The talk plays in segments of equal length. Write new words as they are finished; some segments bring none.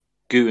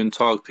Guten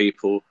Tag,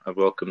 people, and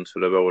welcome to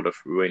the World of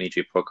Rainy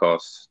G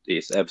podcast.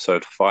 It's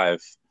episode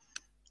 5,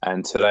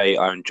 and today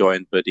I'm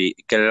joined by the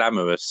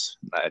glamorous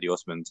Natalie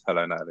Osman.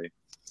 Hello, Natalie.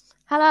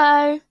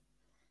 Hello.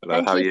 Hello,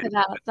 Thank how are you you? for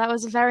that. That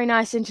was a very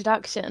nice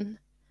introduction.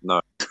 No,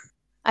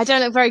 I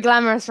don't look very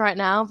glamorous right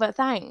now, but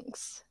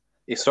thanks.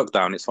 it's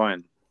lockdown, it's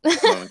fine.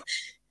 No.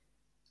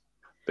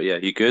 But yeah,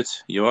 you good?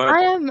 You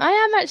alright? I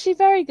am actually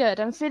very good.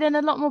 I'm feeling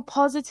a lot more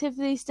positive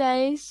these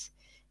days.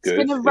 It's Good,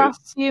 been a good. rough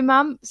few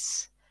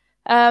months.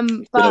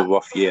 It's been a But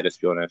rough year, let's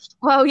be honest.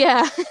 well,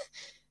 yeah.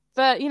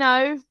 But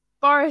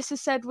Boris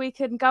has said we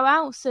can go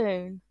out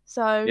soon.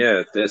 So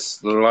Yeah, there's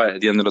the light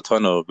at the end of the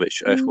tunnel,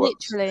 which everyone's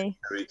literally.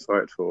 very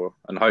excited for.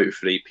 And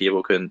hopefully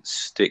people can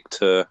stick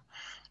to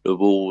the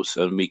rules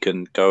and we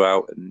can go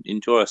out and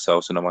enjoy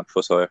ourselves in a month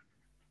or so.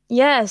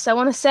 Yes, I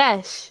want to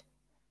sesh.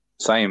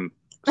 Same.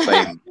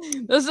 I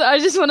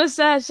just want to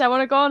sesh. I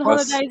want to go on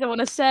Us, holidays. I want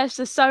to sesh.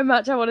 There's so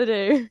much I want to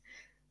do.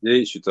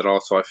 literally, the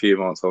last few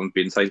months, I've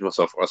been saying to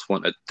myself, I just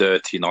want a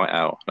dirty night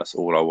out. That's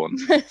all I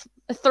want.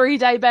 A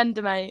 3-day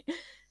bender, mate.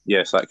 Yeah,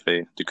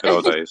 exactly. The good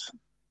old days.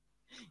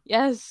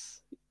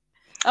 Yes.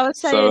 I was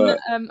saying, So,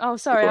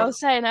 I go on. was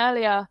saying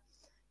earlier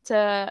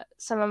to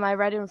some of my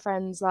Reading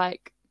friends,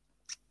 like,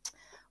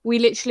 I'm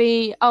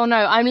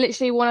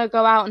literally want to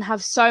go out and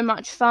have so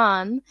much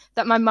fun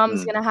that my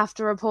mum's going to have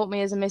to report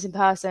me as a missing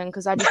person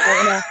because I just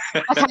don't want to,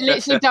 like, I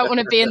literally don't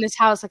want to be in this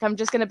house. Like, I'm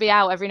just going to be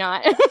out every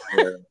night.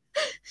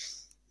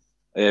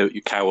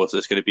 You cowards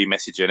that's going to be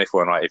messaging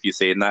everyone, right? If you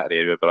see that,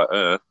 you'll be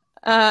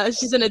like,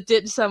 She's in a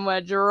ditch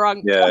somewhere,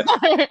 drunk. Yeah.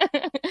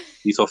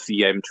 He's off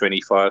the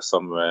M25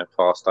 somewhere,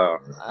 passed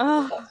out.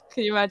 Oh,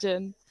 can you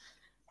imagine?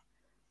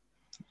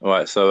 All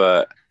right,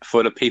 so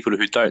for the people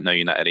who don't know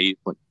you, Natalie,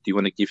 do you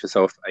want to give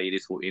yourself a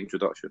little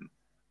introduction?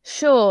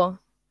 Sure.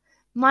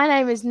 My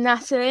name is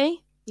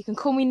Natalie. You can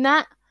call me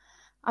Nat.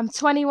 I'm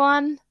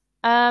 21.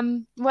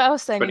 What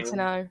else do they need to 21?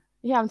 know?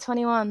 Yeah, I'm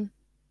 21.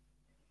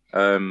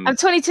 Um, I'm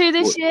 22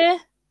 this year.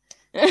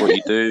 what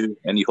you do,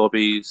 any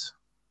hobbies?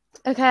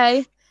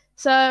 Okay.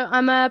 So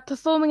I'm a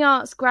performing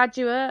arts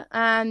graduate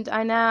and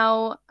I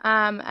now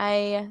am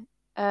a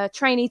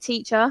trainee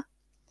teacher,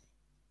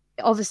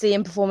 obviously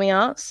in performing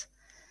arts.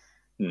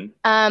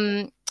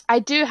 I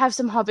do have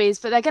some hobbies,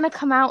 but they're going to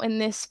come out in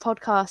this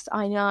podcast,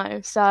 I know.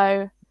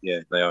 So Yeah,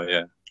 they are,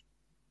 yeah.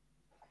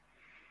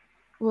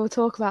 we'll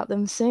talk about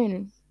them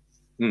soon.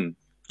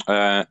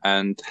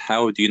 And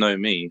how do you know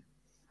me?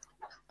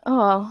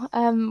 Oh,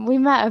 we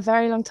met a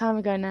very long time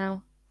ago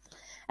now.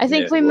 I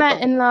think Yeah, we what,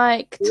 met in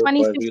like 4 or 5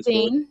 years ago?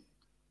 2015.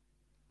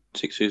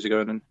 6 years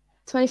ago then?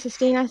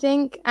 2015, I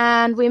think.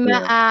 And we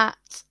met Yeah.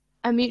 at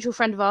a mutual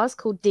friend of ours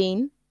called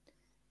Dean.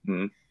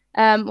 Mm.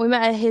 We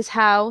met at his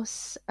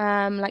house.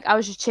 Like I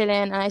was just chilling,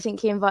 and I think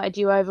he invited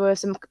you over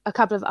with a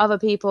couple of other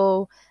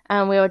people,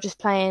 and we were just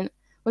playing.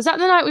 Was that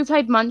the night we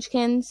played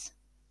Munchkins?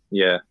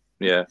 Yeah,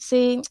 yeah.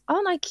 See,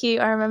 aren't I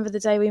cute? I remember the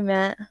day we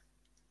met.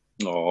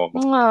 Oh,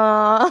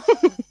 Aww.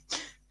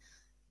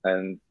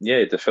 and yeah,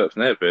 it developed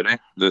from there, really.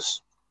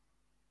 Just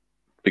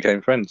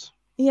became friends.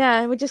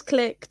 Yeah, we just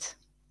clicked,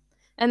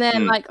 and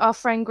then Mm. like our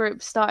friend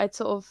group started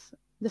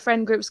the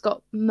friend groups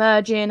got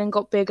merging and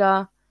got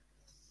bigger.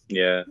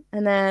 Yeah,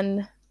 And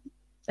then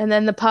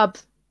the pub.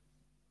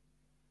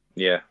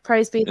 yeah.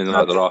 Praise be In the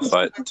like pub. the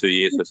last 2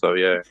 years or so,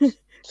 yeah.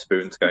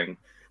 Spoons gang.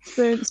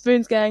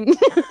 Spoons gang.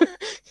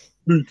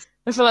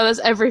 I feel like that's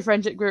every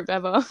friendship group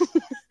ever.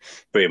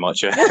 Pretty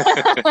much, yeah.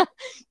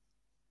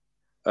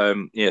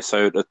 Yeah,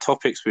 so the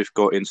topics we've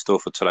got in store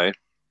for today.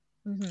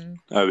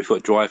 We've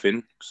got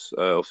driving,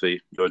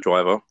 obviously you're a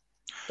driver.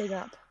 Big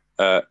up.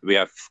 We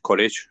have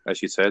college,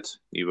 as you said.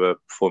 You were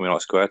performing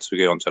arts grad, so we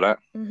get on to that.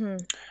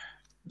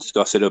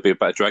 Discuss a little bit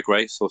about drag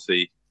race.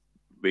 Obviously,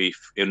 we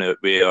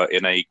are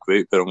in a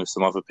group along with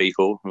some other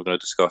people. We're going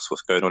to discuss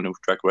what's going on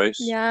with drag race.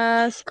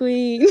 Yes,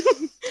 queen.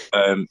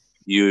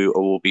 You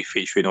will be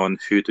featuring on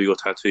Who Do Your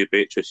Tattoo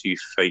Bitch, as you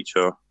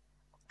feature.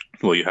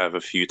 Well, you have a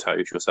few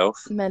tattoos yourself.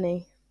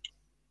 Many.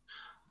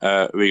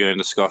 We're going to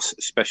discuss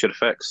special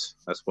effects.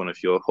 That's one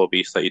of your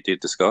hobbies that you did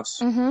discuss.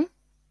 We're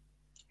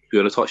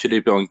going to touch a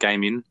little bit on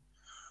gaming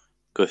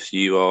because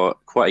you are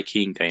quite a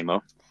keen gamer.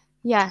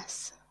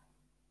 Yes.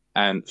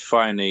 And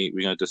finally,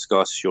 we're going to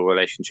discuss your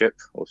relationship.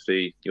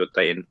 Obviously, you're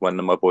dating one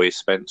of my boys,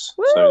 Spence.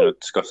 Woo! So we're going to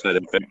discuss that a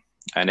little bit.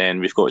 And then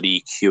we've got the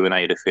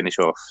Q&A to finish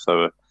off.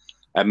 So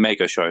a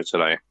mega show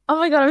today. Oh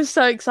my god, I'm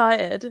so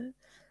excited.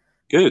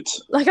 Good.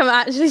 Like I'm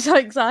actually so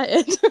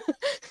excited.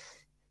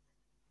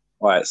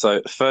 All right,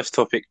 so first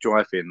topic,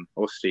 driving.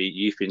 Obviously,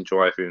 you've been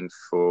driving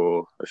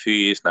for a few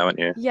years now, haven't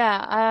you?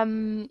 Yeah,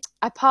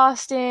 I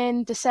passed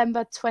in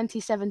December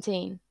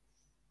 2017.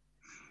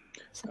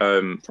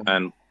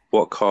 And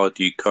what car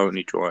do you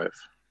currently drive?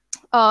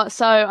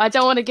 So I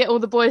don't want to get all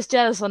the boys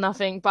jealous or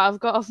nothing, but I've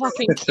got a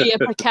fucking Kia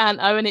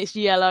Picanto and it's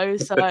yellow,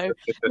 so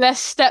let's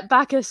step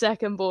back a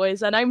second,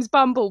 boys. Her name's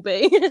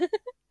Bumblebee.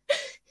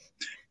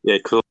 Yeah,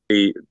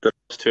 clearly the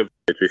last two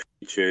episodes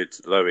we featured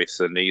Lois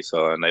and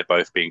Lisa, and they've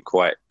both been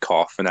quite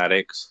car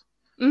fanatics.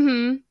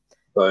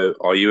 So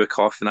are you a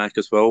car fanatic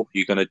as well?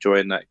 You going to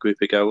join that group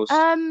of girls?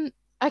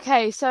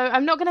 Okay, so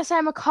I'm not going to say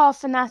I'm a car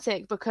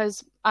fanatic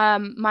because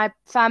my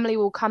family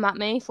will come at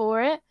me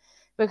for it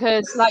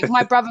because like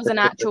my brother's an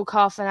actual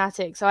car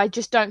fanatic, so I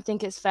just don't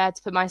think it's fair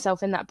to put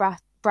myself in that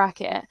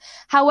bracket.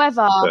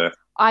 However, Fair.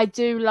 I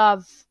do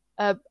love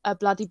a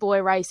bloody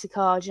boy racer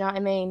car, do you know what I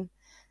mean?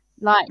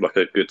 Like Like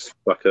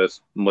a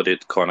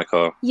modded kind of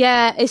car.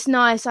 yeah, it's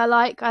nice. I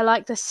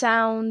like the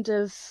sound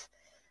of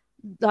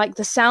like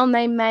the sound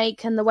they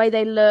make and the way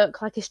they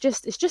look. Like it's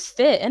just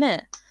fit, isn't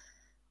it?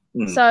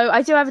 Mm. So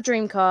I do have a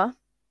dream car.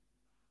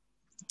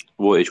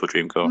 What is your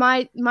dream car?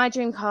 My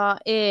dream car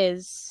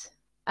is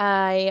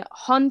a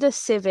Honda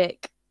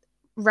Civic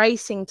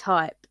racing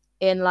type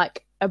in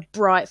like a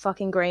bright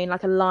fucking green,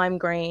 like a lime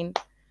green.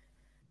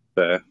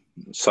 Fair.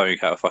 Something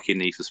out of fucking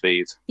Need for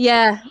Speed.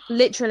 Yeah,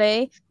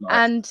 literally. Nice.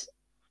 And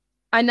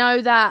I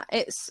know that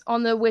it's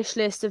on the wish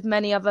list of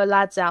many other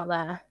lads out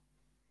there,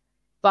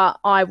 but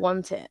I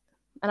want it,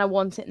 and I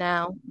want it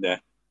now. Yeah.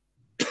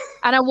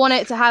 And I want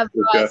it to have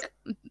like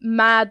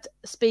mad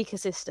speaker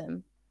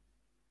system.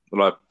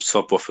 Like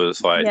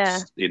subwoofers, like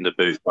in the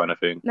booth kind of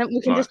thing. Then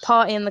we can just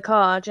party in the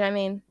car. Do you know what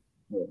I mean?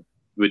 Yeah.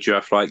 Would you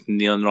have like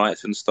neon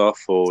lights and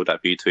stuff, or would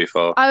that be too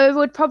far? I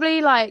would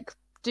probably like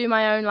do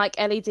my own like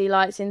LED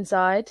lights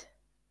inside.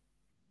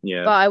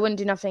 Yeah. But I wouldn't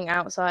do nothing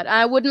outside.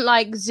 I wouldn't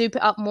like zoop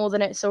it up more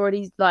than it's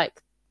already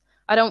like.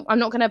 I'm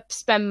not gonna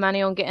spend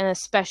money on getting a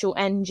special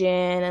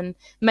engine and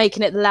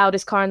making it the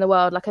loudest car in the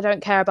world. Like I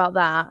don't care about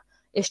that.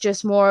 It's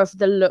just more of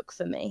the look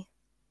for me.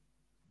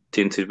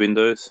 Tinted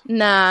windows?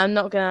 Nah, I'm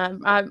not gonna.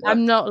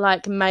 I'm not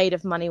like made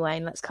of money,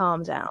 Wayne. Let's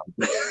calm down.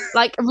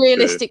 Like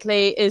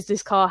realistically, is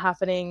this car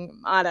happening?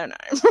 I don't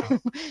know.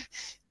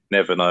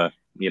 Never know.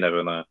 You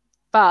never know.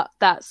 But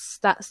that's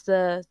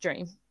the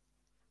dream.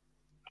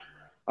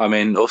 I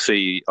mean,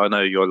 obviously, I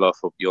know your love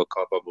for your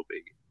car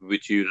Bumblebee.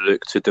 Would you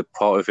look to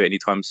depart with it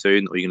anytime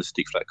soon, or are you going to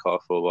stick to that car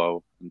for a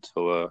while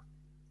until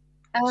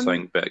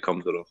something better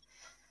comes along?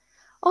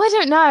 Oh, I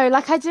don't know.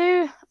 Like I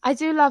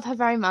do love her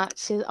very much.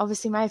 She's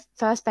obviously my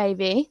first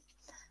baby,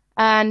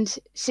 and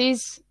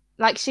she's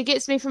like she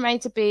gets me from A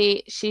to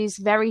B. She's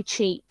very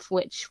cheap,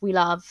 which we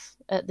love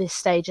at this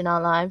stage in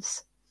our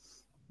lives.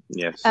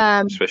 Yes,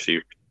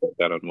 especially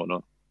down and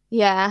whatnot.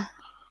 Yeah,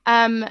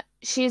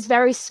 she is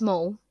very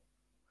small,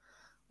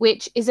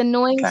 which is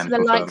annoying for the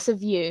likes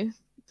of you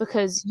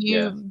because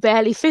you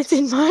barely fit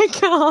in my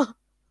car.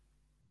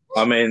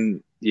 I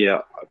mean,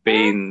 yeah,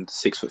 being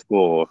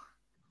 6'4",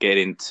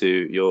 getting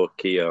into your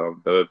Kia,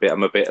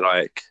 I'm a bit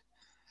like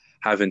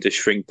having to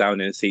shrink down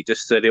in the seat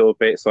just a little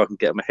bit so I can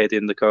get my head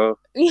in the car.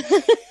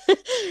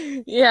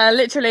 Yeah,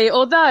 literally.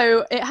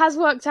 Although it has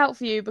worked out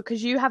for you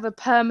because you have a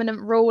permanent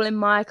rule in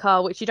my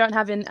car, which you don't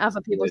have in other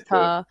people's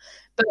car.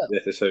 But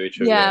this is very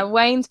true. Yeah,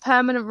 Wayne's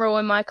permanent rule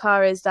in my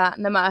car is that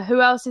no matter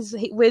who else is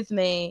with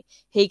me,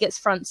 he gets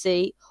front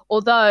seat.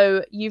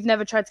 Although you've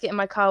never tried to get in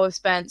my car with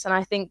Spence, and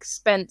I think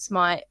Spence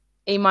might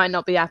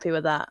not be happy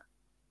with that.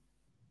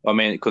 I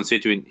mean,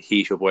 considering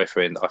he's your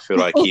boyfriend, I feel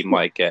like he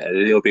might get a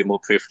little bit more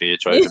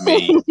privilege over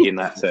me in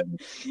that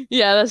sense.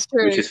 Yeah, that's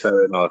true. Which is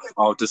fair enough.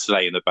 I'll just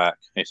lay in the back.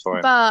 It's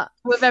fine. But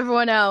with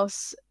everyone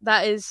else,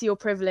 that is your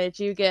privilege.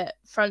 You get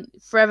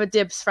forever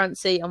dibs front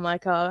seat on my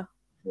car.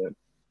 Yeah.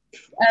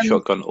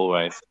 Shotgun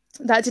always.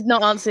 That did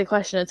not answer the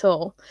question at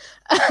all.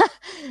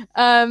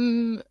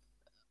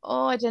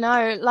 Oh, I don't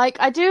know. Like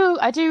I do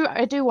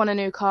want a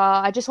new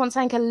car. I just want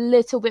something a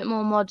little bit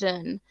more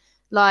modern.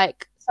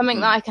 Like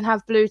something that I can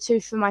have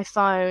Bluetooth for my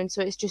phone,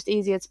 so it's just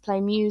easier to play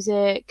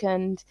music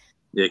and.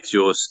 Yeah, because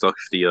you're stuck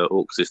with the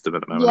aux system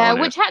at the moment. Yeah,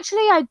 which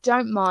actually I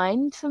don't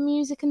mind for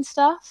music and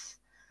stuff.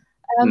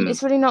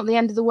 It's really not the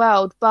end of the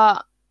world,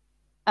 but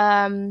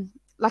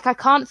like I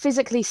can't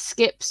physically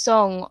skip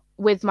song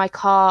with my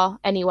car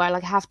anywhere.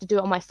 Like I have to do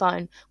it on my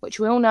phone, which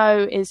we all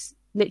know is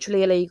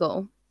literally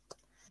illegal.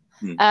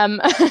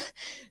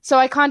 So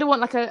I kind of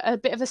want like a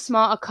bit of a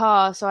smarter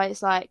car, so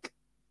it's like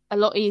a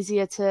lot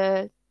easier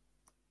to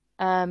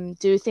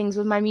do things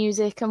with my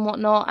music and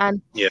whatnot,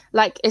 and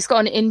like it's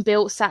got an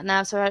inbuilt sat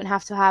nav, so I don't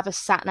have to have a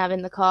sat nav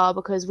in the car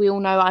because we all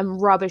know I'm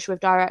rubbish with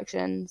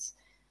directions.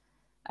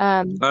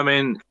 I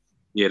mean,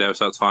 yeah, there was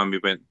that time we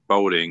went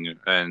bowling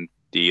and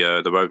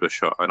the road was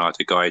shut, and I had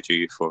to guide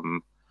you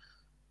from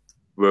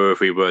wherever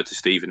we were to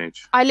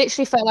Stevenage. I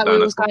literally felt like we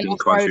was going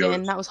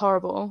off-roading. That was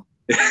horrible.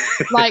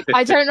 Like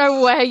I don't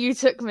know where you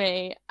took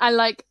me, and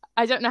like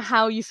I don't know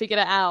how you figured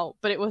it out,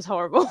 but it was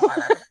horrible.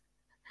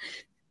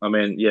 I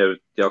mean, yeah,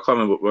 I can't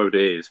remember what road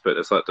it is, but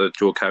it's like the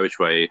dual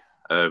carriageway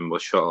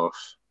was shut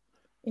off.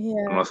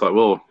 Yeah. And I was like,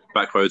 well,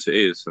 back roads it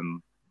is,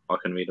 and I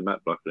can read a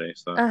map luckily.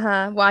 So.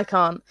 Well, I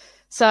can't.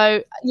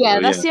 So yeah,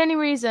 that's the only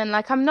reason.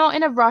 Like, I'm not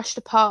in a rush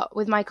to part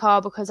with my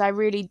car because I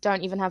really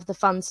don't even have the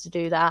funds to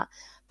do that.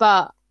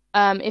 But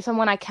if and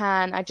when I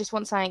can, I just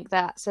want something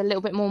that's a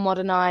little bit more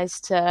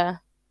modernized to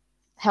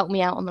help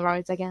me out on the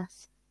roads, I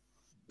guess.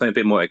 Something a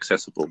bit more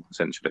accessible,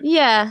 essentially.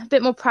 Yeah, a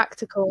bit more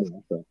practical.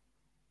 Okay.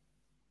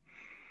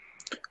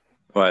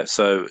 Right,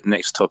 so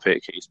next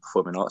topic is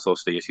performing arts.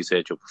 Obviously, as you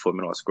said, you're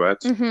performing arts grad.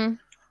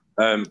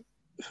 Mm-hmm.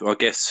 I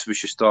guess we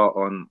should start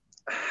on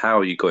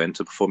how you got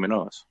into performing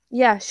arts.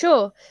 Yeah,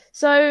 sure.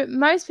 So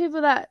most people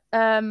that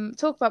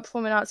talk about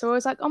performing arts are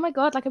always like, "Oh my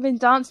God, like I've been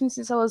dancing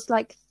since I was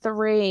like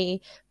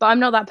 3," but I'm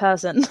not that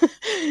person.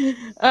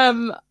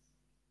 um,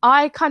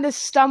 I kind of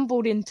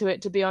stumbled into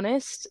it, to be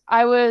honest.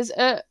 I was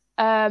at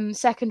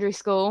secondary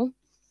school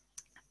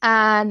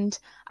and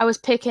I was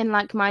picking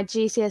like my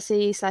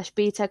GCSE /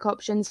 BTEC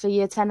options for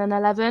year 10 and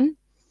 11.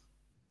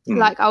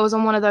 Like I was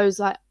on one of those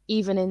like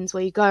evenings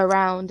where you go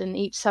around and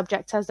each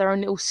subject has their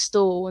own little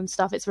stall and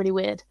stuff. It's really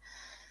weird.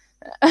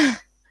 Yeah,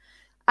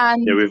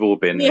 And we've all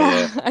been there.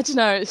 yeah, I don't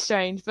know, it's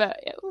strange, but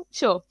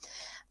sure.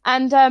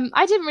 And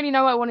I didn't really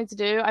know what I wanted to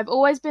do. I've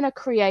always been a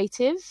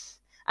creative,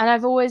 and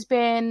I've always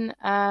been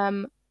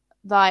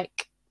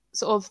like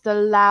sort of the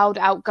loud,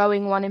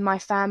 outgoing one in my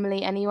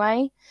family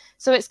anyway.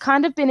 So it's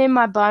kind of been in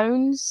my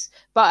bones,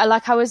 but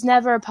like I was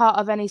never a part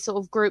of any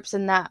sort of groups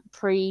in that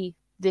pre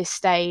this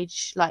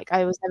stage. Like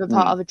I was never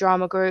part of a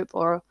drama group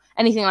or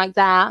anything like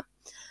that.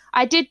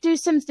 I did do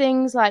some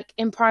things like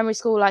in primary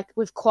school, like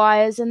with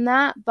choirs and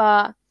that,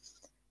 but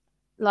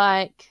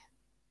like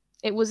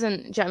it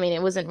wasn't, do you know what I mean?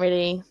 It wasn't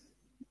really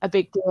a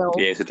big deal.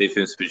 Yeah, it's a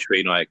difference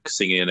between like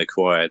singing in a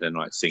choir and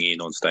like singing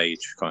on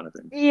stage kind of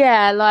thing.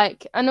 Yeah,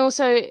 like, and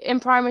also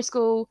in primary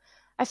school,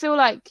 I feel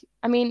like,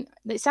 I mean,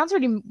 it sounds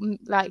really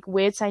like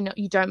weird saying that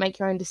you don't make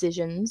your own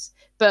decisions,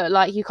 but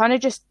like you kind of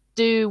just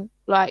do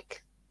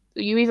like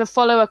you either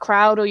follow a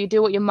crowd or you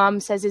do what your mum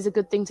says is a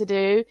good thing to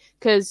do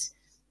because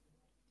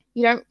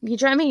you know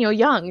what I mean? You're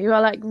young. You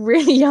are like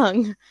really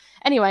young.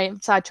 Anyway,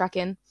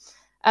 sidetracking.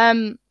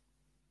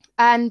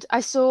 And I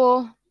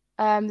saw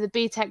the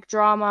BTEC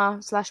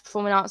drama /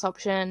 performing arts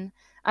option,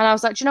 and I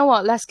was like, do you know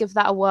what? Let's give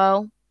that a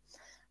whirl.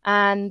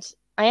 And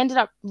I ended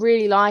up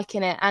really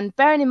liking it. And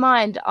bearing in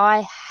mind,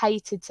 I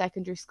hated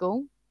secondary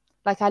school.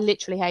 Like I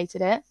literally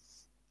hated it.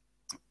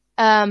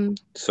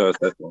 So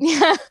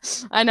yeah,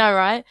 I know,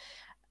 right?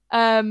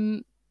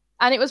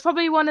 And it was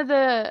probably one of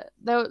there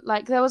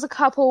was a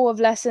couple of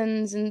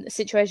lessons and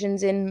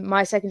situations in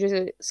my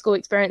secondary school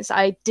experience that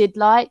I did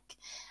like,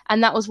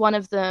 and that was one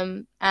of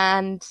them.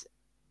 And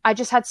I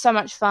just had so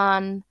much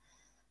fun.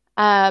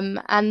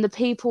 And the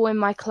people in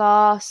my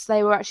class,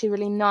 they were actually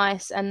really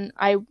nice. And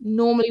I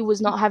normally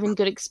was not having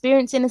good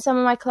experience in some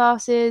of my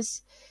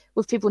classes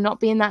with people not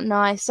being that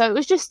nice. So it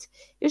was just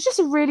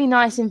a really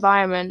nice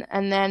environment.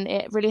 And then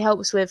it really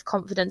helps with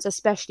confidence,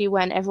 especially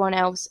when everyone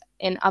else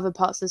in other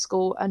parts of the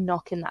school are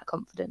knocking that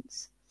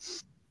confidence.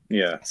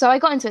 Yeah. So I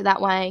got into it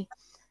that way.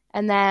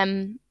 And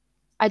then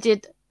I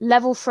did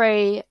level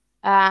 3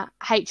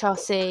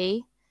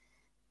 HRC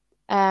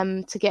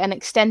to get an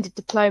extended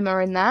diploma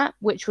in that,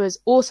 which was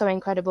also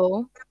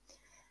incredible.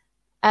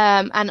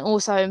 And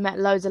also met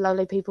loads of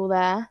lovely people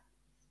there.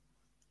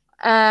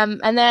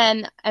 And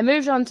then I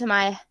moved on to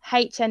my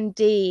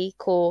HND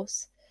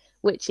course,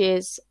 which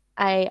is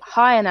a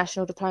higher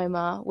national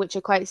diploma, which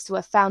equates to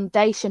a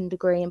foundation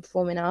degree in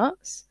performing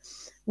arts,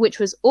 which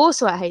was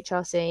also at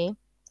HRC,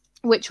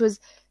 which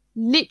was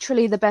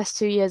literally the best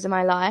 2 years of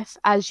my life,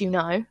 as you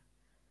know.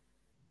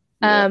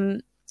 Yeah.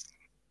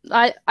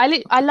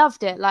 I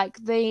loved it. Like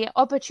the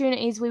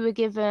opportunities we were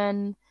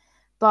given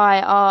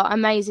by our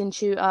amazing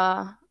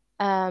tutor.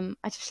 I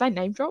just say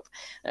name drop.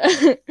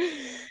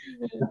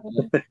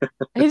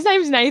 His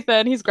name's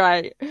Nathan. He's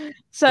great.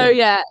 So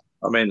yeah.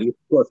 I mean, we've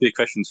got a few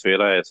questions for you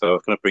later, so I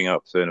was going to bring it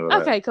up sooner.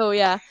 Okay, cool.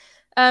 Yeah.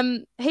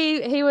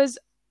 He was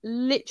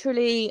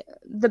literally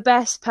the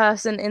best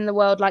person in the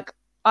world. Like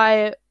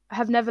I've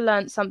never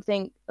learned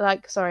anything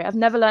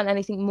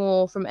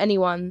more from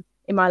anyone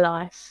in my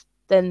life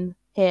than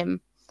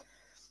him.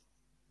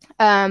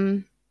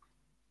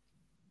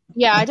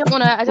 Yeah, I don't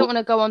want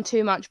to go on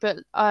too much, but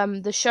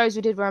the shows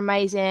we did were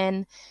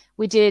amazing.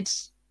 We did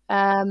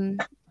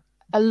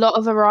a lot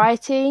of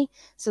variety.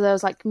 So there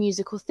was like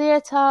musical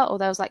theatre, or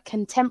there was like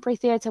contemporary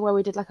theatre where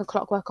we did like a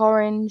Clockwork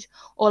Orange,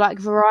 or like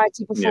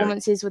variety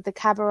performances with the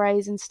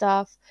cabarets and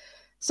stuff.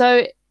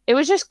 So it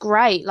was just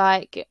great.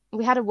 Like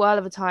we had a whirl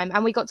of a time,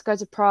 and we got to go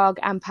to Prague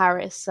and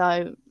Paris.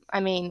 So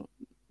I mean,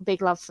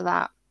 big love for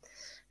that.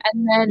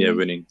 And then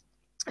winning.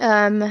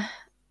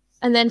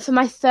 And then for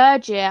my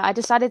 3rd year, I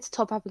decided to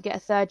top up and get a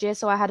 3rd year,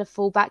 so I had a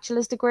full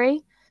bachelor's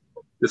degree.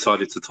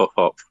 Decided to top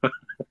up.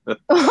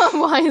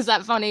 Why is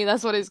that funny?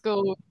 That's what it's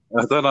called.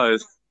 I don't know.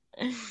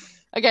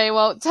 Okay,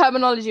 well,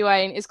 terminology,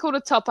 Wayne. It's called a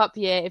top-up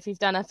year if you've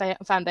done a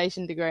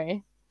foundation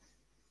degree.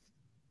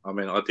 I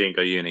mean, I didn't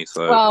go uni,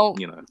 so,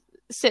 you know.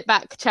 Sit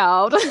back,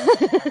 child.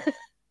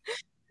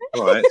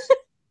 All right.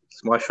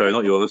 It's my show,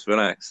 not yours.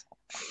 Relax.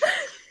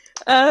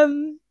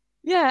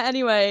 Yeah,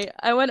 anyway,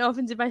 I went off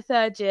and did my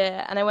 3rd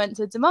year, and I went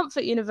to De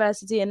Montfort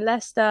University in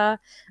Leicester,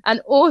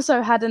 and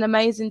also had an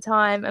amazing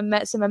time and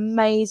met some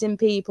amazing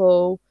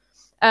people.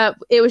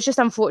 It was just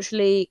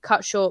unfortunately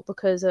cut short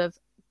because of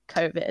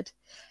COVID.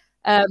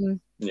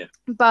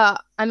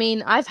 But I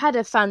mean, I've had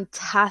a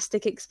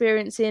fantastic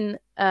experience in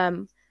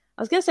I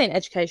was going to say in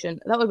education.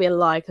 That would be a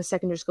lie because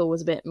secondary school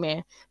was a bit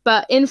meh.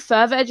 But in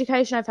further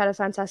education, I've had a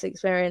fantastic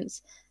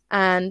experience.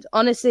 And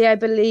honestly, I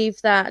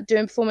believe that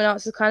doing performing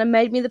arts has kind of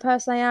made me the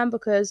person I am,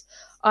 because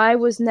I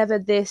was never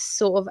this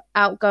sort of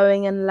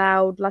outgoing and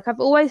loud. Like, I've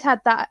always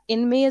had that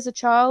in me as a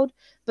child,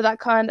 but that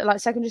kind of,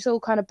 like, secondary school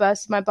kind of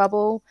bursted my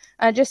bubble.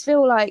 And I just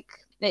feel like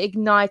it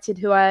ignited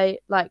who I,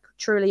 like,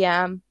 truly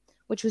am,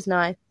 which was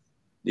nice.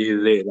 You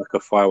lit like a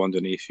fire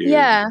underneath you.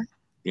 Yeah. And,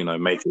 you know,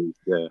 made you,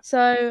 yeah.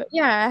 So,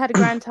 yeah, I had a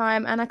grand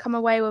time, and I come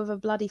away with a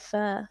bloody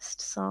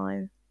first.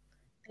 So,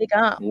 big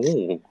up.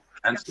 Ooh,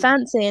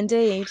 fancy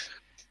indeed.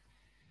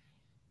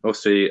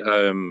 Obviously,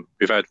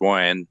 we've had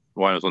Ryan.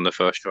 Ryan was on the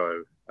first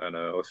show, and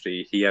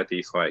obviously he had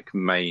these like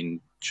main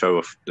show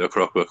of the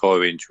Clockwork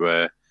Orange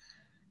where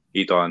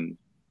he done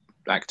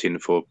acting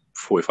for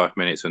 45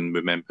 minutes and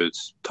remembered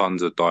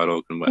tons of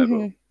dialogue and whatever.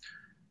 Mm-hmm.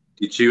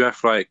 Did you have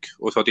like?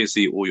 Also, I didn't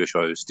see all your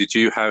shows. Did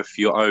you have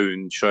your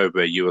own show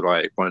where you were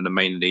like one of the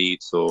main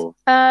leads, or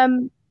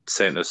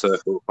center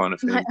circle kind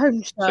of thing? My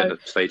own show.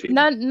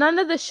 None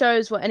of the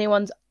shows were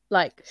anyone's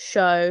like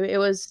show. It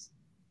was.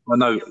 I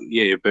know,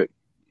 yeah, but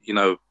you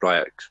know,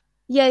 like.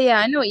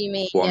 Yeah, I know what you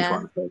mean.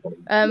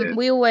 Yeah.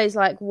 We always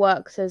like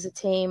worked as a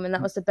team, and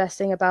that was the best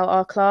thing about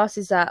our class,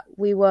 is that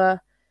we were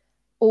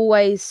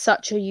always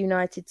such a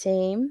united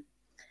team.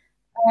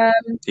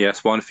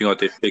 That's one thing I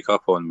did pick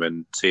up on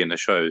when seeing the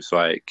shows.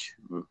 Like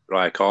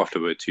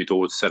afterwards, you'd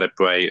all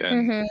celebrate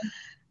and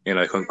you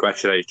know,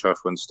 congratulate each other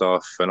and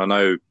stuff. And I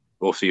know,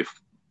 obviously,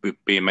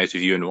 being mates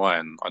with you and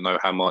Ryan, I know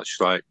how much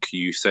like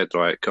you said,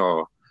 like,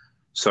 oh,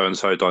 so and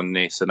so done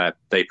this, and that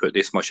they put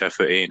this much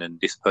effort in, and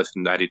this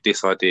person added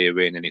this idea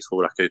in, and it's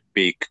all like a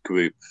big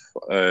group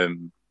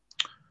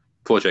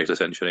project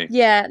essentially.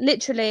 Yeah,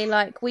 literally.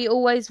 Like, we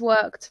always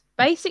worked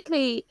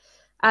basically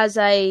as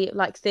a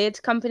like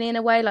theatre company in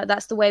a way. Like,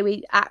 that's the way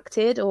we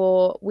acted,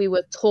 or we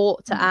were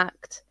taught to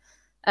act,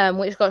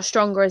 which got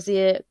stronger as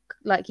the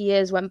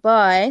years went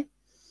by.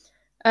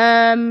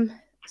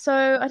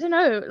 So I don't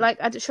know. Like,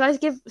 should I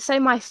say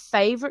my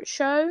favourite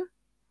show?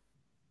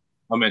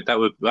 I mean, that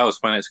was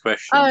my next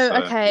question. Oh, so,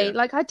 okay. Yeah.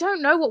 Like, I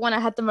don't know what one I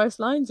had the most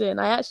lines in.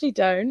 I actually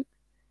don't.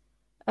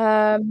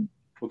 We'll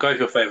go with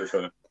your favourite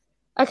show.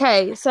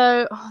 Okay,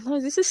 so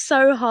this is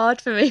so hard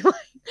for me.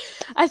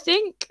 I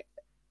think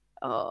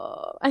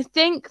I've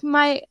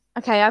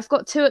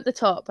got two at the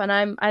top, and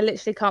I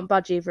literally can't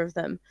budge either of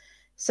them.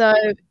 So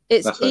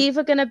it's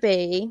either going to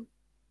be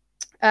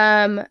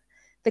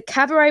the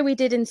cabaret we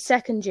did in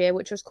second year,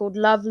 which was called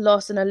Love,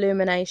 Loss and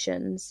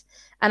Illuminations.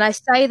 And I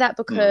say that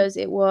because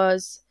it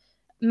was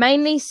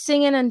mainly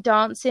singing and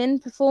dancing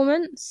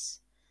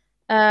performance.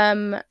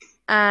 And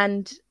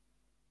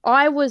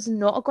I was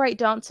not a great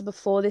dancer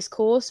before this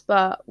course,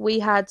 but we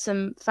had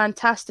some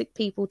fantastic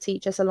people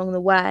teach us along the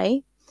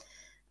way.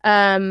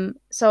 So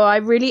I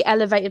really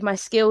elevated my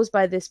skills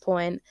by this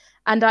point.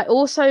 And I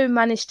also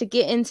managed to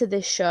get into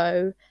this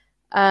show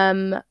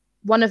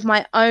one of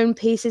my own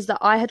pieces that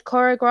I had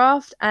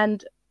choreographed.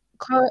 And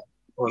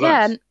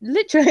nice.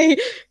 Literally,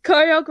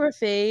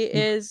 choreography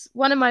is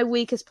one of my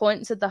weakest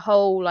points of the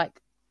whole like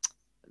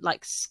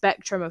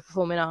spectrum of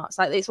performing arts.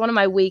 Like, it's one of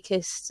my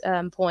weakest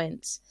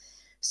points.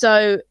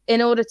 So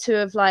in order to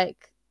have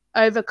like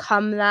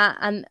overcome that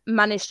and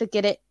managed to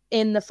get it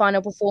in the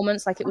final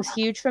performance, like, it was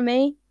huge for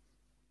me.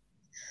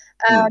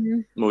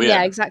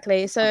 Yeah,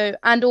 exactly. So,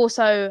 and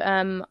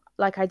also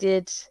like, I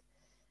did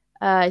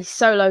a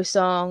solo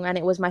song, and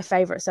it was my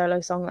favorite solo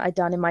song that I'd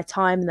done in my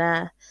time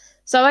there.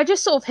 So I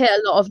just sort of hit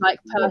a lot of like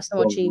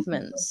personal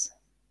achievements.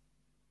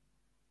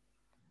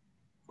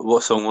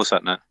 What song was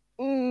that now?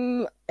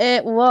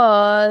 It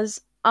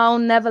was I'll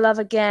Never Love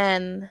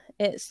Again.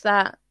 It's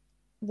that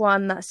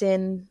one that's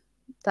in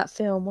that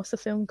film. What's the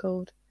film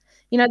called?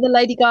 You know, the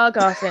Lady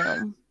Gaga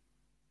film.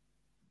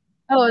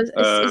 Oh, is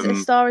it A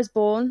Star Is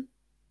Born?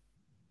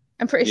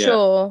 I'm pretty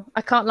sure.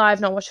 I can't lie,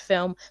 I've not watched the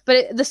film.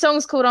 But the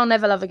song's called I'll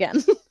Never Love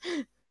Again.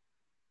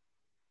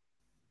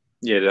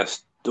 Yeah,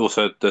 that's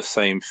also the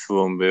same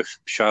film with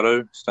Shadow.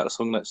 Is that a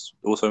song that's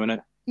also in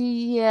it?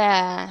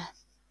 Yeah.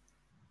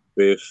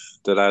 With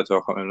the lads, I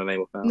can't remember the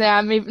name of that. Yeah,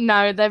 I mean,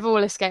 no, they've all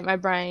escaped my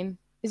brain.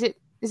 Is it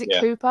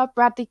Cooper?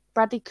 Bradley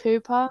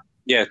Cooper?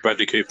 Yeah,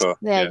 Bradley Cooper.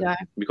 There you go.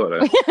 We got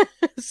it.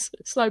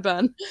 Slow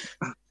burn.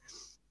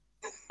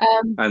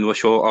 And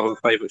what's your other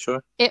favourite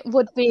show? It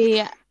would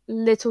be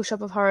Little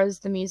Shop of Horrors,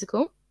 the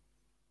musical.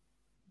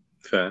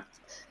 Fair.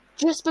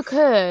 Just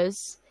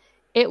because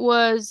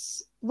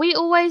we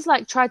always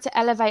like tried to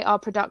elevate our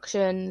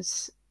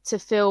productions to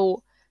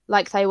feel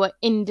like they were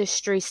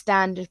industry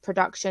standard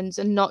productions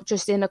and not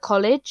just in a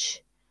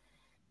college.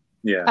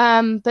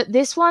 Yeah. But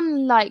this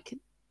one like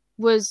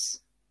was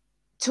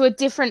to a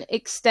different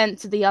extent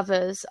to the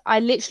others. I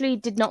literally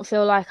did not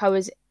feel like I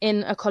was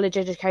in a college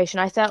education.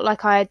 I felt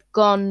like I had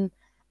gone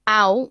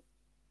out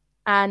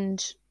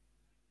and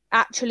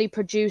actually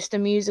produced a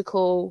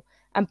musical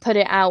and put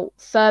it out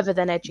further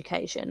than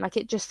education. Like,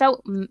 it just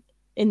felt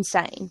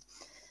insane.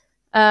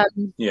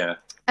 Yeah.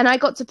 And I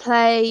got to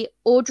play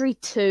Audrey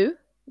 2,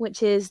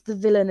 which is the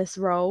villainous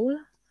role,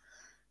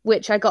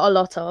 which I got a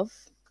lot of.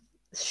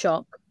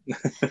 Shock.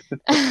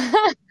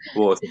 What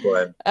was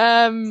the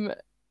point?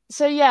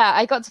 So yeah,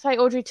 I got to play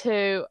Audrey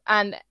 2,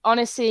 and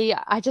honestly,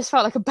 I just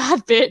felt like a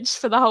bad bitch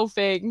for the whole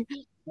thing.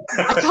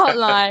 I can't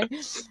lie.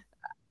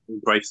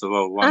 Embrace the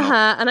role, why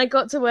not? And I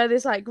got to wear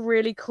this like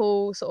really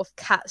cool sort of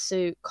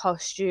catsuit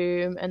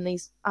costume, and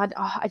these.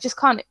 I just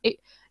can't.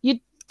 You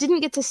didn't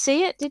get to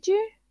see it, did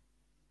you?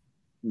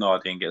 No, I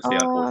didn't get to see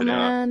it, Oh unfortunately.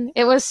 man,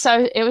 it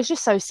was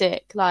just so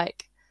sick.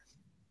 Like,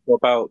 for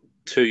about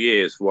 2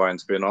 years,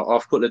 Ryan's been.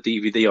 I've got the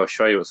DVD. I'll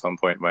show you at some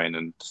point, Wayne,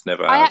 and just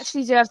never I has.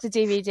 actually do have the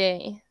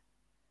DVD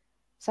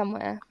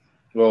somewhere.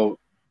 Well,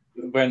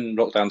 when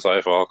lockdown's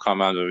over, I'll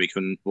come around and we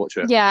can watch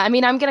it. Yeah, I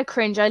mean, I'm gonna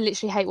cringe. I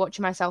literally hate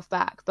watching myself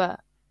back, but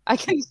I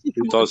can.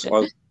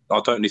 I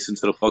don't listen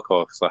to the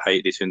podcast because I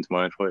hate listening to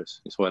my own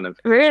voice. It's one of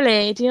them.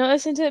 Really? Do you not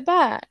listen to it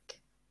back?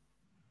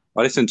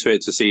 I listen to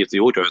it to see if the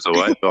audio is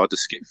alright, but I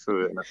just skip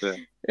through it and that's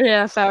it.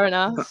 Yeah, fair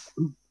enough.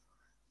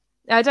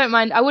 I don't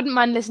mind. I wouldn't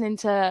mind listening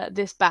to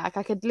this back.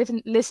 I could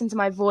listen to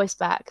my voice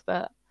back,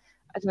 but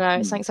I don't know.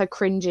 It's something so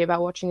cringy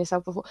about watching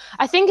yourself before.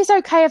 I think it's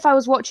okay if I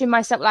was watching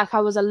myself like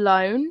I was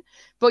alone,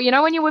 but you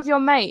know when you're with your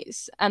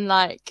mates and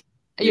like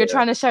you're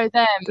trying to show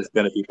them. There's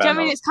gonna be. Do you know what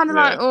I mean? It's kind of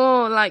like,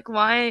 oh, like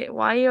why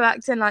are you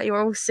acting like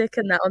you're all sick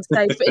and that on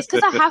stage? But it's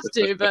because I have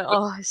to. But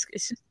it's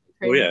just.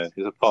 Cringe. Oh yeah,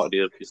 it's a part of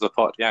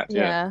the act.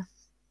 Yeah.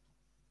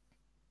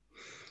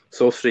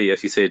 So obviously,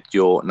 as you said,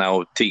 you're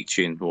now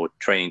teaching or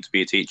training to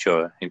be a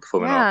teacher in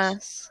performing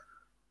arts.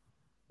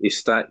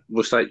 Was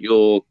that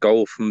your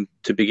goal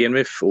to begin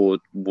with, or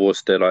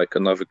was there like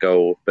another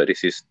goal, but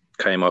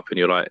came up and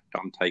you're like,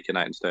 I'm taking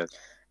that instead?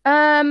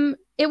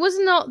 It was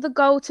not the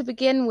goal to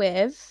begin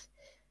with,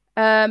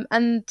 and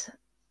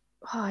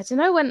I don't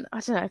know.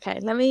 Okay,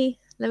 let me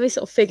sort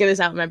of figure this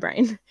out in my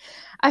brain.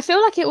 I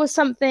feel like it was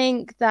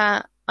something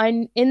that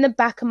in the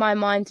back of my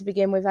mind to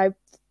begin with, I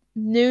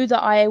knew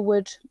that I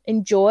would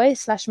enjoy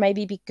 /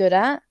 maybe be good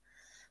at,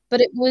 but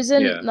it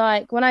wasn't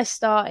like when I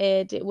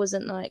started, it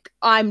wasn't like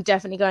I'm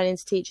definitely going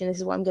into teaching, this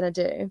is what I'm going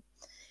to do.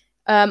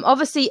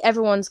 Obviously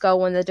everyone's goal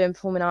when they're doing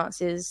performing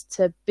arts is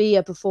to be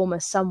a performer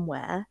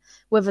somewhere,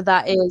 whether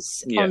that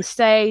is on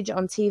stage,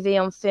 on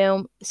TV, on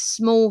film,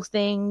 small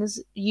things,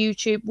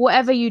 YouTube,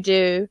 whatever you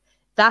do,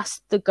 that's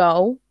the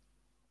goal.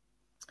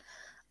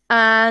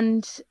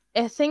 And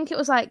I think it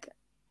was like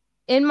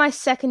in my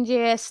second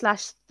year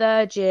 /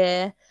 third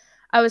year,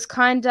 I was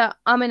kind of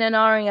umming and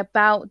ahhing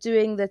about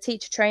doing the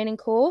teacher training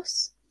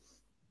course.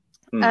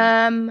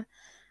 And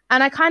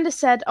I kind of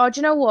said, oh, do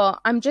you know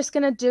what? I'm just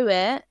going to do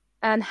it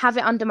and have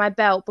it under my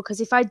belt, because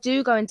if I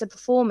do go into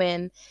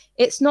performing,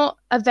 it's not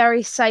a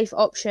very safe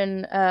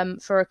option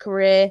for a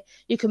career.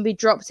 You can be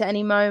dropped at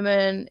any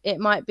moment. It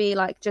might be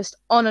like just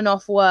on and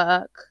off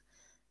work.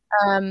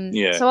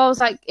 So I was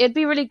like, it'd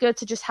be really good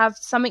to just have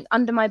something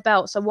under my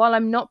belt. So while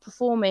I'm not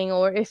performing,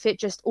 or if it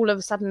just all of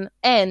a sudden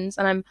ends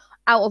and I'm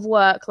out of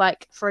work,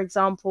 like for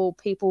example,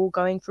 people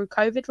going through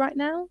COVID right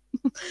now,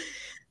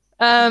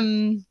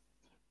 then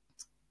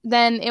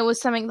it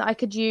was something that I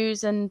could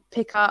use and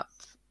pick up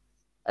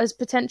as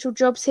potential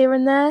jobs here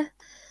and there.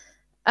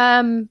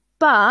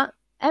 But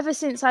ever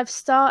since I've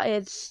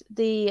started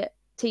the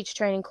teacher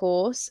training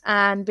course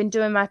and been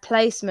doing my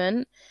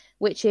placement,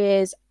 which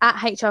is at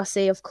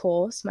HRC, of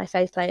course, my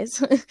fave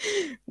place,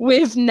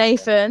 with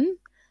Nathan,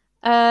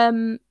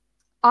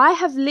 I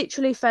have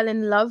literally fell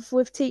in love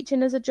with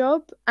teaching as a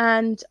job,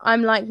 and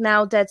I'm like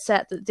now dead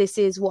set that this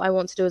is what I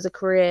want to do as a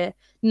career,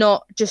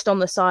 not just on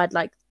the side,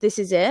 like this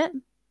is it.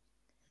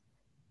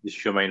 This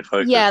is your main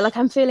focus. Yeah, like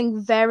I'm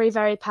feeling very,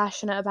 very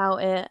passionate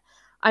about it.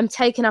 I'm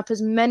taking up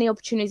as many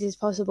opportunities as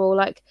possible.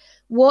 Like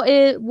what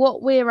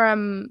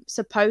we're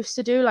supposed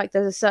to do, like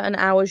there's a certain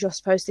hours you're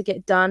supposed to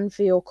get done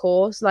for your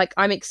course. Like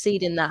I'm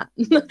exceeding that.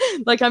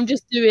 Like I'm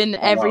just doing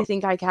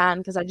everything I can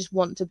because I just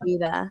want to be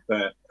there.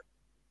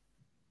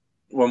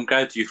 Well, I'm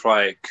glad you've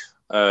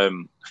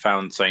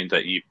found something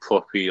that you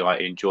properly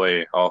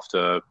enjoy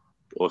after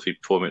obviously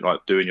performing,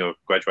 doing your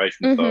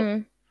graduation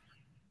stuff.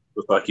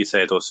 But like you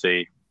said,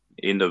 obviously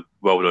in the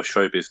world of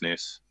show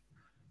business,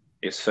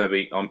 it's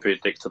very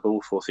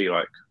unpredictable for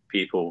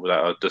people that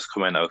are just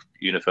coming out of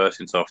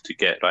university and stuff to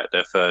get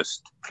their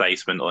first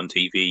placement on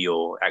TV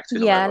or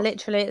acting. Yeah,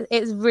 literally,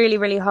 it's really,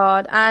 really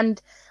hard.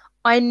 And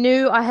I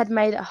knew I had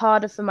made it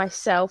harder for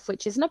myself,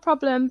 which isn't a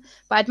problem,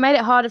 but I'd made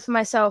it harder for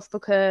myself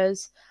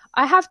because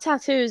I have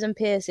tattoos and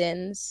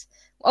piercings.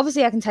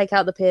 Obviously, I can take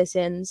out the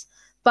piercings,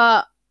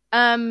 but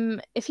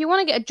if you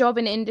want to get a job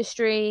in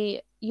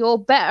industry, you're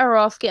better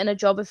off getting a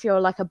job if you're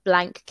like a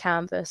blank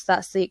canvas.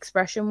 That's the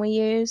expression we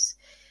use.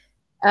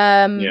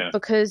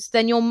 Because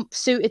then you're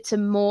suited to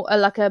more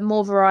a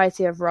more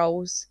variety of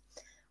roles.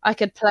 I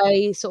could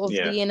play sort of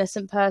the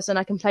innocent person.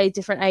 I can play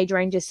different age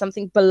ranges,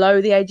 something below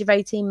the age of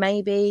 18,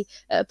 maybe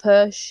at a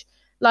push.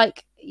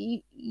 Like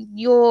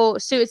you're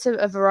suited to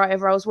a variety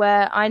of roles,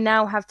 where I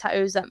now have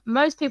tattoos that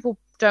most people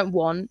don't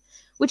want,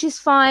 which is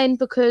fine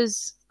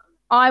because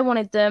I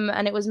wanted them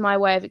and it was my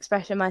way of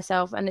expressing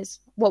myself, and it's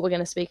what we're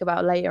going to speak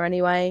about later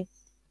anyway.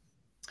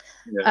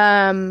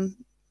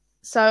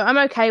 So I'm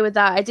okay with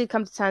that. I did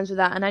come to terms with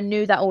that, and I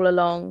knew that all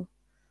along.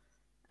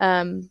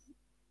 But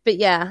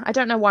yeah, I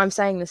don't know why I'm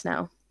saying this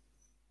now.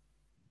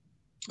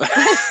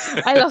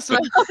 I lost my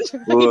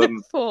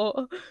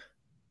thought.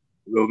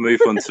 We'll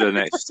move on to the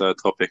next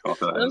topic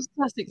after that. That was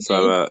classic.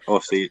 So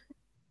obviously,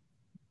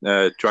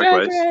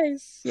 Drag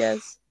Race.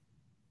 Yes.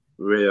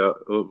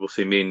 We'll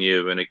see me and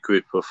you in a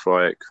group of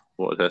like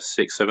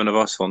 6, 7 of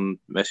us on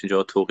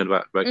Messenger talking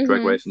about Drag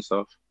Race and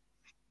stuff.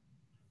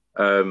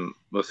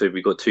 Obviously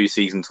we've got 2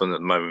 seasons on at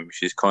the moment,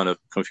 which is kind of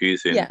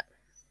confusing. Yeah.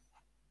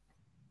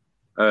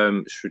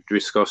 Should we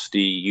discuss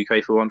the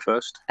UK for one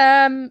first?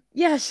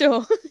 Yeah,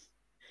 sure.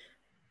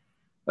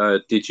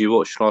 Did you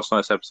watch last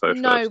night's episode?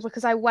 No, first?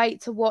 because I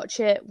wait to watch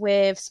it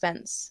with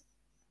Spence.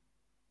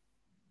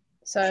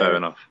 So fair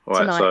enough. All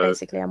right, tonight,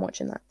 basically, I'm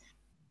watching that.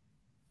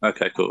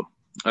 Okay, cool.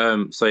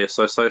 So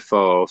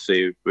far,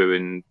 obviously,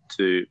 we're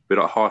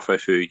like halfway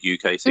through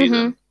UK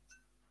season.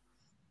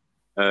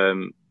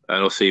 And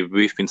obviously,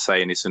 we've been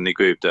saying this in the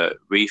group that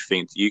we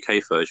think the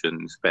UK version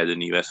is better than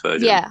the US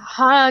version. Yeah,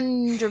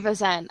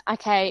 100%.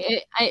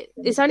 Okay,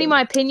 it's only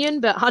my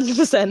opinion, but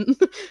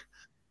 100%.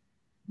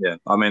 Yeah,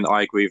 I mean,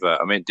 I agree with that.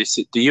 I mean,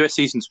 the US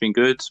season's been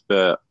good,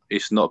 but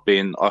it's not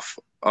been.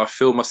 I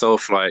feel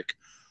myself like,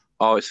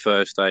 oh, it's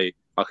Thursday.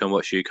 I can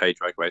watch UK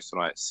Drag Race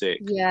tonight at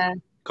 6. Yeah.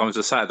 Comes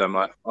to Saturday, I'm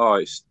like, oh,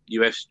 it's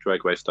US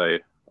Drag Race Day.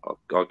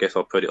 I guess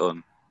I'll put it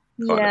on.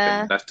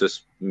 Yeah. That's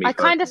just me. I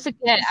kind of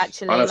forget,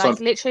 actually. Like,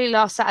 literally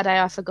last Saturday,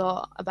 I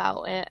forgot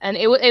about it. And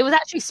it was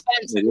actually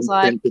Spence was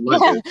like,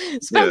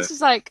 Spence was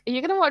like, are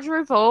you going to watch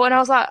RuPaul? And I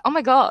was like, oh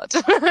my God.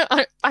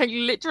 I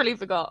literally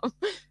forgot.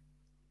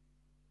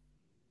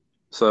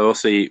 So,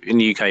 obviously, in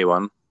the UK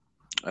one,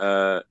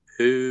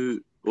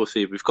 we'll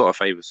see, we've got our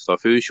favourite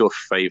stuff. Who's your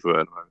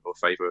favourite or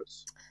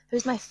favourites?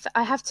 Who's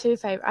I have 2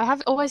 favourites. I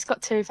have always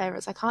got 2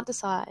 favourites. I can't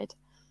decide.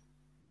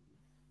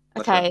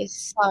 Okay,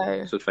 so...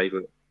 What's your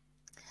favourite?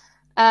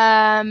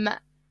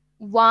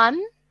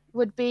 One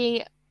would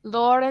be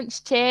Lawrence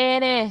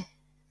Chaney.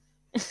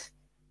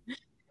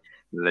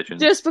 Legend.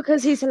 Just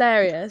because he's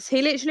hilarious.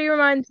 He literally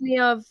reminds me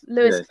of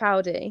Lewis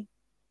Capaldi.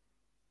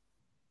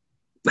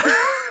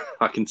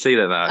 I can see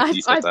that now.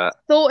 You said that. I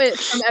thought it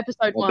from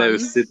episode 1.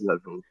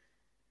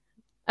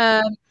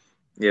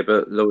 Yeah,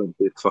 but Lawrence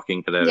is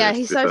fucking hilarious. Yeah,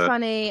 he's so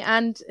funny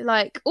and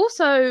like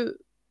also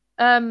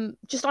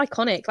just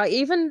iconic. Like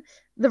even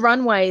the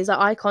runways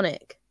are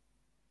iconic.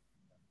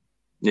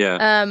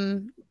 Yeah.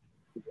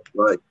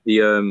 Like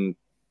the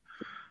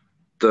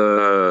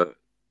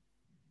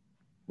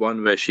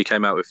one where she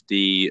came out with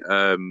the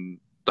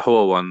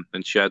horror one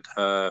and she had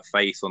her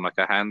face on like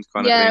a hand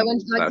kind of thing. Yeah, when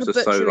like the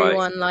butchery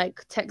one,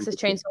 like Texas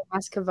Chainsaw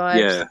Massacre vibes.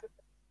 Yeah.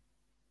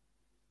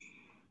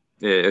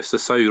 Yeah, it's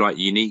just so like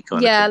unique.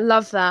 Yeah, I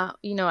love that.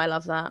 You know, I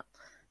love that.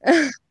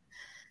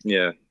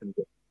 Yeah.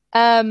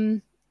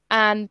 And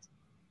my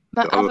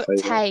other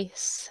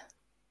Taste.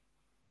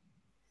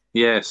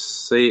 Yes,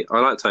 see, I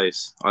like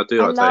Taste. I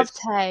love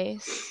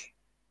Taste.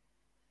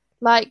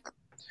 Like,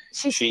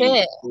 she's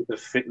fit. She's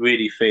a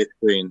really fit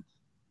queen.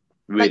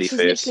 Really she's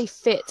fierce. Literally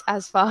fit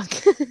as fuck.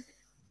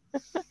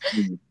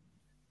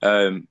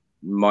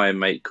 My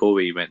mate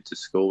Corey went to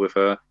school with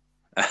her.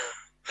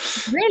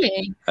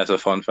 Really? As a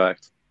fun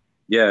fact.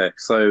 Yeah,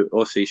 so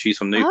obviously she's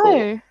from Newport.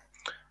 Oh.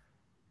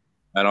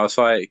 And I was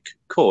like,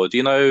 cool, do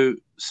you know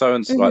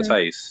so-and-so like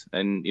Taste?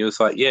 And he was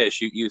like, yeah,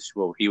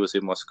 he was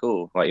in my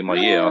school, like in my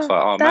year. I was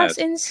like, oh, that's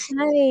mad.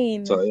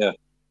 Insane. So, yeah.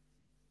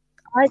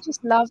 I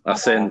just love that. I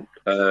sent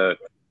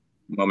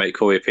my mate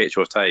Corey a picture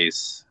of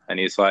Taste, and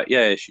he's like,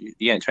 yeah,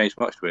 he ain't changed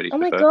much really. Oh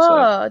my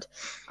God.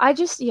 So. I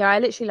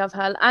literally love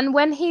her. And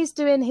when he's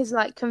doing his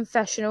like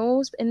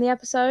confessionals in the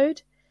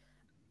episode,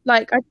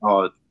 like...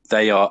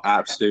 they are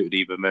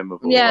absolutely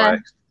memorable. Yeah. Like,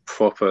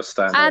 proper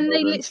stand-up. And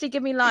they literally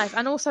give me life.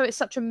 And also it's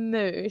such a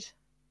mood.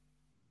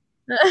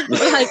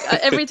 Like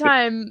every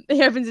time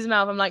he opens his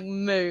mouth, I'm like,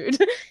 mood.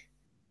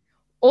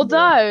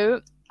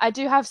 Although I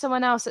do have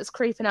someone else that's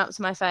creeping up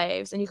to my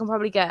faves, and you can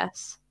probably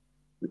guess.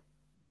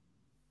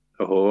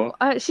 Oh.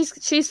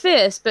 She's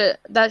fierce, but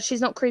that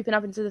she's not creeping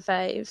up into the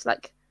faves.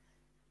 Like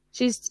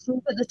she's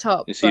at the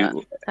top.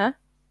 Huh?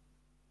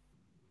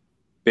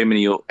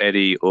 Bimini or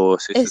Eddie or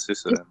Sister?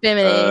 It's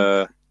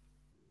Bimini.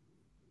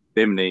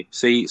 Bimini.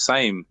 See,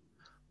 same.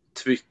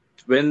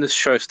 When the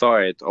show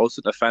started, I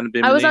wasn't a fan of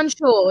Bimini. I was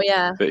unsure,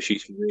 yeah. But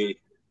she's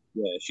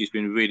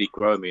been really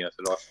growing me over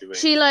the last few weeks.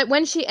 She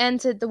when she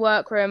entered the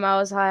workroom, I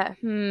was like,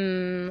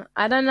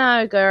 I don't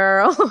know,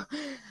 girl.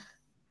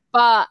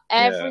 But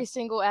every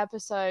single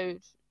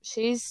episode,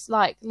 she's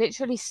like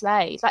literally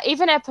slayed. Like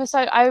even I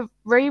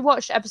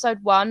rewatched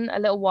episode 1 a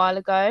little while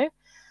ago.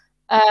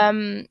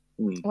 When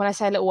I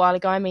say a little while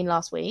ago, I mean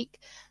last week.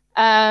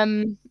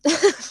 And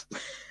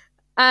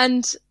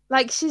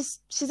like she's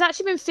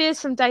actually been fierce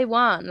from day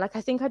one. Like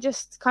I think I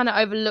just kind of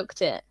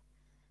overlooked it.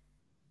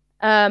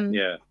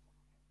 Yeah.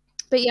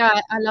 But yeah,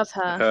 I love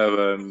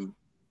her.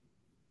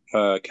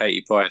 Her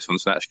Katie Price on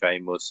Snatch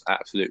Game was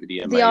absolutely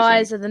amazing. The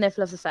eyes are the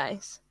nipple of the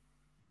face.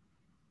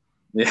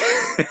 Yeah.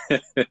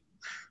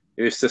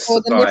 It was just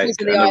like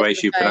the way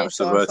she pronounced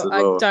the words as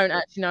well. I don't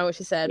actually know what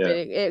she said, but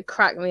it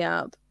cracked me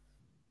up.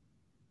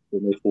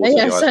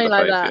 Yeah, something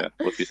like that.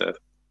 What she said.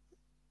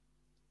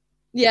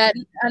 Yeah,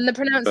 and the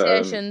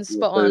pronunciation's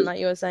spot on, like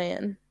you were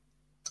saying.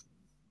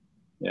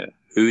 Yeah.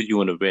 Who do you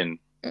want to win?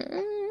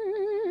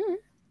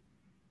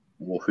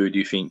 Or who do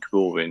you think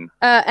will win?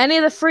 Any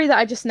of the three that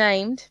I just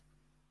named.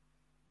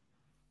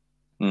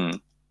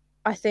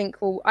 I think.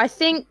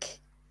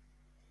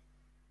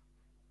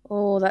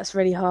 Oh, that's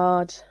really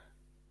hard.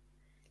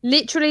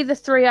 Literally, the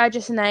three I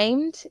just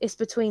named is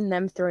between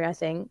them three, I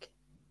think.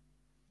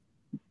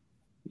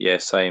 Yeah,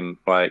 same.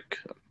 Like,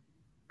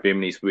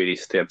 Bimini's really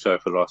stepped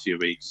up for the last few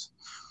weeks.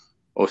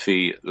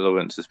 Obviously,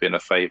 Lawrence has been a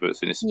favourite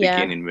since the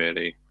beginning,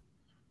 really.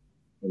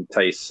 And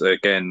Tace,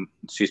 again,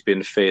 she's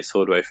been fierce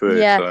all the way through.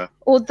 Yeah, so.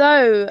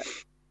 Although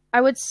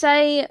I would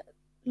say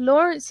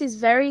Lawrence is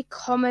very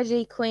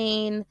comedy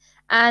queen,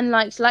 and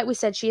like we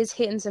said, she is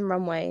hitting some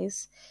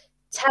runways.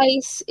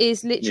 Tace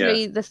is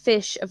literally the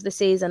fish of the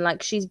season.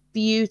 Like, she's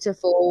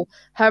beautiful.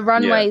 Her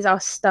runways are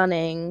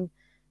stunning.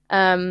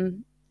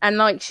 And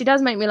like, she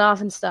does make me laugh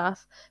and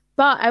stuff.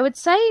 But I would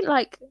say,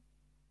 like,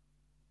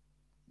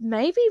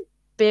 maybe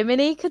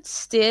Bimini could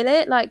steal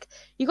it. Like,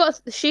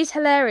 she's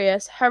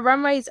hilarious. Her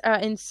runways are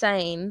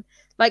insane.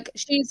 Like,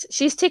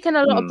 she's ticking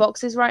a lot of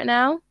boxes right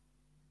now.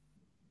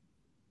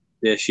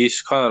 Yeah,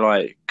 she's kind of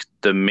like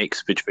the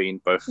mix between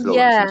both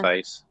Lawrence and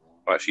Tace.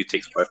 Like, she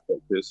ticks both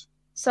boxes.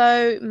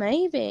 So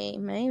maybe,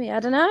 I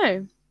don't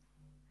know.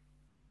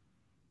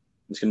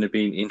 It's going to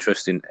be an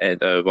interesting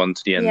one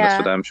to the end, that's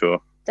for damn sure.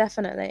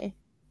 Definitely.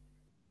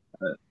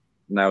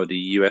 Now the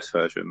US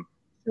version.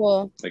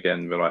 Sure.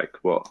 Again, we're like,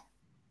 what?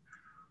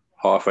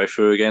 Halfway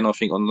through again, I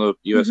think, on the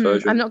US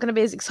version. I'm not going to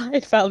be as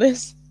excited about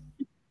this.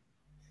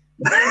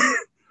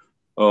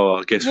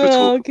 I guess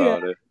we'll talk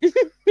about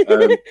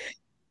it.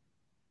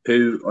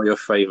 Who are your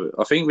favourite?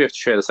 I think we have to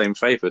share the same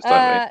favourites,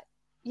 don't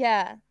we?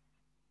 Yeah.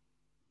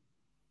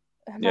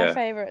 My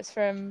favourites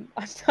from...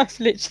 I've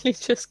literally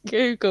just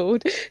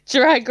Googled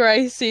Drag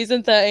Race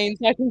Season 13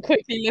 so I can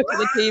quickly look at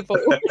the people.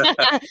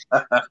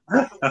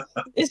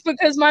 It's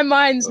because my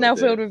mind's now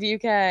filled with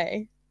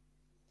UK.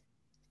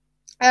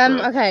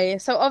 Okay,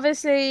 so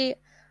obviously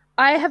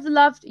I have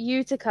loved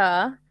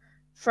Utica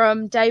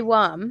from day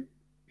one.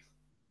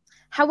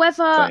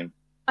 However,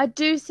 I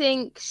do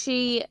think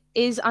she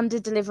is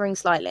under-delivering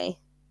slightly.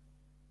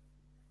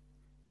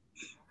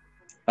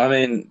 I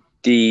mean,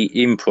 the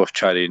improv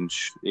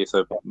challenge is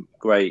a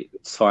great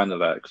sign of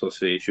that, because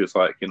obviously she was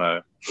like,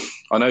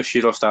 I know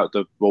she lost out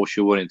the role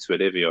she wanted to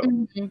Olivia,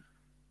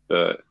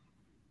 but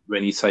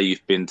when you say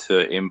you've been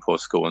to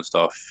improv school and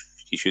stuff,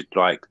 you should,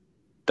 like,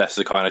 that's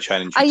the kind of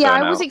challenge you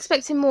turn I was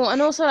expecting more.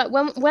 And also, like,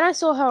 when I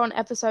saw her on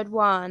episode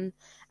 1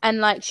 and,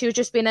 like, she was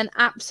just being an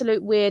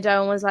absolute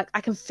weirdo and was like,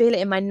 I can feel it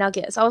in my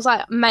nuggets. I was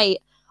like, mate,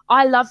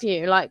 I love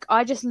you. Like,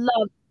 I just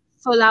love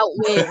full out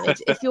weird.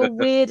 If you're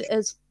weird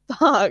as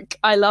fuck,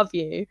 I love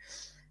you.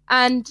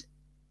 And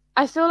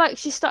I feel like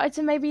she started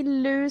to maybe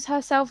lose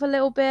herself a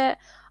little bit.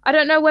 I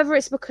don't know whether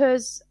it's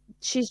because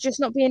she's just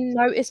not being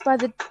noticed by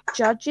the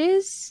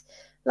judges.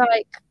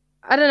 Like,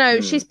 I don't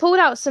know. She's pulled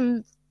out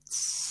some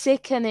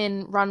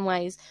sickening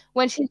runways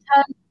when she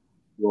turned.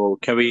 Well,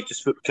 can we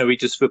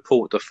just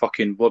report the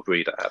fucking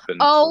robbery that happened?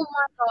 Oh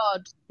my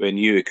god! When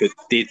Utica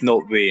did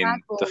not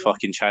win the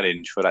fucking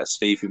challenge for that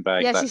sleeping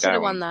bag. Yeah, she should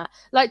have won that.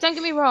 Like, don't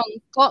get me wrong,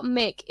 Got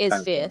Mick is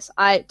fierce.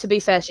 To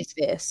be fair, she's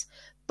fierce,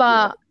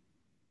 but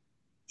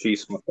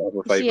she's my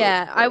favorite.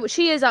 Yeah,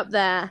 she is up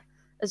there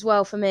as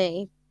well for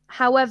me.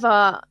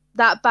 However,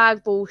 that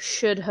bag ball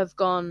should have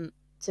gone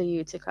to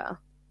Utica.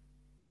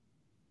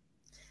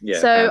 Yeah,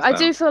 so I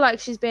do feel like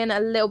she's been a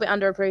little bit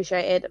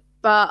underappreciated,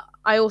 but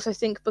I also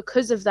think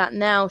because of that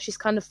now she's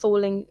kind of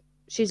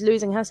she's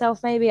losing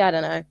herself maybe, I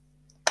don't know.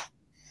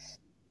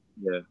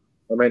 Yeah.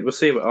 I mean, we'll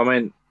see. I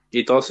mean,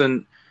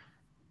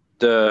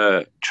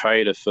 the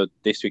trailer for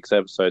this week's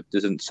episode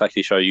doesn't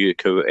exactly show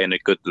Utica in a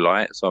good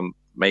light, so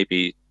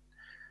maybe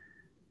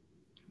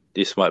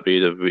this might be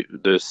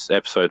this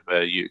episode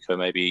where Utica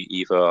maybe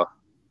either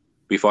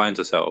refines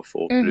herself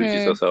or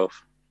loses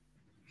herself.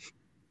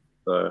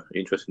 So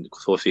interesting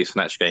to see a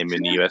snatch game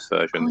in the US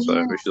version, which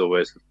is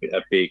always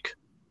a big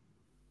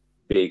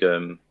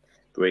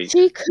brief.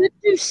 She could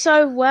do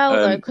so well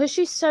though, because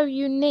she's so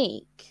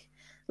unique.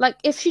 Like,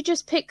 if she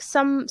just picks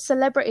some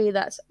celebrity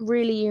that's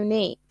really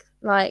unique,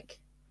 like.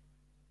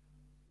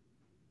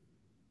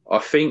 I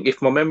think,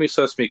 if my memory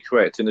serves me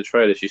correct, in the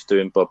trailer she's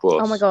doing Bob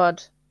Ross. Oh my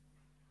god.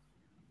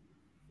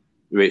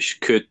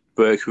 Which could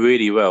work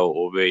really well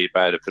or really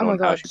bad depending on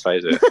how she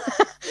plays it.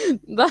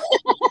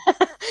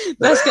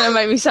 That's going to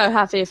make me so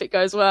happy if it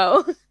goes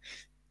well.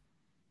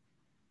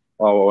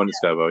 I want it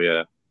to go well,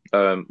 yeah.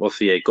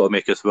 Also, Gotta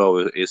Make Us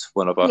Well is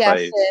one of our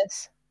faves.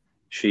 Yes.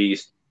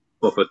 She's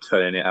proper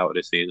turning it out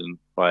this season.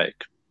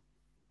 Like,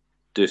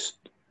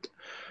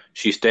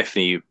 she's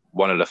definitely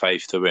one of the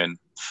faves to win,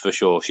 for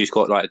sure. She's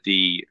got, like,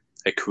 the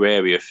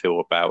Aquaria feel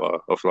about her,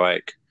 of,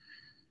 like,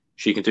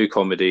 she can do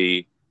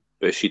comedy,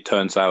 but she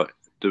turns out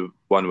the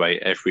one way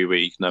every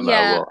week, no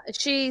matter what.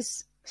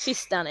 She's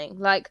stunning.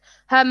 Like,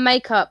 her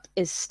makeup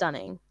is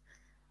stunning.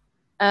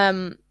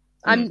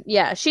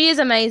 She is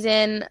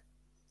amazing.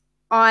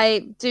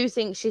 I do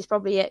think she's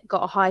probably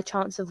got a high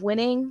chance of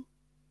winning.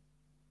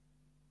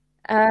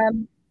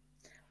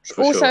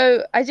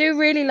 Also, I do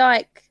really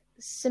like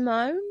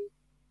Simone.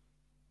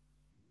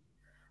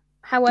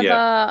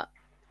 However,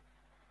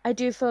 I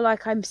do feel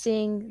like I'm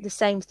seeing the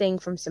same thing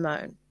from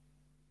Simone.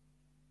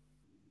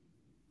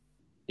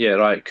 Yeah,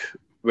 like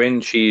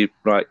when she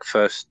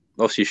first,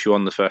 obviously she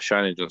won the first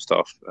challenge and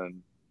stuff,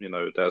 and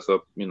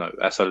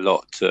that's a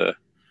lot to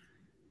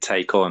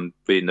take on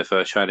being the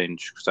first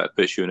challenge, because that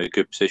puts you in a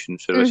good position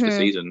for the rest of the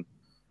season.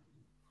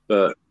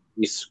 But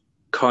it's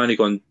kind of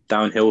gone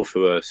downhill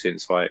for her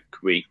since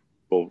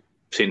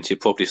since it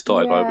probably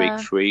started by week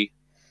 3.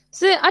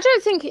 So I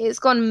don't think it's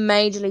gone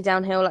majorly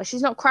downhill. Like,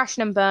 she's not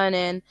crashing and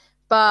burning,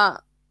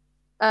 but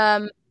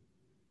well,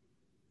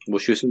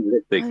 she was in the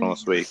lip sync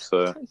last week,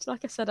 so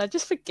like I said, I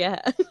just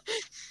forget.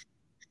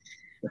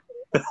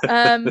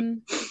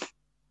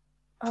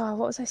 What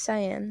was I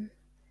saying?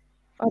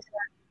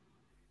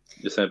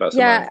 You're saying about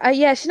Simone.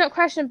 Yeah, she's not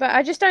crashing, but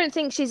I just don't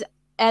think she's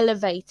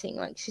elevating.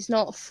 Like, she's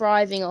not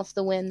thriving off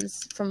the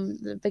wins from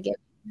the beginning.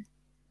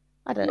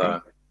 I don't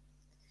know.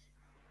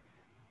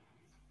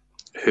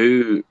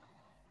 Who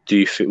do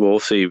you think? Well,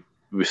 obviously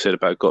we said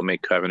about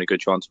Gottmik having a good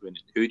chance of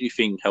winning. Who do you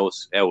think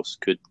else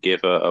could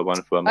give her a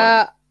run for her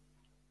money?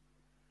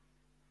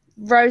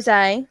 Rose,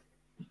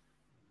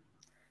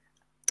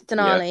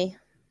 Denali.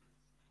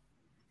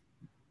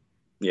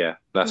 Yeah,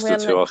 that's the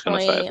two I was going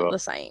to say as well. The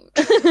same.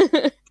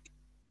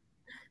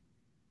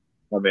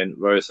 I mean,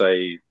 Rose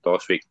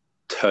last week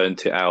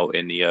turned it out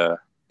in the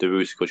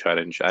Rusical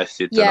challenge, as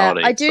did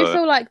Denali. Yeah, I do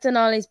feel like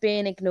Denali's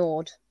being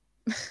ignored,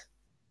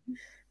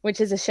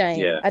 which is a shame.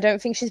 Yeah. I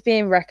don't think she's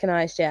being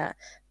recognised yet,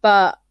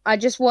 but I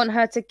just want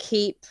her to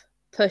keep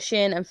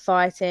pushing and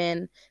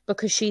fighting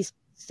because she's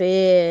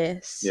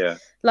fierce. Yeah.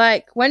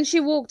 Like, when she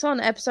walked on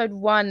episode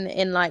 1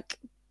 in like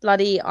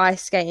bloody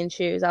ice skating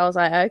shoes, I was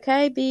like,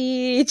 okay,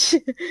 beach.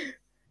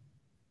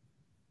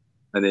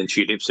 And then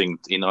she lip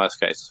synced in ice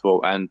skates as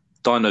well, and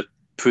done a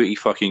pretty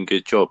fucking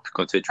good job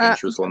considering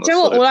she was on the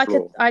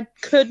floor. I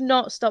could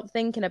not stop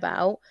thinking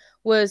about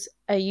was,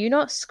 are you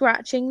not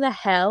scratching the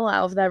hell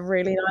out of their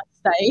really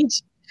nice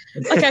stage?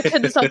 Like, I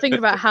couldn't stop thinking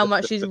about how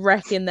much she's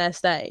wrecking their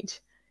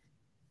stage.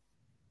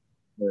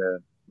 Yeah,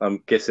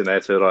 I'm guessing they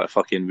had to like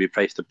fucking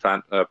replace the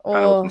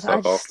panels and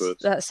stuff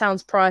afterwards. That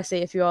sounds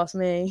pricey, if you ask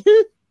me.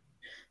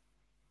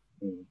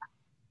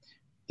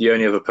 The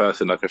only other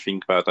person I can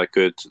think about that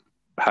could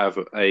have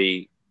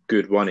a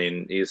good run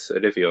in is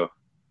Olivia.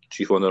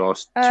 She's won the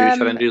last 2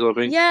 challenges, I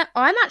think. Yeah,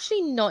 I'm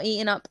actually not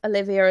eating up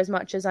Olivia as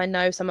much as I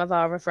know some of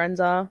our other friends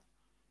are.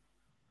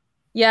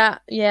 Yeah,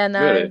 no.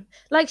 Really?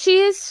 Like, she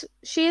is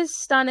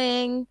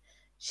stunning.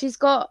 She is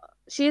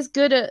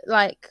good at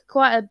like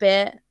quite a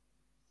bit.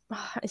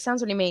 It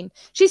sounds really mean.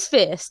 She's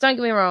fierce, don't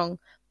get me wrong.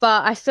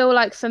 But I feel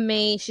like for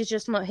me,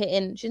 she's not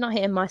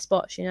hitting my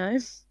spots, you know?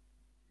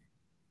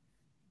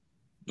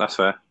 That's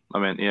fair. I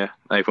mean, yeah,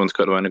 everyone's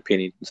got their own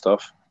opinion and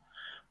stuff.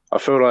 I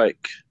feel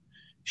like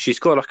she's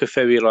got like a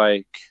very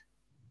like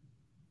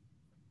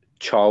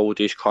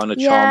childish kind of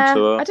charm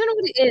to her. I don't know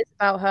what it is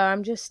about her.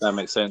 That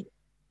makes sense.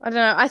 I don't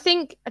know. I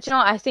think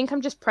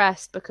I'm just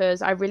pressed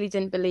because I really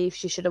didn't believe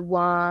she should have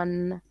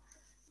won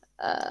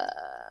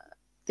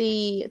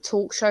the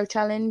talk show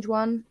challenge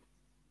one.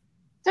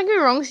 Don't get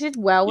me wrong, she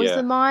did well as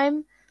the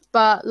mime,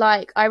 but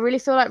like, I really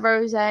feel like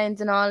Rose and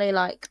Denali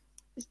like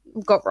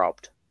got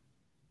robbed.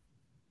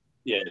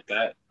 Yeah,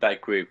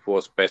 that group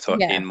was better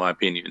in my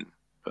opinion,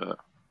 but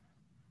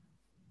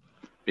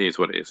it is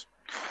what it is.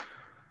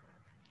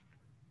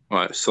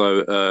 Right,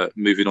 so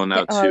moving on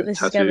now to this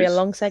tattoos. Is going to be a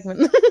long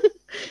segment.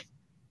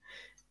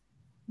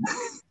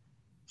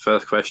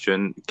 First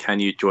question, can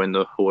you join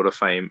the Hall of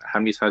Fame? How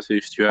many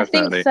tattoos do you have,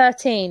 Natalie? Natalie?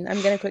 13.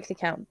 I'm going to quickly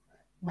count.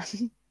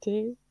 1,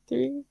 2,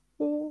 3,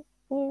 4,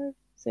 5,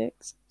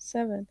 6,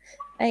 7,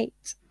 8,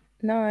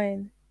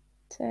 9,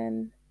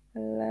 10,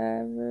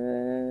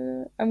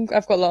 11.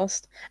 I've got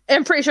lost.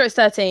 I'm pretty sure it's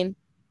 13.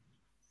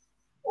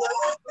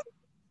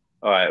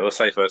 Alright, we'll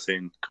say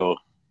 13. Cool.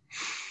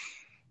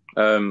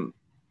 And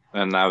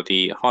now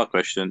the hard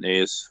question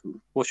is,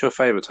 what's your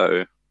favourite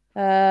tattoo?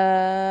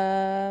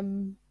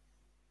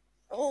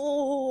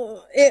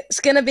 It's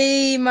going to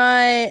be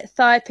my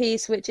thigh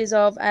piece, which is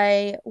of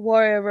a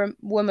warrior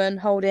woman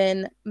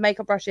holding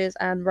makeup brushes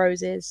and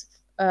roses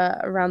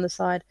around the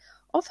side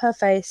of her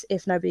face,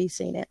 if nobody's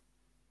seen it.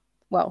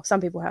 Well,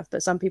 some people have,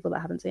 but some people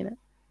that haven't seen it.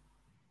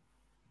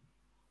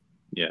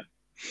 Yeah.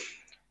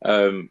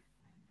 Do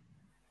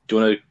you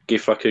want to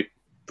give like a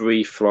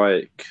brief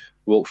like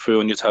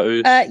walkthrough on your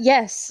tattoos?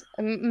 Yes.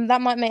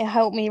 That might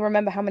help me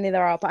remember how many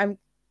there are, but I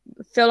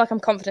feel like I'm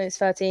confident it's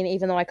 13,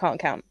 even though I can't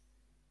count.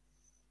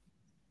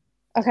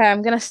 Okay,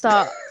 I'm going to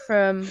start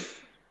from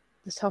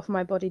the top of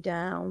my body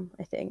down,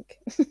 I think.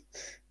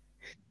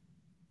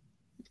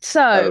 So,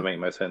 that would make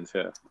more sense,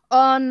 yeah.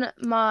 On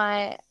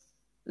my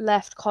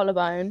left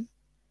collarbone,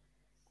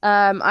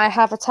 I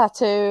have a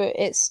tattoo.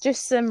 It's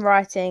just some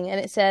writing, and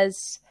it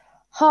says,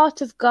 "Heart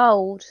of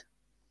Gold."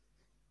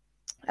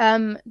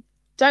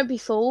 Don't be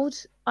fooled.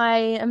 I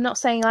am not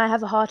saying I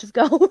have a heart of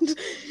gold.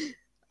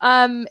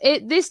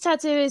 This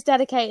tattoo is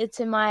dedicated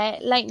to my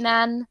late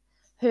nan,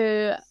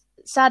 who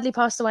sadly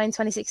passed away in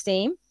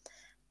 2016.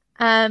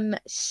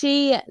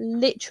 She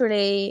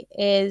literally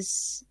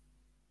is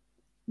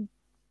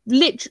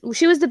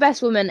she was the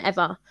best woman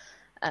ever.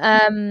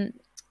 And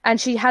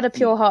she had a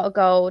pure heart of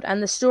gold.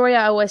 And the story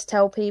I always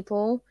tell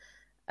people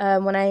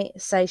when I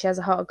say she has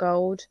a heart of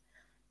gold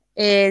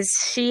is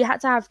she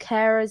had to have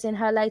carers in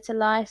her later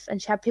life,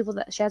 and she had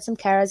some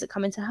carers that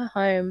come into her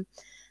home,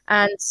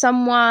 and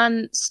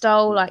someone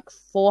stole like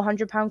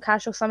 £400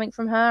 cash or something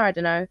from her. I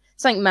don't know,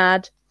 something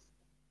mad.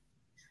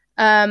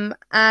 And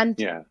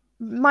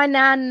my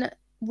nan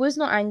was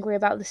not angry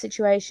about the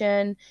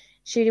situation.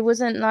 She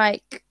wasn't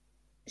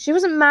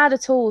mad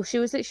at all. She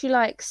was literally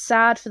like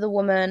sad for the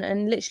woman,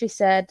 and literally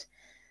said,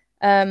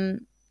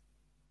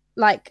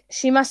 like,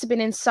 she must have been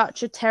in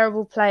such a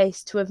terrible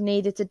place to have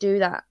needed to do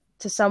that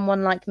to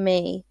someone like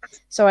me.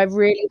 So I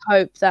really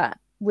hope that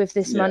with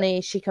this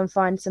money she can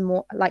find some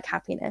more like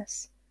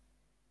happiness.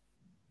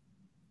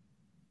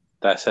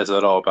 That says a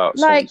lot about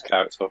someone's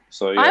character.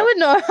 So yeah. I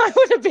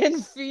would have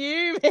been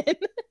fuming.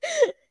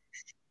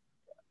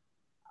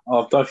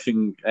 I don't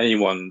think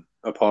anyone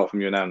apart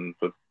from your nan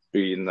would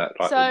be in that.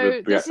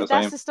 So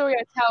that's the story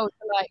I tell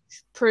to like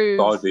prove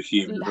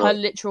her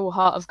literal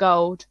heart of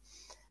gold.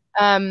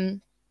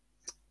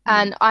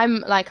 And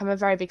I'm a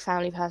very big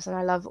family person.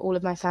 I love all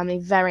of my family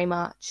very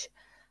much.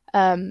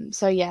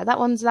 So yeah, that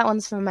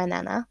one's from my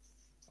nana.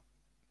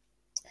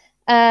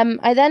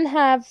 I then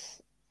have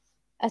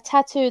a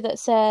tattoo that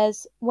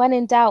says, "When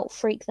in doubt,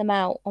 freak them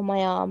out," on my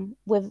arm.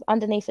 With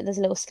underneath it, there's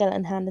a little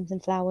skeleton hand and some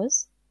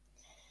flowers,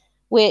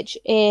 which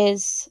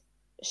is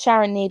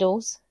Sharon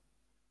Needles'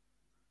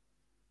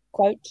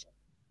 quote.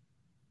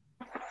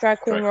 Drag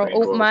queen,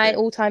 my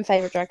all-time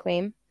favorite drag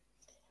queen.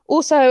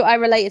 Also, I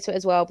related to it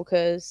as well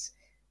because,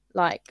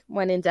 like,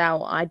 when in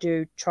doubt, I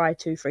do try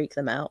to freak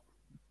them out.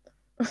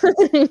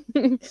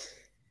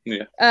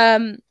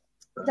 Yeah.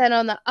 Then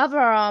on the other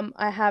arm,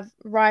 I have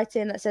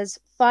writing that says,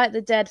 "Fight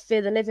the dead,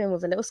 fear the living,"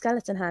 with a little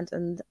skeleton hand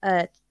and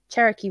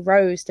Cherokee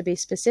rose to be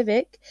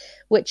specific,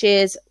 which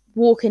is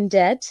Walking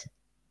Dead.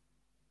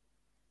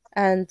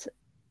 And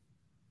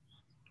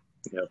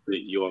yeah,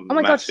 you're oh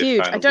my god,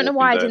 huge! I don't know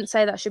why I didn't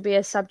say that should be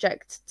a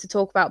subject to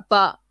talk about,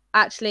 but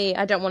actually,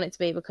 I don't want it to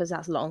be because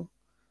that's long.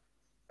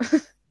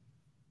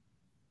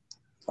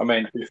 I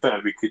mean, to be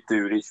fair, we could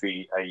do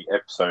literally a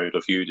episode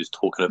of you just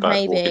talking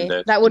about Walking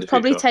Dead. That would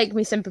probably take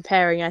me some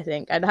preparing, I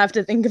think. I'd have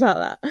to think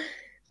about that.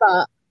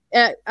 But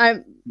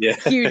I'm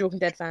a huge Walking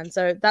Dead fan,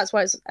 so that's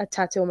why it's a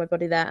tattoo on my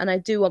body there. And I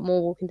do want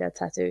more Walking Dead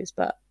tattoos,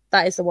 but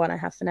that is the one I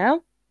have for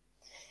now.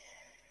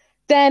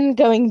 Then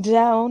going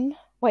down...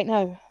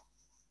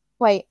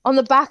 on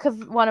the back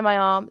of one of my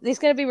arms... It's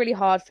going to be really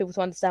hard for people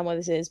to understand what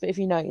this is, but if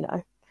you know, you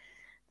know.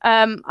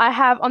 I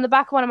have, on the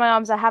back of one of my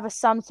arms, I have a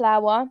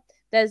sunflower.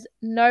 There's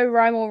no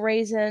rhyme or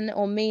reason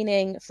or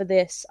meaning for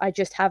this. I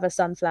just have a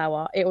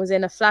sunflower. It was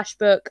in a flash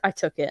book. I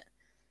took it.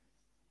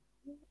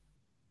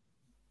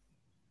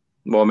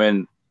 Well, I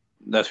mean,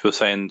 that's what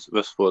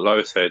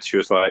Lois said. She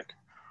was like,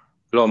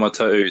 a lot of my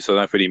tattoos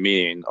don't really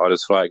mean. I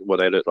just like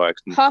what they look like.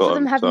 Half of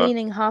them have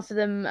meaning. Half of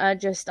them are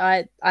just,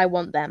 I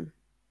want them.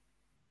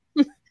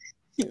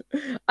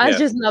 I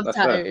just love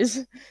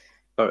tattoos.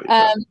 I'm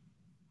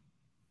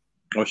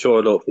sure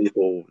a lot of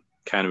people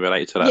can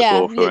relate to that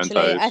sort of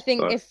literally. I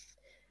think if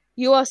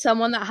you are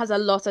someone that has a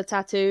lot of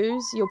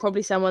tattoos, you're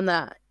probably someone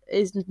that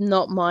is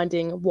not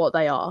minding what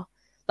they are.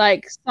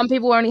 Like, some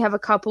people only have a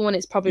couple and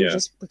it's probably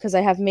just because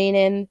they have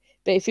meaning.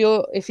 But if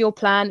your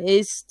plan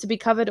is to be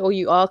covered or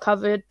you are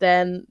covered,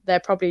 then they're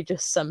probably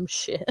just some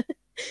shit.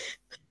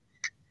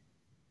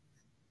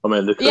 I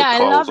mean, look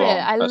at I love it.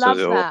 I love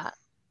that.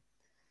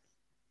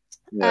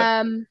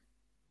 Yeah.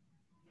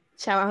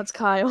 Shout out to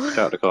Kyle.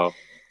 Shout out to Kyle.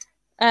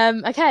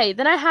 Okay,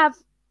 then I have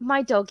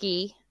my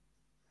doggy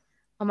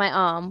on my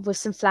arm with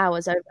some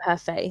flowers over her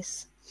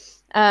face.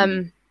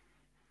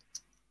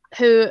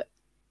 Who,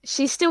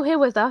 she's still here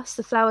with us.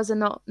 The flowers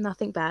are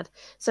nothing bad.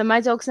 So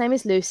my dog's name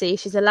is Lucy.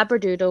 She's a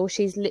Labradoodle.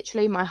 She's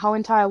literally my whole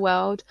entire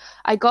world.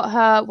 I got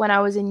her when I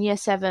was in year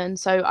 7,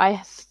 so I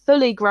have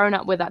fully grown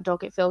up with that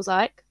dog, it feels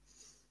like.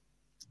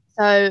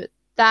 So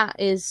that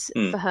is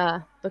for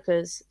her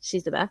because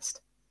she's the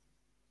best.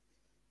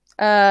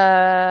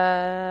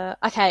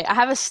 Okay, I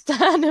have a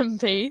sternum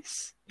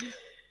piece,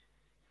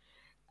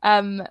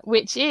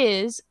 which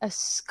is a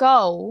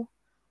skull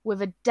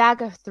with a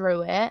dagger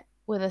through it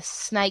with a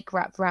snake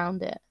wrapped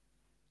around it.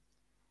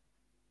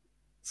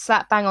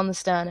 Slap bang on the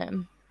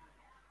sternum.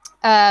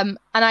 And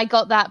I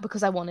got that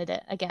because I wanted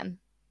it again.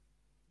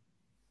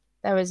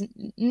 There was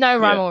no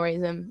rhyme or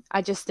reason.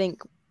 I just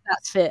think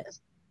that's fit.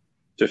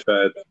 Just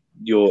that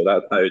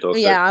tattoo.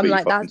 Yeah, I'm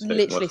like, that's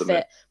literally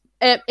fit.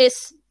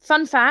 It's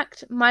fun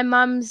fact, my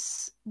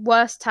mum's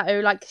worst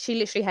tattoo, like, she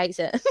literally hates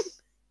it.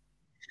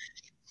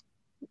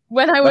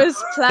 When I was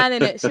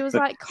planning it, she was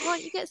like,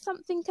 "Can't you get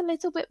something a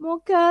little bit more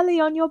girly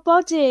on your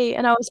body?"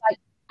 And I was like,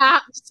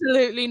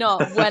 absolutely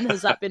not. When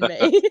has that been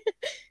me?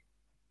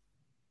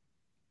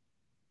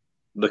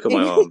 Look at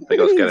my arm. They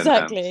got skeleton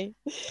exactly.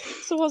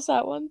 So what's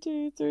that? 1,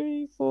 2,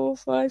 3, 4,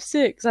 5,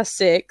 6. That's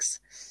 6.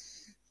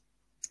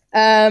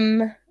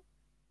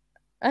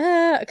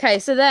 Okay,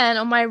 so then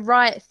on my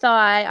right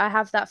thigh, I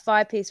have that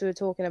 5-piece we were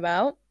talking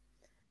about,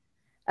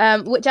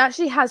 which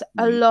actually has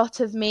a lot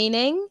of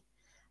meaning,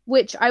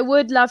 which I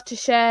would love to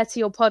share to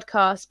your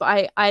podcast,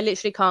 but I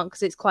literally can't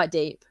because it's quite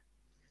deep.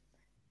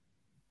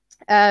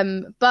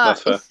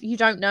 But if you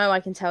don't know, I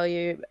can tell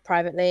you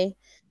privately.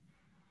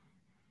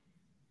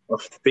 I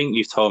think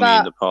you've told me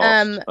in the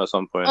past at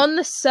some point. On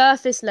the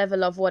surface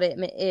level of what it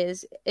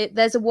is,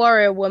 there's a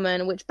warrior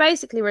woman, which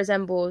basically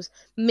resembles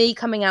me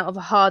coming out of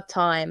a hard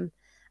time,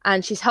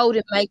 and she's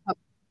holding makeup.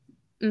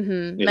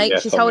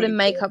 She's holding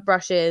makeup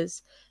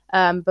brushes,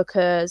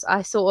 because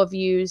I sort of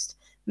used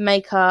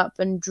makeup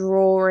and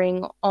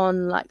drawing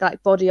on like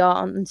body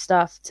art and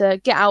stuff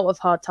to get out of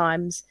hard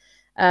times.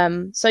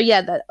 So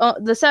yeah,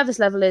 the surface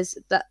level is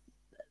that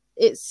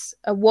it's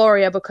a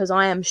warrior because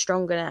I am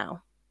stronger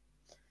now.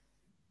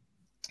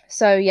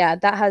 So yeah,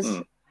 that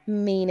has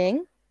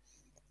meaning.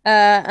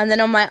 And then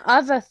on my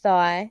other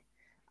thigh,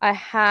 I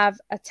have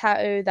a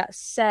tattoo that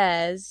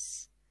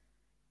says,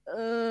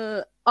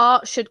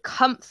 art should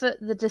comfort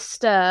the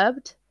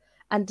disturbed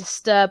and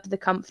disturb the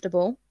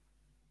comfortable.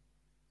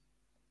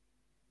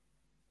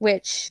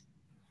 Which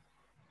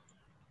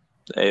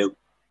I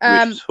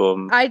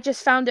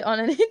just found it on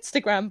an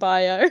Instagram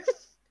bio.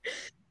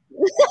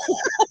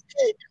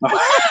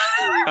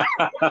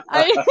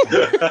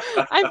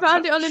 I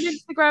found it on an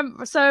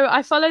Instagram. So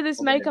I follow this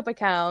makeup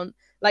account,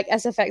 like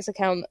SFX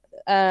account,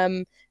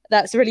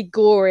 that's really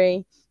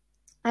gory.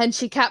 And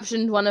she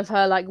captioned one of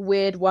her like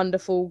weird,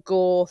 wonderful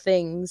gore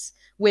things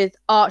with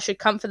art should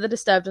comfort the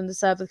disturbed and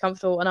disturb the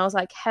comfortable. And I was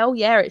like, hell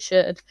yeah, it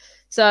should.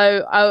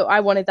 So I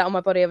wanted that on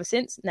my body ever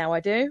since. Now I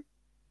do.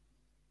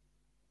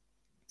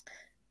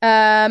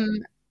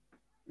 Then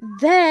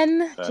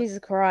Jesus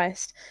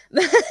Christ.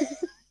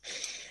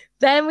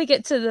 Then we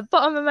get to the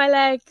bottom of my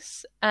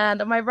legs,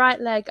 and on my right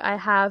leg I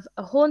have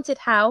a haunted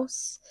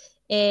house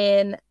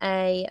in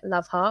a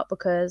love heart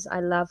because I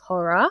love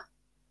horror.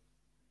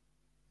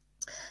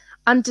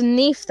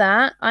 Underneath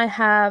that I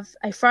have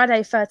a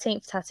Friday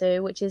 13th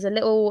tattoo, which is a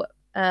little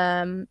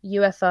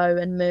UFO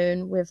and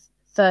moon with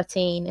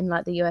 13 in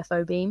like the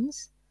UFO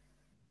beams.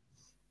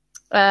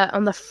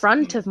 On the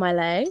front of my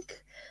leg,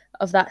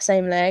 of that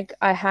same leg,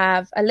 I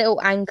have a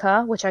little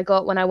anchor, which I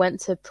got when I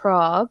went to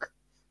Prague.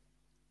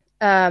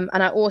 And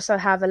I also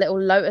have a little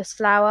lotus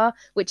flower,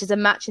 which is a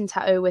matching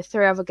tattoo with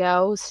 3 other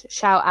girls.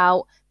 Shout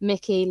out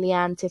Mickey,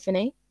 Leanne,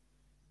 Tiffany.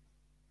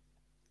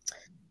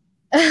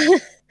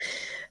 And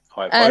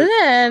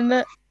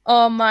then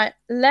on my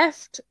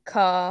left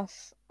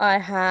calf, I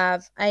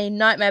have a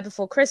Nightmare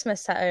Before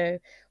Christmas tattoo,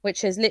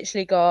 which has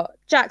literally got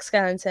Jack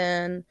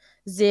Skellington,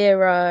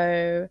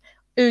 Zero,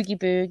 Oogie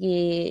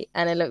Boogie,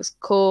 and it looks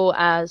cool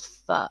as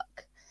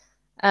fuck.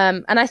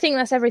 And I think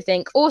that's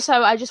everything. Also,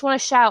 I just want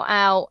to shout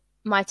out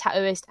my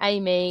tattooist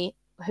Amy,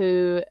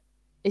 who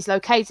is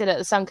located at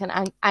the Sunken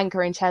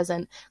Anchor in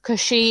Cheshunt, because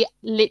she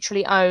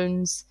literally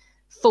owns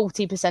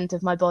 40%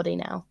 of my body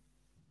now.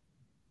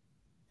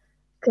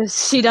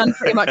 Because she done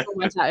pretty much all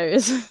my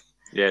tattoos.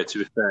 Yeah, to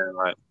be fair,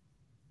 like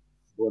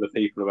all the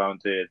people around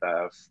here that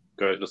have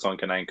go to the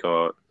Sunken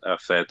Anchor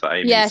have said that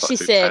Amy. Yeah,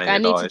 she's sick. I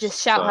need to just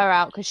shout her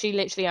out because she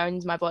literally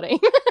owns my body.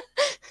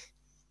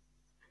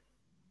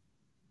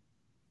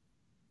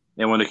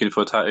 Anyone looking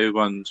for a tattoo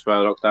ones for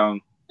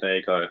lockdown? There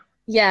you go.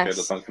 Yes, go to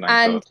the Sunken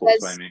Anchor, talk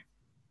to Amy.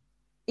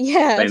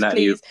 Yeah,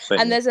 please.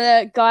 And there's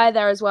a guy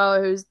there as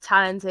well who's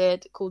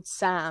talented called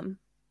Sam.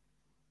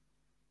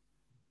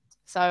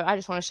 So I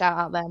just want to shout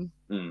out them.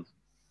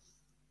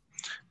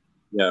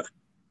 Yeah.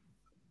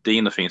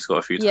 Dean, I think, has got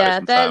a few tattoos.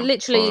 Yeah, they're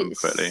literally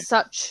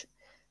such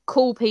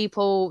cool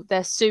people.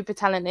 They're super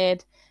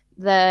talented.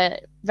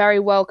 They're very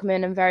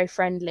welcoming and very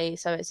friendly.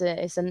 So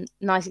it's a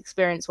nice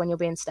experience when you're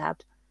being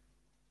stabbed.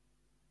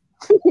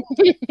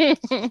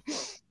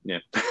 Yeah.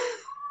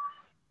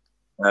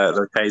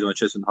 Located on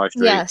Cheshunt High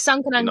Street. Yeah,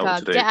 Sunken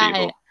Anchor. Get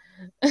at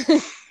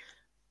it.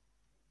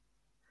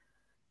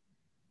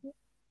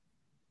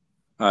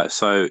 Alright,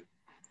 so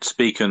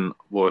speaking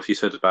what you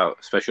said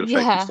about special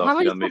effects and stuff, how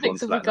many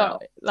topics have we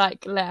got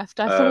like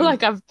left? I feel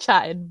like I've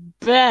chatted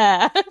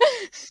bare.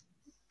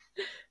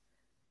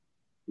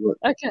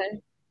 Okay,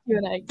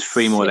 Q&A.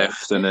 3 more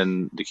left, and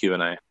then the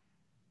Q&A.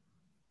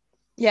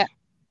 Yeah.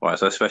 Right,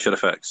 so special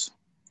effects.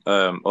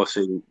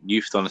 Obviously,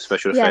 you've done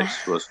special effects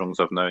for as long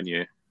as I've known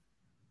you.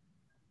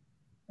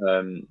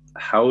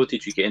 How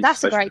did you get into special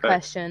effects? That's a great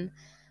question.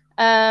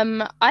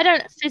 I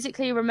don't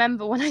physically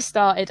remember when I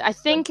started. I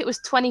think it was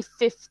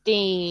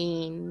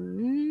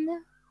 2015,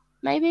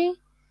 maybe,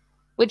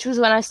 which was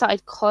when I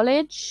started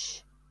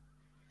college.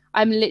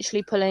 I'm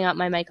literally pulling up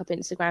my makeup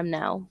Instagram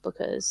now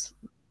because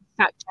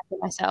fact checking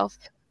myself.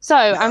 So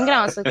I'm going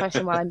to answer the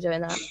question while I'm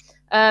doing that.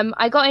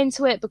 I got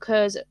into it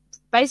because of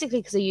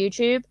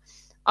YouTube.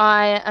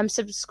 I am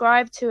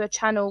subscribed to a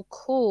channel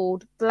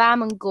called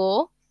Glam and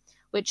Gore,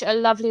 which a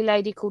lovely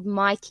lady called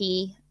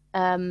Mikey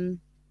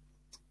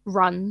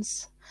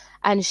runs,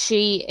 and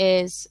she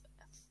is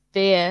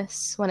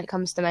fierce when it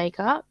comes to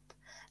makeup,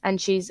 and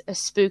she's a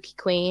spooky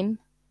queen,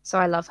 so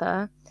I love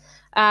her.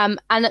 And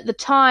at the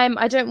time,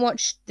 I don't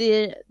watch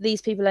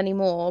these people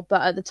anymore,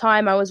 but at the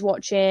time I was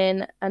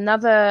watching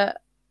another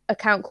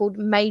account called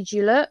Made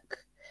You Look,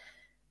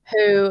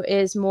 who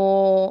is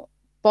more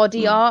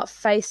body art,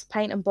 face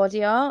paint and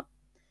body art.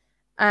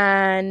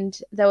 And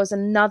there was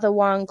another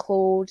one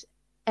called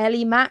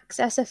Ellie Max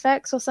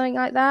SFX or something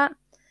like that.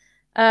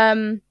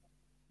 And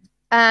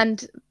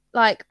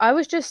like I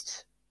was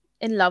just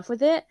in love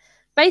with it.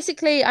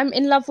 Basically, I'm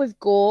in love with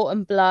gore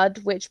and blood,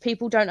 which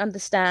people don't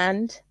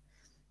understand.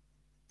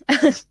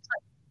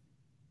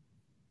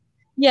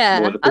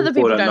 Yeah, well, other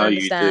people don't know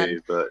understand.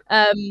 you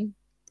do,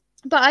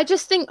 but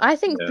I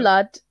think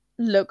blood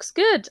looks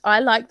good.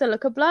 I like the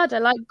look of blood. I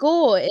like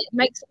gore. It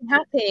makes me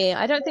happy.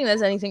 I don't think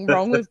there's anything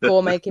wrong with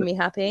gore making me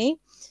happy.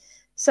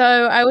 So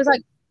I was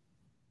like,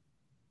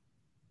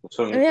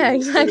 yeah,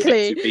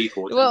 exactly.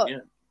 People, well,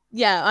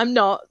 yeah, I'm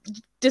not.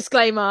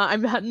 Disclaimer: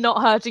 I'm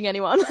not hurting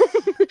anyone.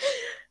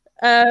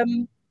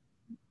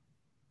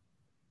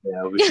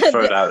 Yeah, we should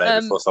throw it out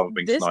there before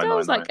something. This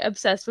girl's like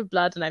obsessed with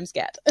blood, and I'm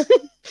scared.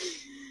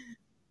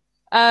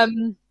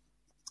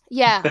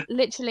 Yeah,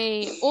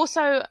 literally.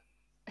 Also,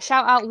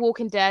 shout out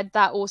Walking Dead.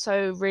 That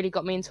also really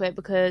got me into it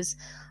because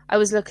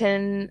I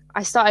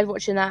started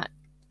watching that,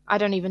 I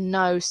don't even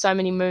know, so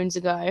many moons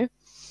ago.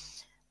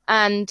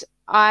 And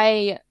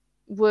I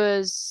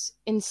was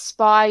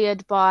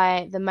inspired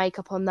by the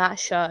makeup on that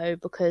show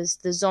because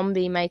the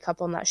zombie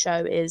makeup on that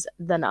show is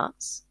the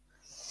nuts.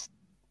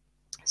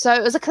 So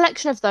it was a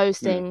collection of those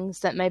things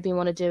that made me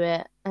want to do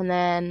it. And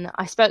then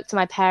I spoke to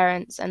my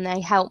parents and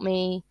they helped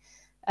me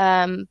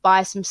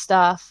buy some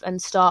stuff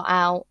and start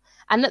out.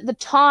 And at the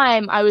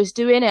time I was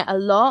doing it a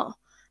lot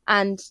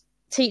and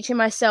teaching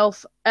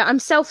myself. I'm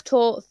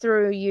self-taught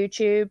through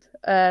YouTube.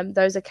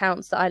 Those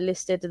accounts that I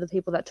listed are the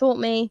people that taught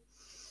me.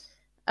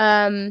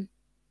 And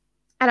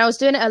I was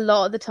doing it a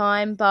lot at the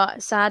time,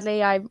 but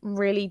sadly I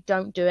really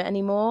don't do it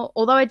anymore.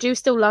 Although I do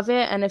still love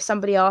it. And if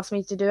somebody asks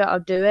me to do it, I'll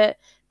do it.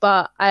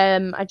 But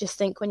I just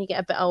think when you get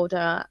a bit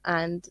older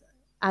and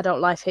adult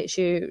life hits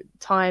you,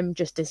 time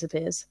just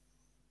disappears.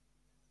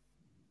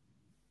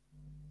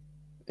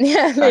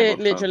 Yeah,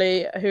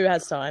 literally, who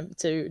has time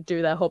to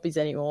do their hobbies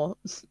anymore?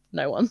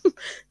 No one.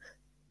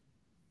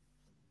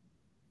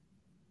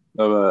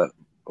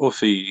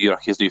 Also,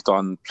 you've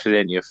done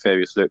plenty of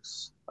various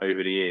looks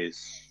over the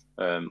years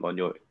on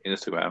your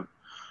Instagram.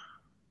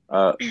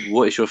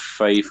 What is your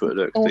favourite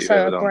look that you've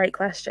ever done? Also, a great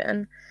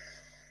question.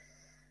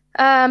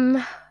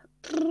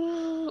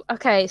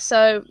 Okay,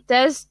 so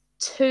there's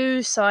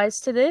two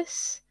sides to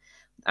this.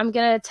 I'm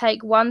going to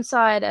take one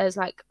side as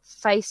like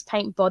face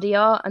paint body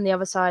art and the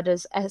other side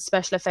as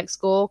special effects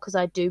gore because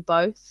I do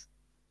both.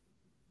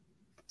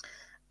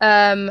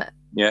 Yeah,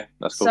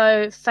 that's cool.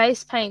 So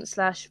face paint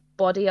 /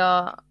 body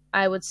art,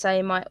 I would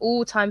say my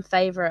all-time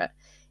favourite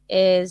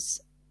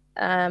is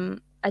I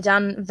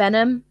done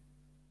Venom.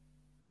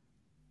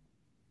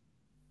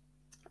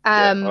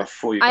 I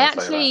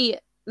actually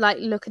like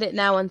look at it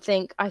now and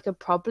think I could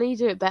probably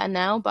do it better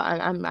now, but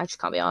I just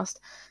can't be asked.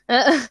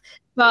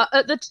 But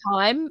at the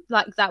time,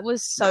 like that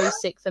was so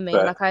sick for me.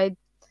 Like I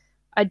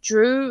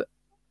drew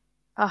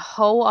a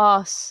whole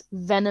ass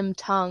Venom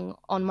tongue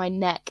on my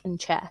neck and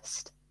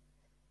chest,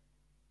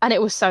 and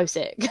it was so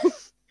sick.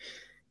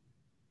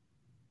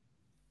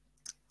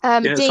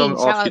 Dean,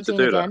 shout out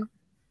Dean again.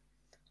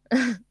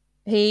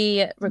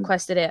 He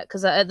requested it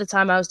because at the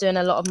time I was doing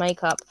a lot of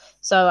makeup,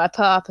 so I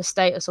put up a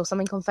status or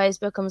something on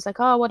Facebook and was like,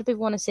 "Oh, what do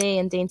people want to see?"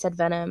 And Dean said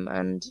Venom,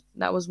 and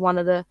that was one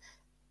of the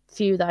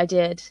few that I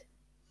did.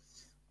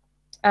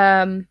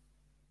 And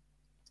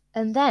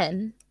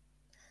then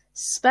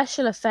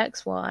special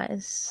effects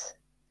wise,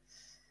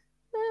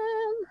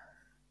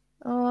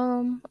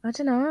 I don't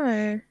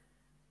know.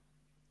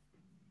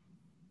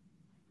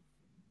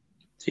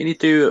 So you need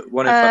to do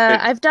one of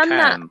I've done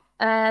that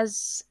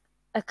as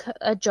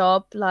a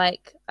job.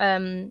 Like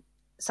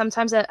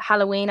sometimes at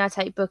Halloween I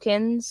take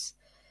bookings,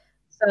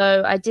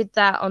 so I did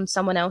that on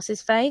someone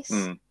else's face.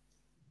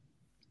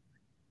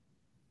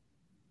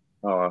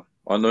 Oh,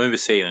 I remember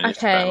seeing it on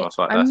Instagram.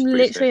 Okay, I'm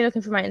literally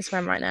looking for my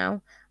Instagram right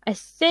now. I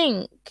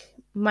think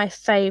my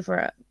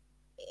favorite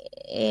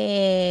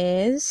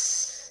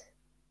is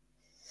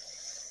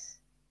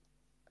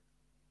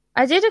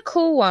I did a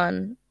cool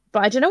one,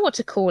 but I don't know what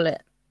to call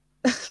it.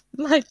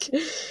 Like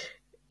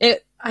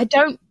it, I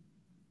don't.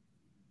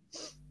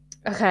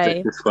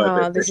 Okay,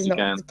 this is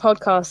not the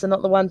podcast, and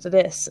not the one for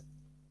this.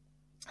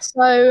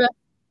 So,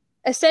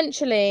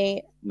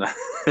 essentially,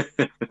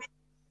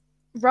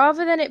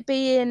 rather than it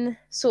being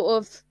sort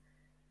of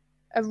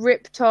a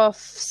ripped off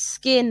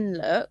skin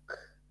look,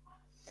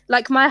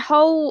 like my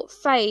whole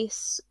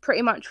face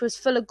pretty much was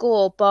full of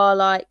gore, bar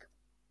like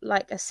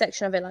a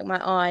section of it, like my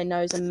eye,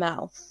 nose, and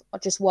mouth, or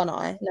just one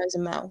eye, nose,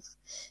 and mouth.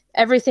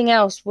 Everything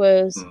else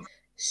was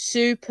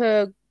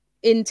super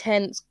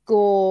intense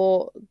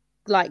gore,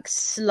 like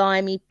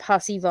slimy,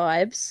 pussy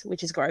vibes,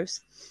 which is gross.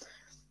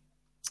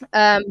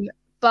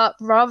 But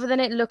rather than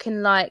it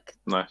looking like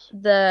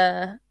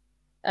the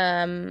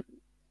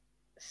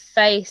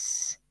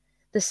face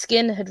the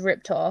skin had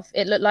ripped off.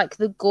 It looked like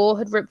the gore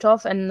had ripped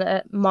off,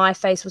 and my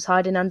face was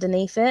hiding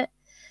underneath it.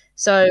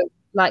 So,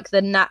 like,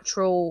 the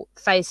natural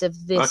face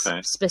of this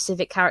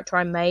specific character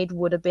I made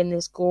would have been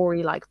this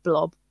gory, like,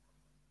 blob.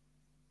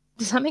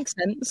 Does that make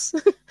sense?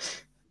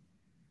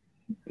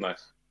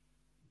 Nice.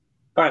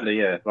 Apparently,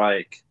 yeah,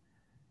 like,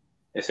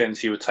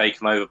 essentially you were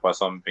taken over by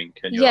something.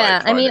 And you're,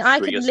 like, I mean, I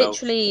could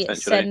yourself, literally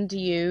send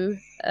you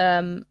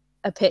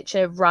a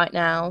picture right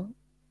now.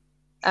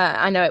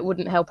 I know it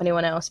wouldn't help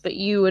anyone else, but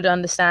you would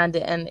understand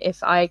it, and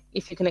if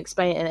you can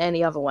explain it in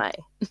any other way.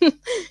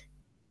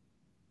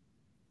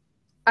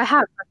 I've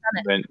done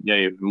it. Then, yeah,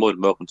 you're more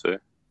than welcome to.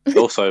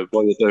 Also,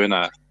 while you're doing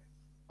that,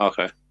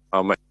 okay,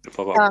 I'll make it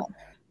pop up.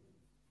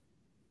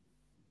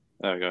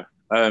 There we go.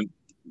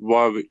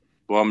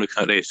 While I'm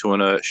looking at this, do you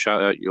want to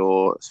shout out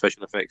your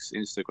special effects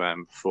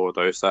Instagram for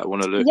those that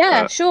want to look?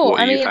 Yeah, sure.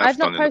 I mean, I've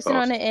not posted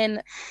on it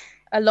in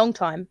a long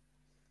time.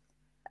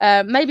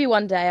 Maybe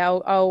one day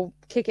I'll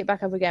kick it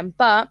back up again.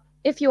 But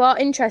if you are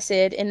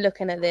interested in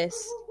looking at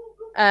this,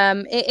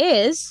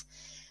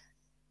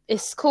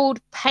 it's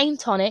called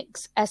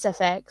Paintonics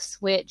SFX,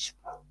 which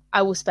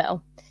I will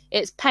spell.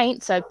 It's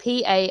paint, so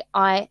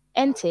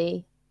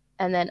PAINT,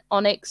 and then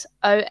Onyx,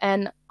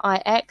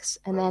 ONIX,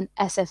 and then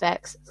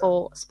SFX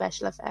for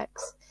special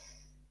effects.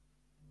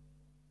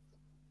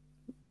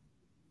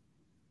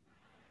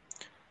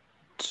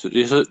 So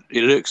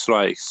it looks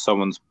like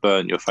someone's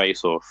burnt your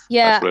face off.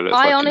 Yeah,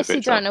 I honestly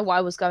don't know what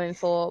I was going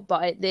for,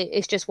 but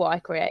it's just what I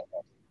created.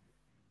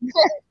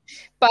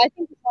 But I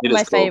think it's one of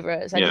my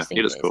favourites. I just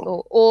think it's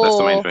cool. Or, that's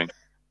the main thing.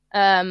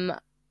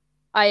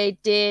 I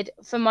did,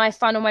 for my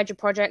final major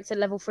project at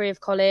level 3 of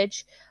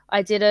college,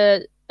 I did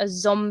a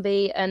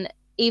zombie, an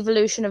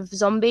evolution of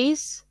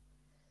zombies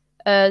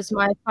as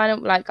my final,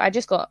 like, I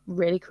just got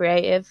really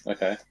creative.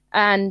 Okay.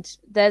 And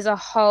there's a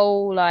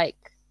whole, like,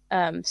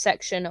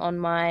 section on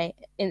my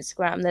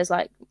Instagram. There's,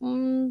 like,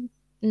 9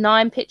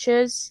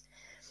 pictures,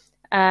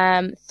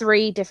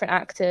 3 different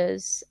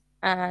actors,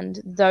 and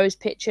those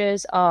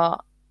pictures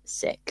are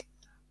sick.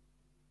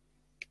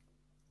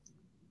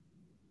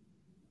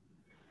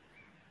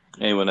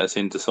 Anyone that's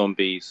into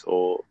zombies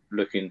or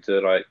looking to,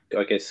 like,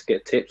 I guess,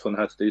 get tips on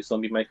how to do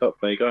zombie makeup,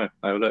 there you go.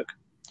 Have a look.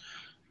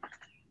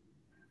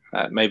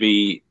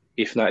 Maybe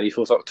if Natalie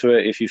feels up to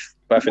it, if you've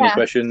both any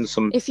questions,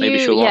 maybe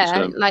she'll answer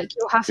them. Like,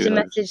 you'll have to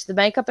message the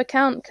makeup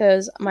account,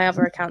 because my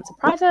other accounts are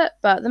private,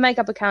 but the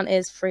makeup account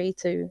is free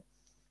to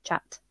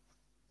chat.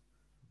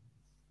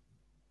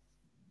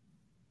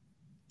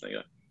 There you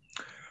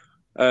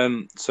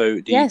go. So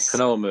the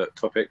penultimate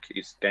topic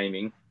is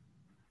gaming.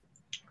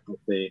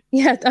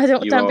 Yeah,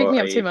 don't pick me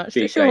up too much,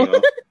 for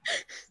sure.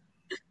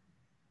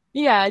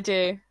 Yeah, I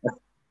do.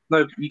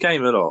 No, you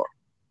game a lot.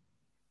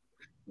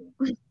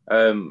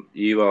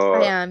 You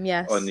are I am,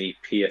 yes. on the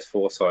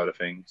PS4 side of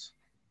things.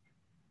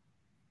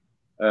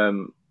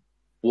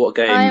 What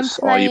games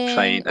are you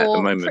playing at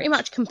the moment? Pretty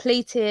much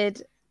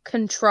completed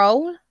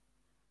Control.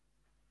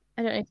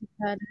 I don't know if you've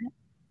heard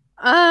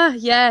of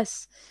it.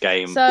 Yes. What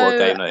game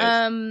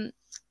that is?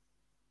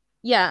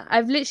 Yeah,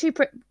 I've literally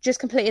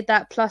just completed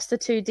that plus the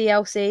 2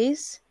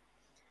 DLCs.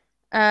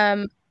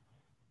 Didn't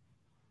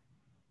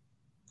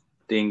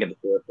get the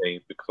third thing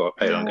because I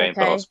played on Game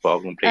Pass, but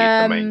I've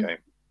completed the main game.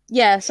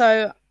 Yeah,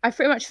 so I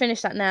pretty much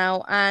finished that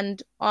now,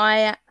 and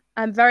I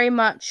am very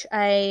much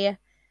a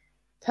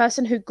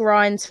person who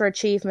grinds for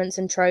achievements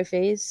and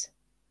trophies.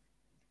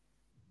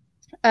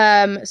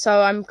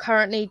 So I'm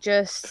currently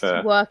just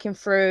working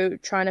through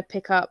trying to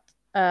pick up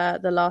the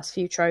last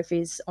few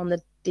trophies on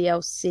the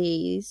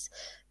DLCs.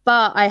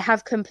 But I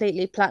have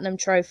completely platinum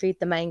trophied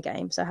the main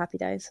game, so happy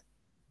days.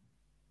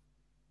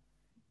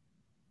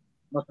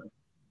 Okay.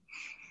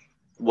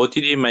 What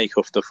did you make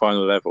of the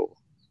final level?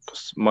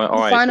 Because my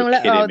eyes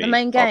were killing me. The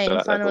main game,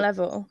 final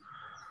level.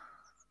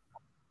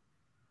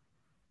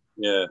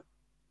 Yeah.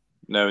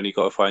 No, and you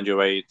got to find your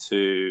way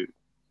to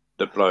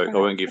the bloke. I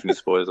won't give any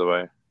spoilers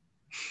away.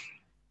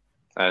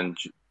 And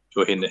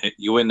you're in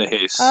the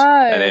hiss,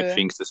 and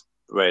everything's just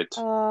red.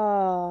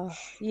 Oh,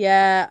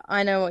 yeah,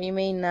 I know what you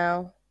mean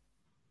now.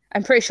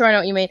 I'm pretty sure I know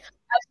what you mean.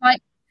 I've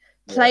like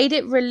played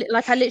it really,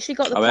 like, I literally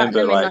got the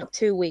platinum in like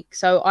 2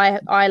 weeks, so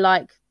I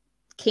like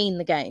keen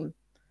the game.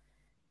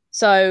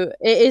 So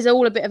it is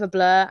all a bit of a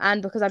blur,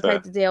 and because I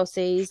played the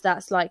DLCs,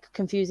 that's like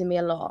confusing me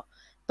a lot.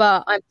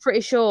 But I'm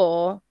pretty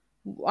sure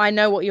I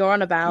know what you're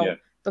on about,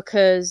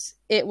 because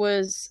it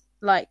was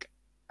like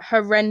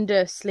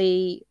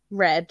horrendously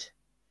red,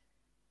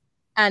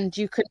 and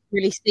you couldn't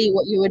really see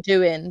what you were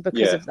doing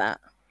because of that.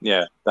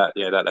 Yeah, that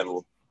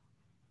level.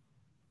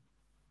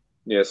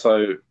 Yeah,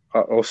 so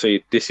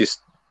obviously this is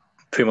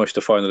pretty much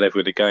the final level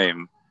of the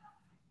game,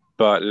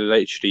 but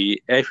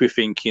literally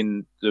everything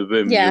in the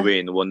room you're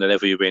in, or the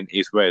level you're in,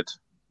 is red.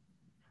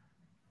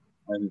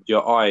 And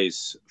your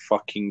eyes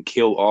fucking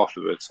kill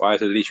afterwards. I had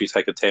to literally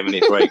take a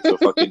 10-minute break to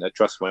fucking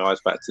adjust my eyes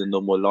back to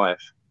normal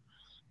life.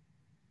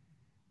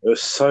 It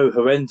was so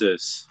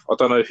horrendous. I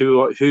don't know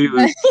who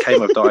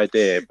came up with the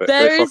idea, but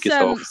there is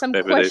some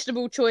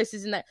questionable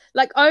choices in there.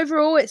 Like,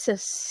 overall, it's a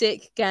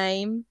sick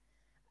game.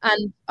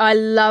 and I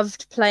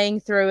loved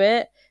playing through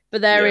it,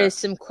 but there is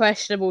some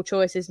questionable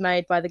choices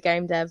made by the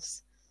game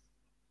devs.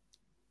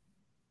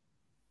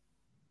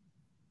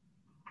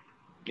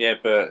 Yeah,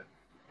 but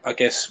I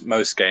guess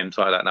most games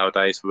like that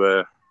nowadays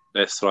were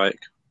less like,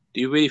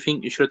 do you really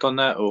think you should have done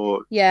that, or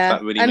is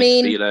that really meant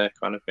to be there,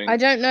 kind of thing? I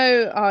don't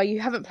know. Oh, you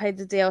haven't played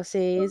the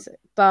DLCs,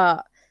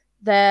 but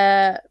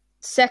their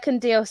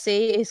second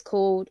DLC is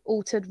called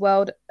Altered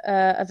World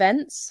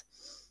Events,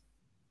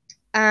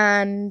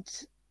 and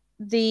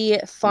the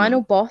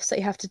final boss that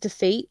you have to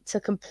defeat to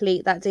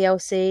complete that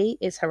DLC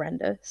is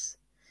horrendous.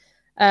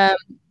 No,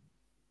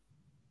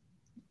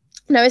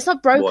 it's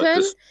not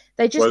broken.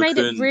 They just made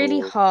it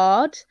really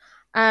hard.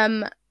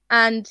 And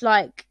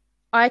like,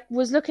 I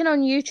was looking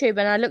on YouTube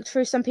and I looked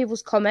through some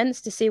people's comments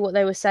to see what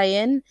they were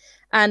saying,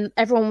 and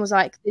everyone was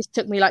like, this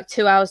took me like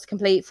 2 hours to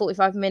complete,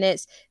 45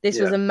 minutes. This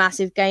was a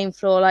massive game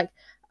flaw. Like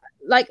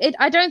it,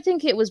 I don't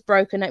think it was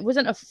broken. It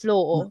wasn't a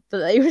flaw,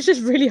 but it was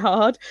just really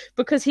hard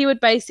because he would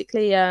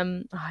basically,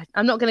 I'm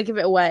not going to give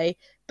it away,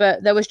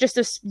 but there was just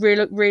a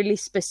really, really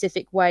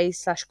specific way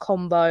 /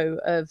 combo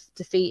of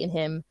defeating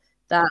him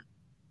that.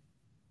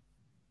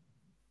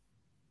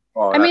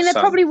 Oh, I mean, there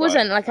probably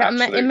wasn't like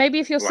maybe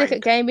if you're sick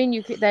at gaming,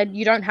 you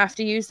don't have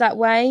to use that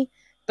way.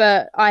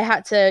 But I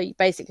had to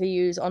basically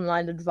use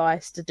online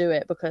advice to do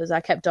it because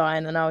I kept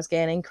dying and I was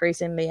getting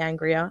increasingly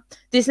angrier.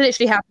 This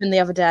literally happened the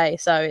other day,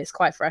 so it's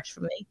quite fresh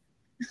for me.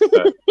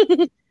 So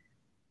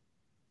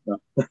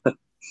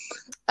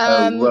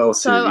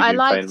I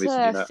like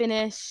to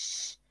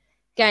finish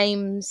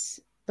games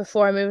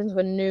before I move into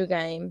a new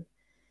game.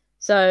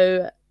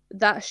 So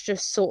that's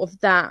just sort of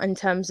that in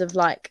terms of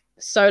like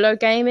solo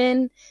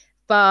gaming.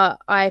 But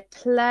I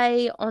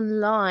play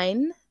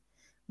online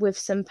with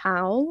some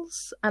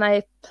pals, and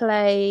I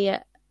play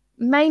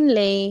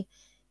mainly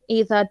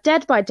either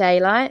Dead by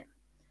Daylight,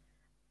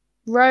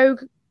 Rogue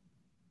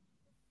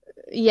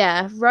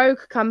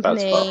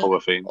Company,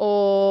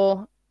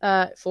 or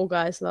Fall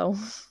Guys, lol.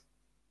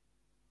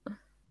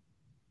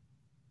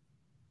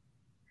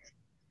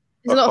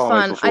 It's a lot of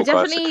fun. I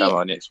definitely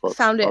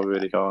found it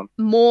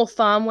more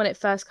fun when it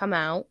first came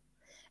out.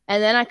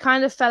 And then I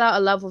kind of fell out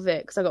of love with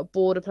it because I got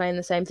bored of playing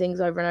the same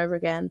things over and over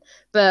again.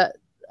 But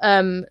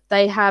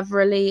they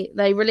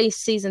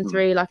released season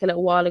 3 like a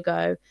little while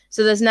ago.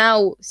 So there's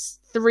now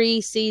 3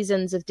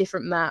 seasons of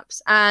different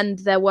maps, and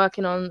they're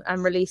working on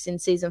and releasing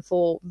season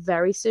 4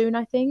 very soon,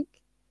 I think.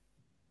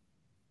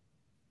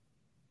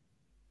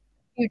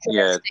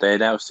 Yeah, they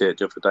announced it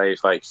the other day.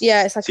 It's like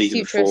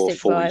season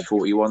 4,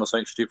 41 or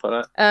something stupid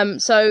like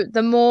that. So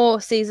the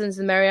more seasons,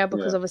 the merrier,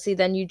 because obviously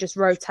then you just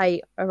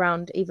rotate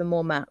around even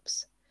more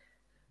maps.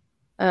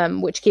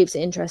 Which keeps it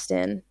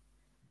interesting.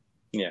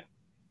 Yeah.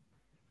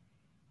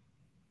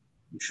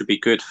 It should be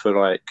good for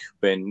like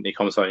when it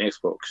comes out on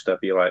Xbox, there'll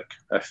be like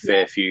a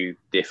fair few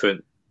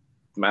different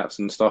maps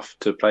and stuff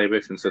to play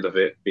with instead of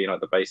it being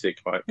like the basic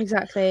like.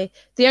 Exactly.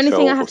 The only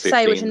thing I have to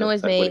say which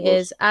annoys me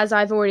is, as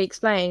I've already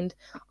explained,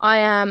 I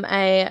am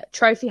a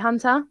trophy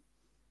hunter,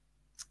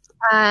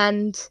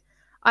 and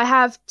I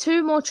have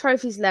 2 more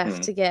trophies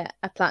left to get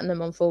a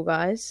platinum on Fall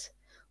Guys.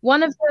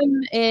 One of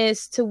them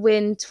is to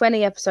win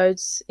 20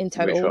 episodes in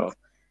total.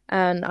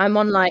 And I'm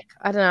on like,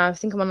 I don't know, I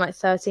think I'm on like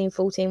 13,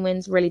 14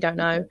 wins. Really don't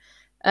know.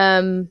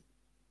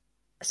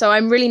 So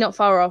I'm really not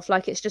far off.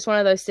 Like, it's just one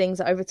of those things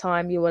that over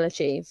time you will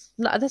achieve.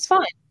 That's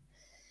fine.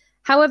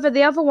 However,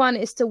 the other one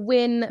is to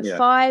win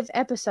 5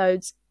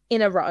 episodes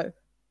in a row.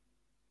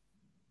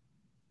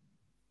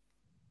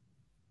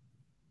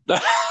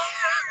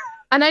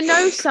 And I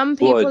know some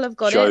people have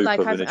got it.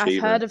 Like,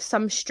 I've heard of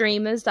some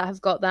streamers that have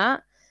got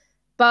that.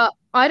 But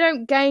I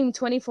don't game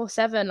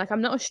 24/7. Like,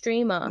 I'm not a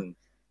streamer.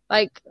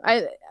 Like,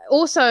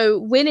 also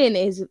winning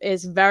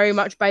is very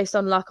much based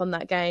on luck on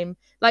that game.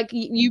 Like,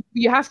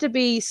 you have to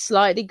be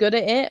slightly good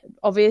at it,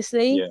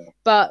 obviously,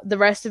 but the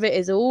rest of it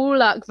is all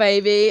luck,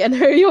 baby, and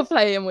who you're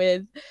playing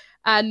with.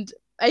 And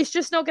it's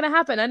just not going to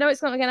happen. I know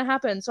it's not going to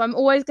happen. So I'm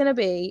always going to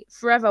be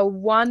forever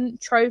 1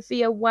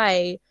 trophy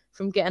away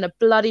from getting a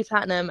bloody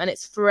platinum, and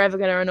it's forever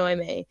going to annoy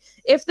me.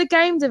 If the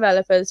game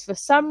developers, for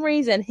some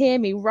reason, hear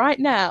me right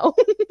now,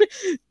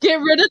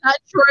 get rid of that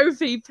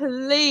trophy,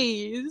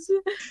 please.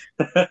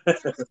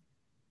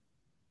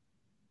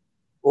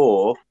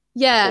 Or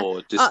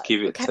just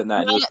give it to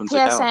Natalie Osman's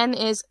account.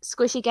 PSN is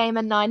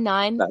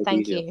SquishyGamer99.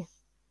 Thank you.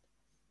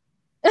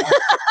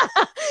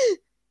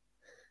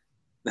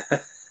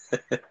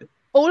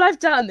 All I've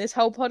done this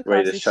whole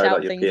podcast is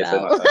shout things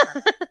out.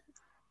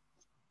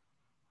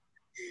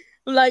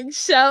 Like,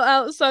 shout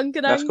out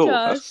Sunken Anchor. Cool.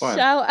 That's fine.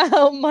 Shout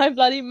out my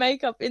bloody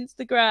makeup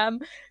Instagram.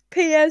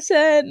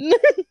 PSN.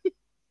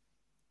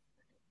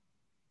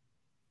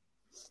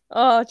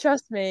 Oh,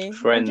 trust me.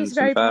 Friends I'm just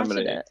very and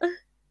family.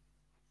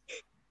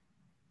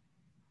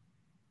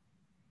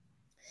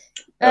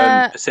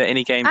 Passionate. Is there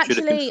any games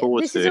you're looking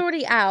forward to? This is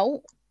already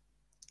out,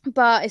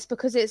 but it's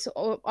because it's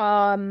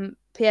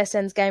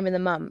PSN's game of the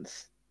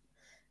month,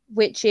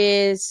 which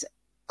is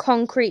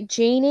Concrete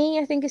Genie,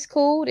 I think it's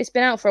called. It's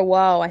been out for a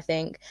while, I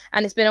think,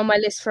 and it's been on my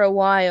list for a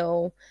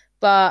while.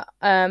 But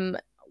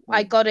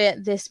I got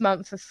it this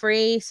month for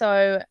free,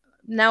 so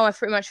now I've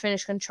pretty much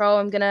finished Control.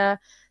 I'm gonna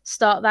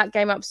start that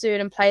game up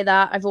soon and play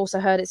that. I've also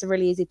heard it's a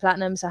really easy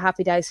platinum, so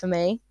happy days for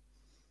me.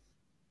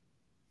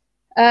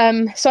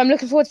 So I'm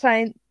looking forward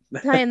to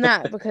playing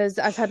that because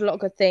I've heard a lot of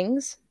good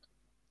things.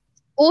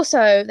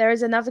 Also, there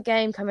is another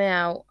game coming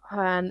out,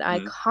 and I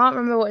can't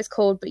remember what it's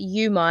called, but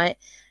you might.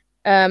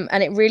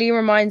 And it really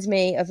reminds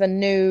me of a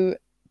new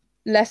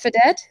Left 4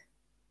 Dead.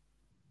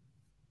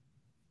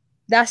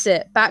 That's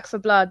it, Back 4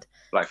 Blood.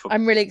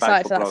 I'm really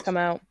excited for that to come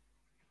out.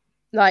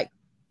 Like,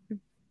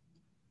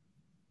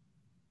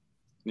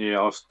 yeah,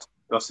 I was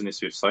discussing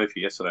this with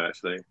Sophie yesterday,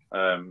 actually.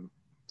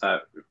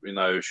 That, you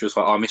know, she was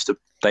like, I missed the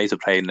days of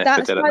playing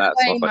Left 4 Dead and that.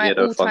 So I was like, yeah,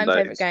 they were fun days. That's my all-time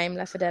favourite game,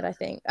 Left 4 Dead, I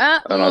think.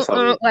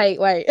 Wait.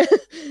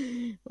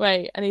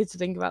 Wait, I need to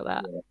think about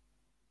that. Yeah.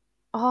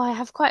 Oh, I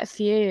have quite a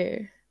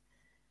few.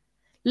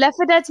 Left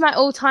 4 Dead's my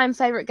all-time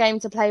favourite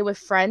game to play with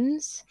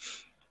friends.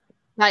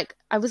 Like,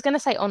 I was going to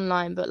say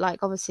online, but,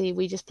 like, obviously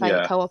we just play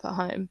co-op at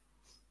home.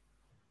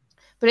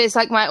 But it's,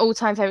 like, my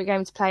all-time favourite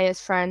game to play as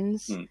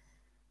friends.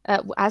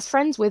 As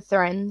friends with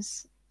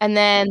friends. And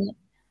then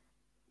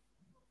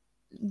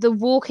the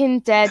Walking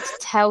Dead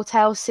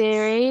Telltale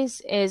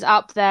series is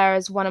up there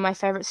as one of my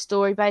favourite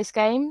story-based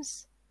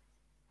games.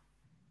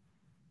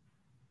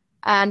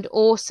 And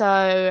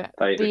also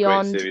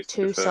Beyond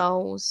Two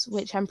Souls,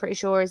 which I'm pretty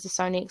sure is a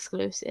Sony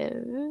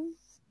exclusive.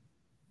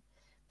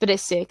 But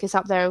it's sick. It's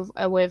up there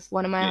with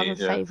one of my other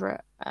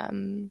favourite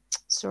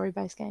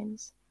story-based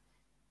games.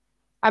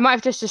 I might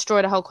have just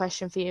destroyed a whole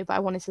question for you, but I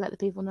wanted to let the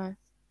people know.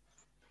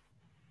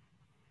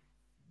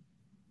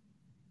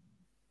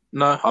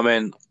 No, I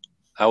mean,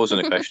 that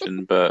wasn't a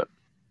question, but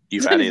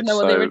you've added. I didn't know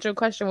what the original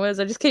question was.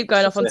 I just keep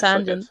going off on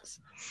tangents.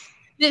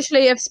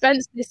 Literally, if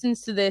Spence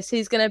listens to this,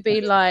 he's going to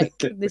be like,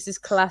 this is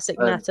classic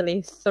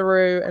Natalie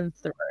through and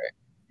through.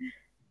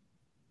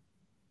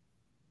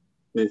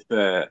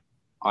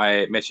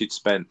 I messaged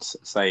Spence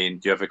saying,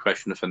 do you have a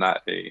question for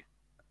Natalie?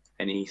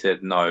 And he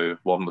said, no,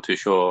 well, I'm not too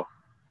sure.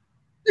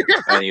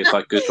 And he was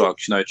like, good luck.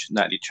 You know,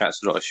 Natalie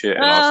chats a lot of shit.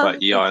 And I was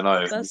like, yeah, I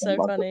know. That's so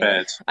funny.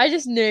 Prepared. I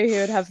just knew he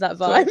would have that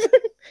vibe. So,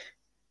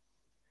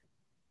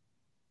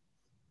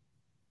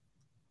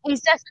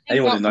 he's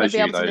definitely not going to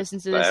be able to listen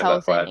to this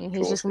whole thing.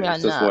 He's just going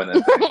to be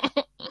like,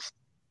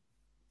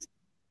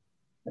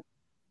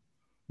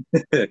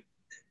 no.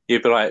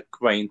 You'd be like,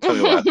 Wayne, tell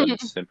me what happened.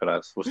 Simple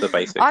as. What's the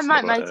basics? I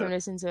might make him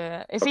listen to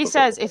it.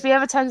 If he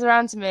ever turns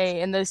around to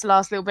me in this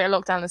last little bit of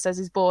lockdown and says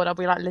he's bored, I'll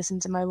be like, listen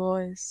to my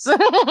voice.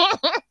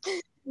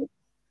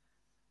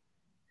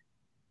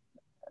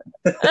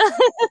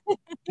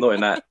 Not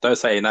in that. Don't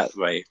say it in that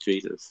way.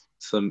 Jesus.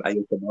 Some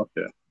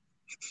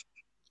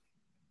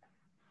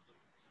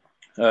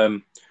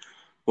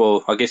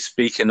well, I guess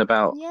speaking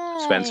about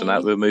Spence and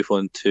that, we'll move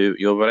on to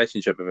your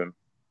relationship with him.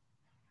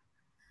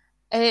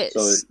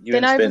 It's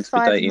been over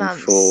 5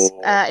 months.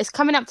 It's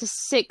coming up to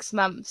 6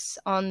 months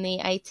on the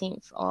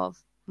 18th of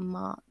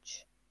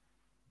March.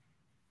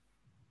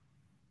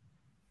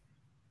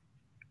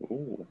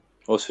 Ooh.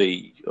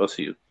 Obviously,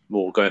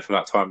 well, going from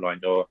that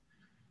timeline, your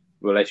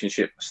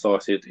relationship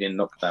started in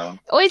lockdown.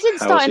 Oh, it didn't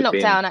start in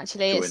lockdown,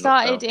 actually. It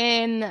started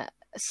in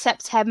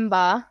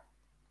September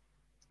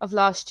of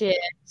last year,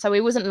 so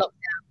we wasn't locked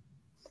down.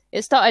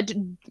 It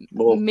started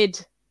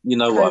mid. You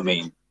know what I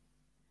mean.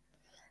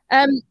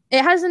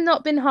 It hasn't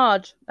not been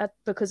hard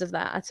because of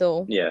that at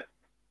all. Yeah.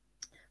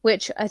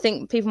 Which I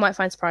think people might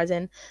find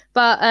surprising.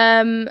 But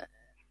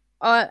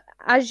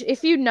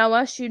if you know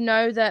us, you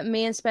know that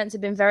me and Spence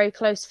have been very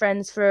close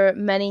friends for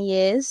many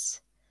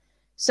years.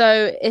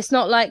 So it's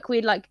not like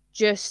we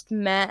just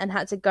met and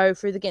had to go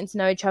through the getting to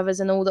know each other's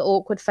and all the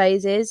awkward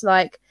phases.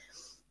 Like,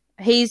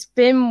 he's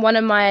been one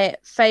of my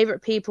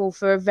favorite people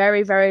for a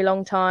very, very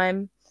long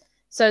time.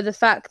 So the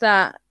fact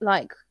that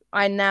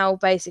I now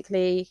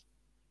basically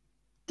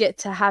get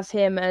to have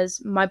him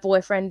as my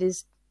boyfriend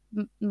is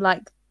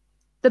the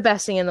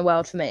best thing in the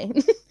world for me.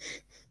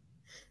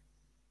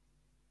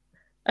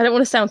 I don't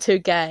want to sound too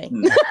gay.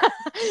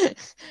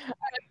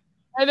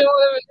 I don't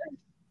want to.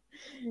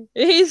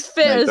 He's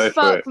fit as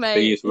fuck, mate.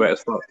 He's wet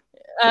as fuck.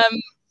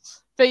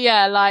 But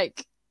yeah,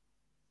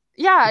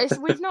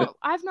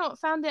 I've not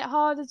found it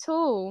hard at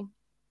all.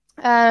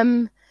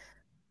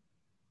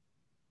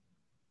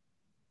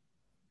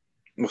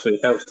 Also, it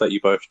helps that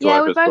you both drive.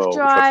 Yeah, we both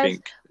drive.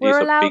 We're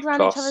allowed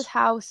around each other's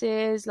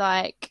houses.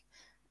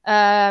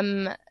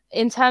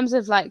 In terms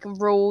of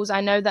rules,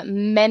 I know that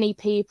many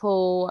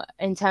people,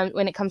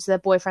 when it comes to their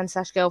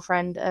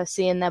boyfriend/girlfriend, are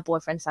seeing their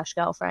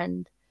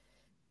boyfriend/girlfriend.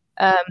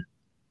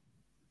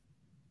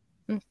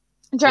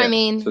 Do you know what I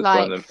mean?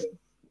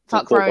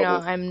 Fuck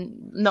Corona, I'm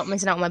not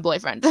missing out on my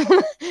boyfriend.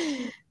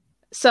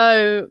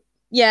 So,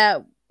 yeah,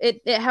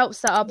 it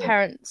helps that our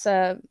parents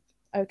are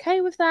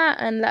okay with that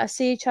and let us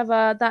see each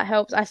other. That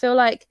helps. I feel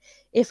like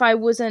if I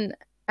wasn't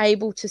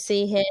able to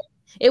see him,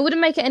 it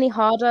wouldn't make it any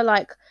harder.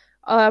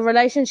 Our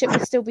relationship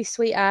would still be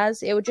sweet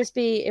as. It would just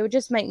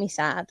make me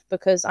sad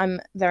because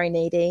I'm very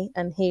needy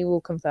and he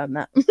will confirm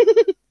that.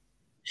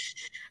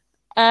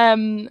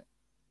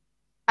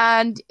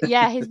 And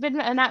yeah, he's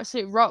been an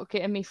absolute rock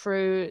getting me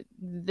through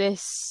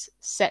this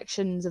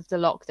sections of the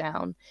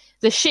lockdown,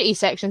 the shitty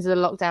sections of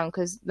the lockdown,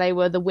 because they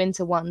were the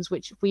winter ones,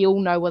 which we all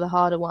know were the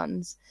harder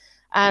ones.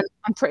 And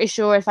I'm pretty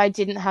sure if I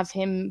didn't have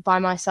him by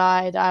my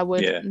side, I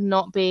would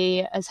not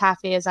be as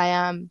happy as I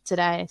am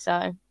today.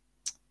 So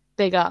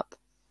big up.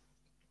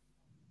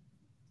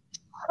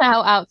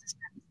 Shout out to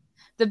Spence.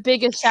 The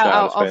biggest shout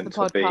out of the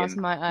podcast,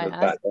 might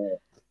I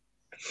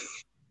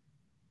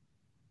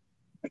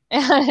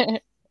add.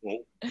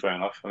 Fair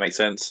enough. It makes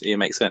sense. It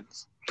makes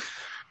sense.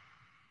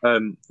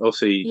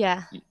 Obviously,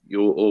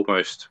 you're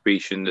almost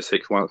reaching the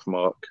 6 month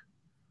mark.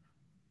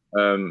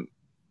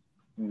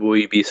 Will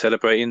you be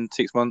celebrating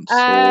 6 months, or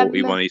are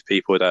you one of these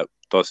people that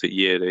does it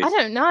yearly? I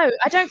don't know.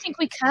 I don't think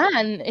we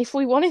can if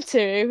we wanted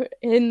to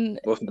in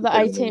the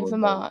 18th of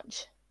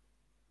March.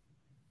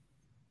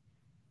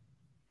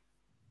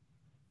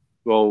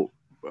 Well,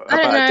 I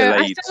don't know.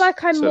 I feel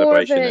like I'm more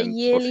of a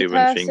yearly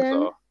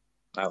person.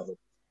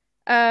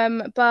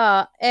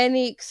 But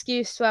any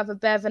excuse to have a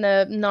bev and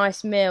a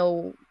nice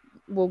meal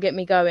will get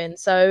me going.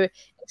 So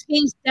if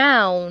he's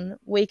down,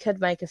 we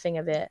could make a thing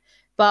of it.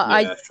 But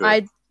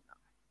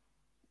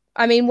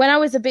I mean, when I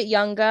was a bit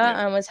younger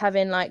and was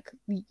having like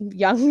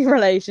young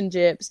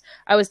relationships,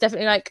 I was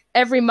definitely like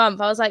every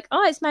month I was like,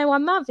 oh, it's my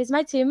 1 month, it's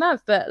my 2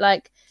 month. But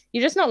like,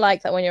 you're just not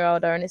like that when you're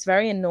older, and it's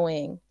very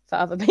annoying for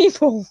other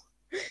people.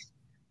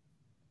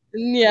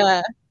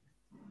 Yeah,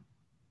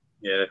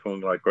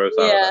 everyone like grows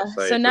out. Yeah,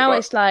 so now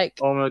it's like,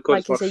 oh my God,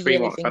 like it's a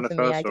yearly thing for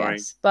me, I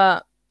guess.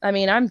 But I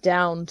mean, I'm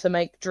down to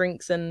make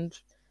drinks and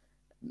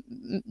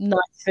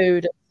nice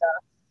food and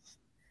stuff.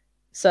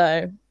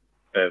 So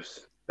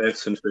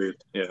bevs and food,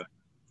 yeah.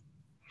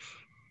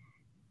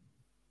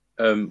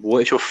 What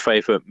is your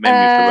favourite memory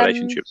of the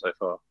relationship so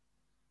far?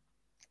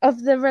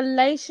 Of the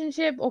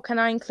relationship, or can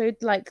I include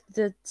like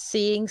the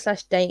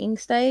seeing/dating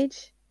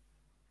stage?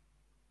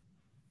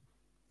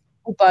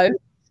 Or both?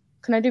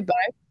 Can I do both?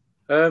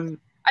 I'm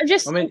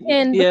just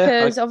thinking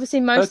because obviously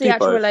most of the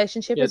actual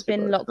relationship has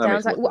been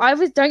lockdowns. Like,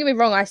 don't get me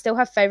wrong, I still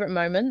have favourite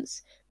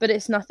moments, but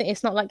it's not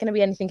like going to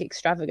be anything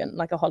extravagant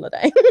like a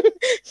holiday.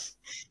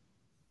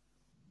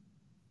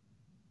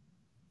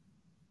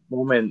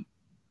 Well, I mean,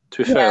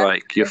 to be fair,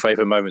 like your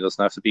favourite moment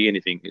doesn't have to be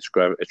anything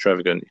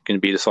extravagant. It can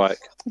be just like,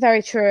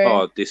 very true.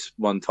 Oh, this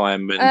one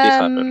time when this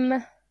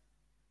happened.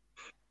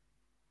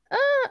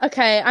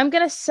 Okay, I'm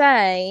gonna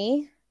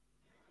say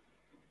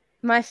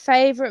my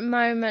favourite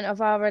moment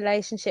of our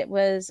relationship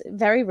was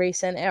very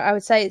recent. I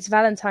would say it's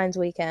Valentine's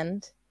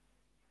weekend.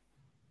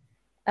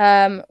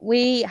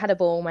 We had a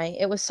ball, mate.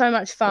 It was so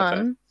much fun.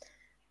 Okay.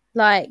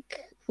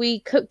 Like, we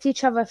cooked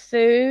each other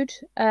food.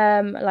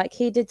 Like,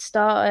 he did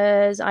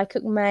starters, I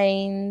cooked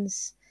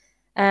mains,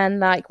 and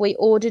like we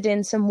ordered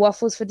in some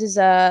waffles for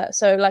dessert.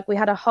 So like we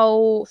had a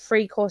whole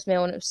 3-course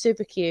meal, and it was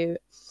super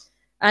cute.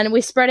 And we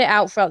spread it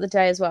out throughout the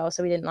day as well,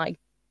 so we didn't like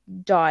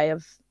die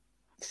of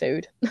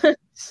food.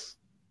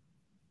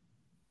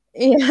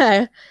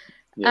 Yeah.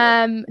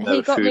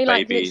 He got me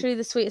like literally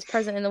the sweetest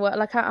present in the world.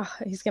 Like,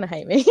 he's gonna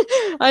hate me.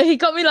 He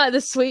got me like the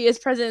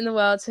sweetest present in the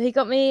world. So he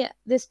got me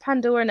this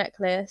Pandora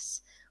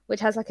necklace, which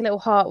has like a little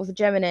heart with a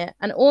gem in it,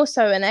 and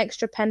also an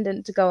extra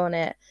pendant to go on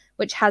it,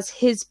 which has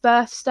his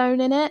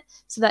birthstone in it,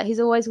 so that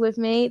he's always with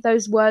me.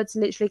 Those words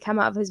literally came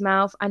out of his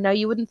mouth. I know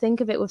you wouldn't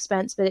think of it with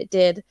Spence, but it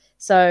did.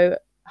 So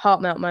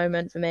heart melt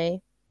moment for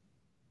me.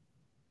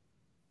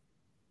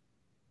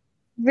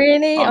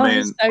 Really? I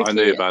mean, so I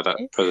knew about that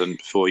present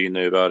before you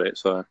knew about it,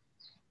 so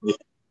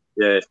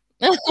yeah.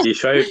 You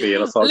showed me,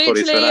 and I started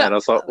calling for that, and I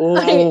was like,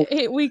 "Oh!"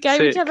 We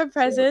gave each other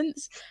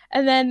presents,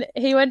 and then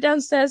he went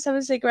downstairs to have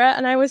a cigarette,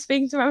 and I was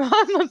speaking to my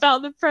mum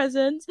about the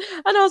presents,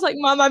 and I was like,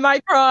 "Mum, I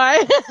might cry."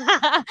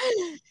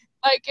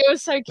 Like, it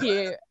was so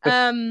cute.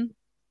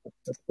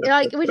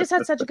 Like, we just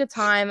had such a good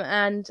time,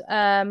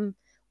 and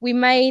we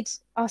made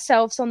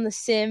ourselves on The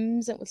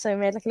Sims, so we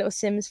made like a little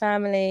Sims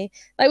family.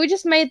 Like, we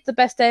just made the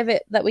best day of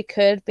it that we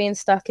could, being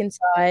stuck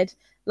inside.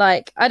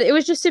 Like, it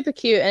was just super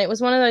cute, and it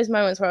was one of those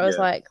moments where I was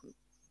like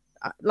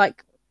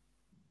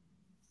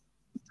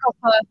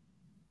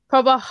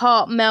proper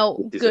heart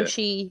melt,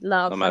 gushy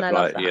love, and I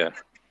love that. Yeah.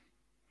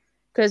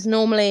 Because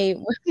normally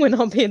we're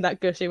not being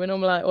that gushy. We're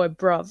normally like, "Oh,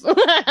 bruv."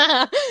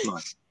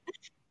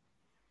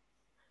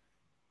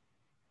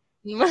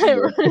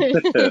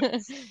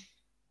 Nice.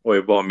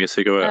 Or bomb your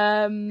cigarette.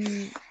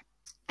 And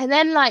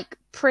then like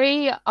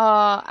pre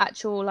our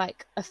actual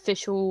like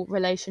official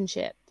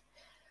relationship,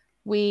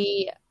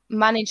 we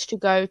managed to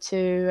go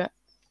to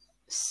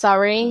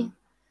Surrey.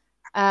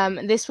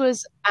 This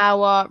was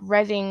our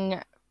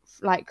Reading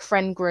like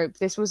friend group.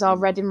 This was our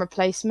Reading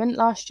replacement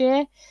last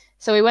year.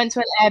 So we went to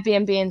an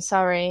Airbnb in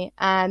Surrey,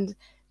 and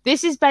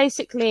this is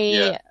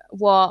basically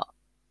what,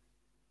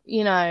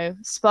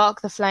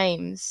 sparked the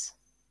flames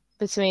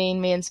between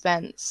me and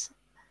Spence.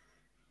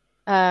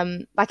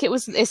 Like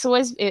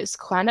it's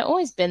kind of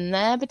always been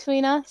there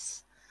between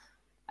us.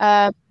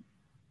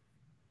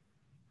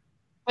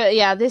 But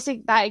yeah,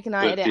 that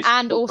ignited it,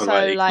 and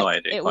also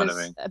like it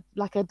was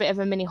like a bit of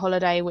a mini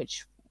holiday,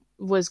 which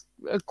was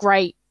a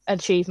great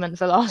achievement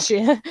for last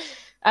year.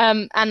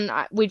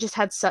 we just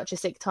had such a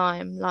sick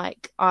time.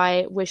 Like,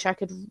 I wish I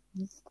could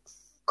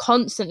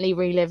constantly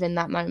relive in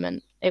that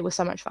moment. It was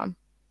so much fun.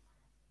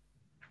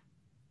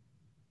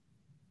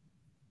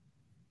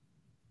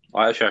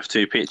 I actually have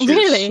 2 pictures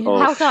Really?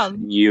 How of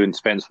come? you and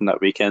Spence from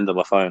that weekend on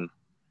my phone.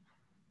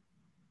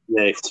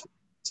 Yeah,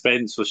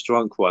 Spence was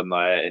drunk one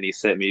night and he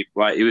sent me,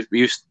 like,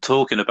 he was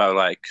talking about,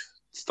 like,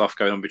 stuff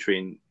going on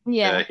between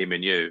him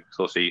and you.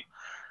 So obviously,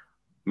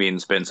 me and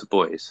Spence are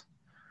boys.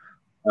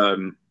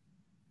 And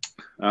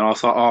I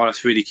was like, oh,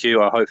 that's really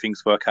cute. I hope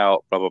things work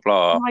out, blah, blah,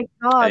 blah. Oh my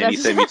God, and he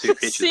sent me 2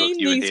 pictures of seen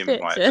you and these him,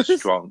 pictures. like,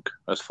 just drunk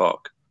as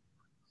fuck.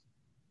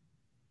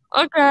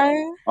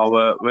 Okay.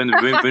 Oh, when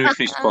we finish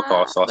the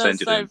podcast, I'll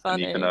send you so them.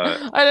 Funny. And you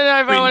can, I don't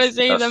know if I want to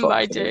see them, but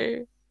I funny.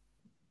 do.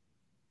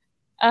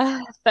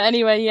 But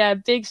anyway, yeah,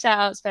 big shout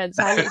out Spence.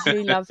 I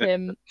literally love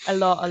him a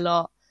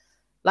lot.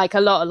 Like,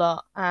 a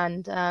lot.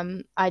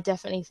 And I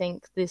definitely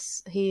think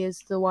he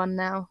is the one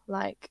now.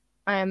 Like,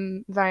 I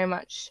am very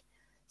much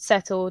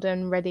settled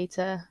and ready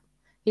to...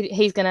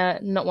 He's going to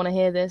not want to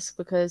hear this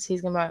because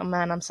he's going to be like, oh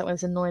man, I'm stuck with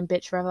this annoying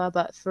bitch forever,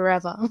 but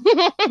forever.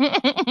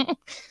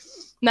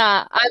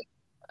 Nah,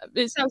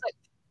 it sounds like...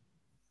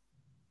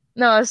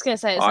 No, I was going to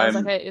say, it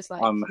sounds it's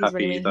like I'm he's happy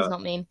really mean. that... He's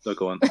not mean.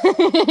 Go on.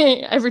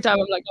 Every time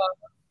I'm like, oh.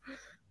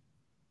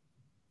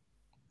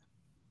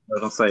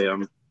 I'll say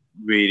I'm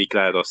really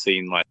glad I've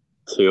seen, like,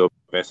 2 of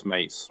my best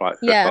mates, like,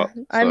 hook up.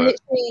 So, I'm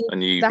literally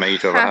and you the made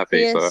each other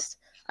happy, so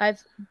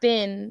I've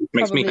been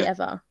makes probably me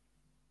ever.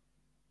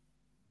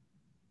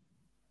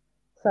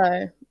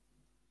 So,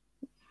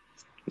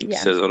 it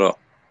says a lot.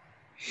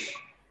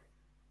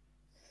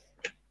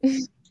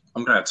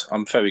 I'm glad.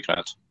 I'm very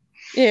glad.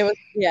 Yeah,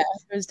 it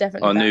was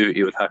definitely. I knew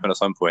it would happen at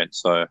some point,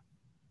 so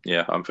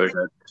yeah, I'm very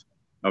glad.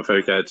 I'm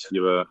very glad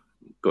you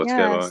got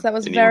together. That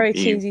was very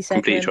cheesy.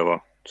 Complete each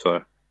other.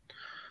 So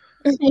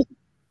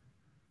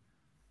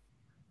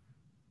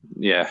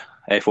yeah,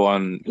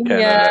 everyone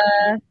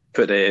can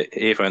put their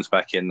earphones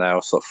back in now,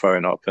 stop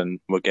throwing up, and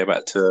we'll get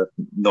back to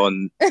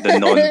the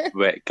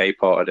non-wet gay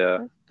part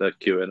of the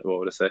Q&A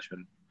or the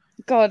session.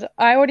 God,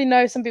 I already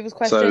know some people's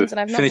questions, and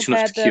I've not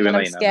prepared them, and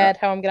I'm scared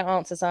how I'm going to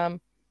answer some.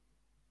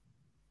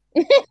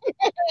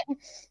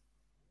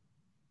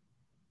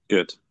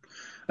 Good.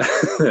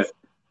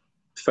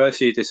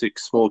 Firstly, this is a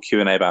small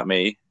Q&A about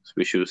me,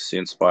 which was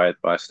inspired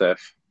by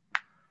Steph.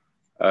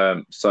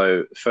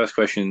 So, first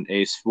question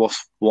is,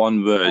 what's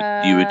one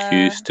word you would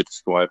use to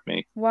describe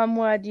me? One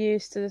word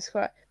used to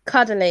describe...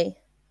 Cuddly.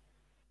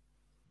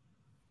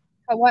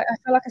 I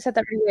feel like I said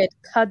that really weird.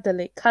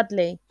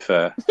 Cuddly.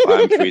 Fair.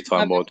 I'm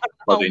 3-time world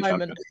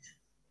champion.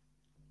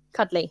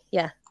 Cuddly,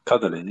 yeah.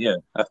 Cuddling, yeah.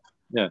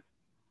 Yeah.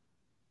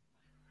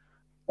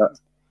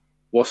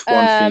 What's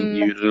one thing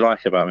you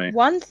like about me?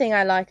 One thing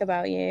I like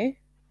about you?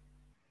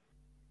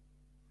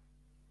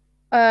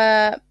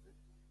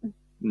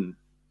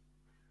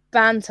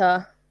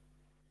 Banter.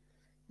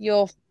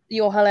 You're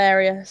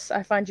hilarious.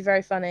 I find you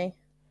very funny.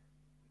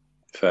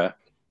 Fair.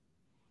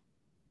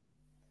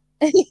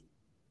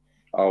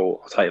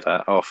 I'll take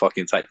that. I'll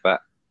fucking take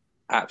that.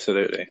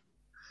 Absolutely.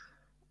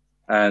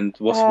 And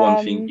what's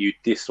one thing you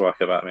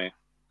dislike about me?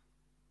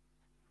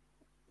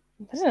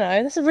 I don't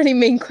know. That's a really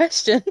mean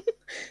question.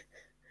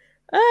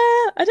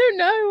 I don't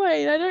know,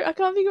 Wayne. I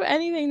can't think of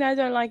anything that I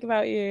don't like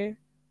about you.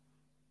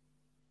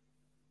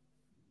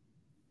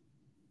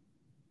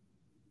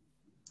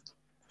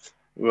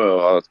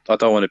 Well, I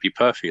don't want to be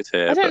perfect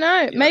here. I don't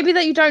know. Maybe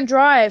that you don't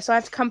drive, so I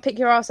have to come pick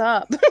your ass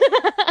up.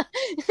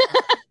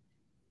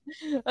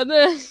 I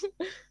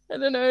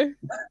don't know.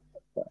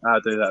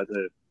 I'll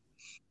do.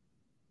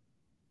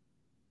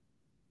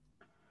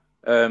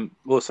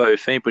 Also,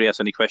 if anybody has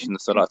any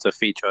questions they'd like to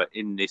feature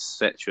in this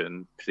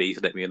section, please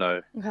let me know.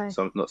 Okay.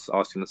 So I'm not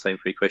asking the same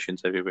 3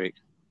 questions every week.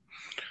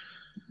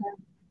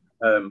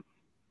 Okay.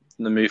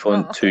 Then move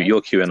on to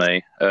your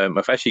Q&A.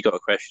 I've actually got a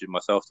question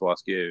myself to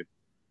ask you,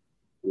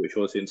 which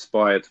was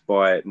inspired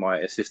by my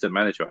assistant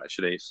manager,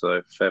 actually.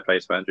 So fair play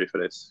to Andrew for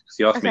this, because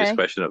he asked me this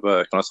question at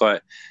work, and I was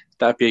like,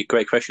 that'd be a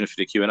great question for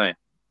the Q&A.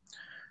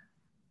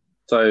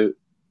 So,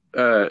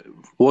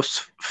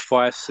 what's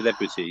 5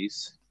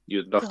 celebrities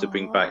you'd love to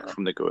bring back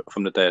from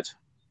the dead?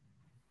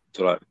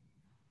 So, like,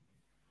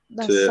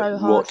 that's to so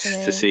hard watch,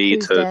 to see,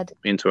 to dead?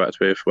 Interact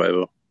with,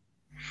 whatever.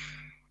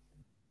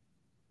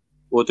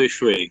 Or do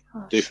 3.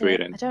 Do 3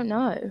 then. I don't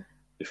know.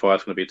 If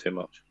 5's going to be too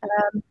much.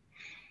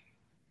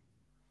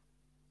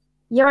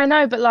 Yeah, I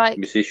know, but like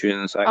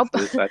musicians,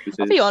 actors, actresses.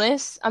 I'll be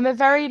honest. I'm a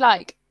very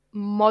like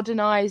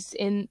modernized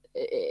do you know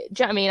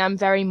what I mean? I'm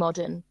very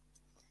modern.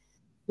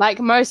 Like,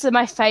 most of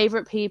my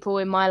favorite people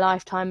in my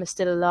lifetime are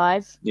still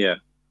alive. Yeah.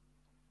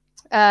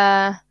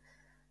 I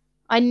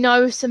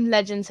know some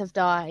legends have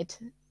died.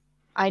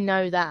 I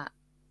know that.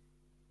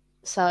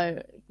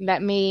 So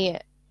let me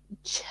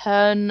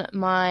turn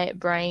my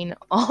brain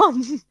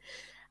on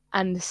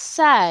and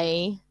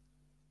say,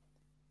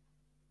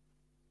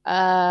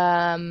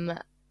 Robin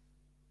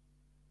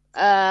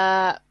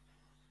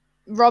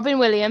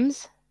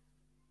Williams,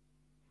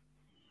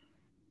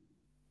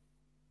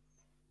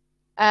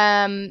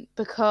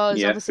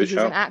 Because obviously he's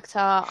an actor.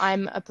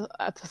 I'm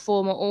a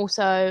performer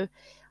also.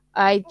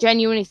 I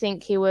genuinely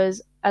think he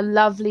was a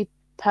lovely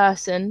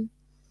person.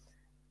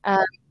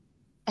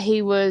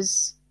 He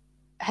was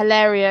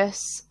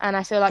hilarious, and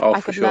I feel like I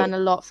could learn a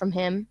lot from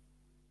him.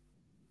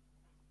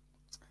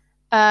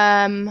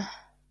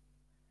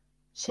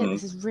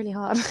 This is really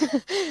hard.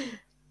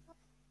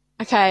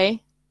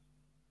 Okay.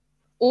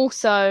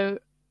 Also,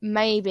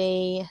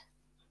 maybe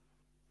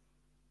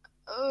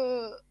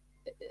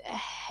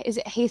is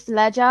it Heath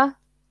Ledger?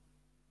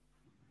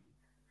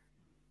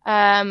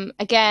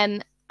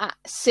 Again,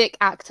 sick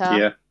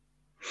actor.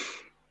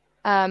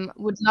 Yeah.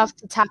 Would love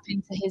to tap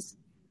into his.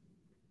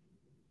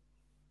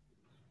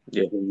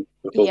 Yeah.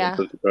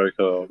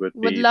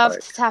 Would love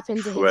to tap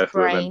into his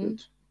brain.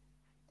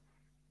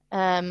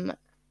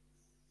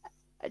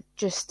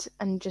 Just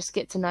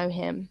get to know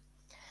him.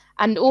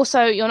 And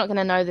also, you're not going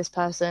to know this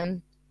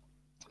person,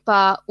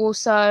 but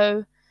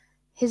also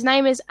his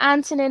name is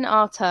Antonin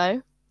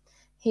Artaud.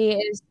 He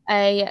is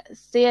a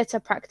theatre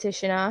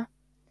practitioner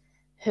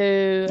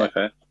who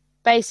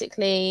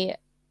basically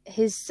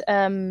his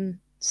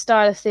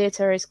style of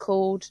theatre is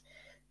called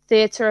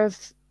theatre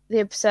of the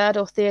absurd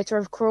or theatre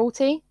of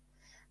cruelty,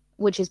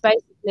 which is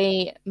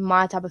basically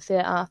my type of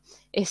theatre.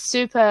 It's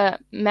super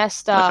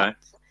messed up.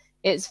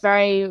 It's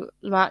very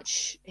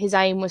much his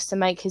aim was to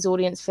make his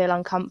audience feel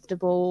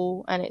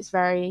uncomfortable, and it's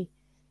very,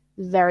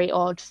 very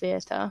odd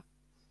theatre.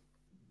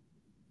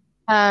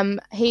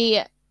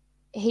 He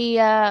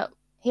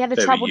had a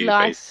troubled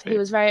life.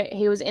 Basically.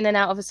 He was in and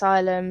out of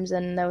asylums,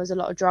 and there was a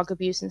lot of drug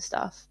abuse and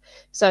stuff.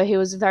 So he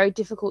was very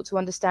difficult to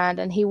understand,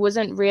 and he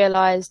wasn't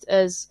realised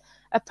as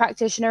a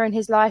practitioner in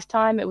his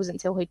lifetime. It wasn't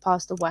until he'd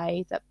passed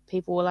away that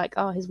people were like,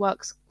 "Oh, his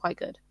work's quite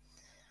good."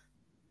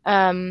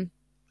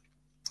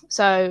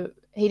 So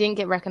he didn't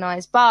get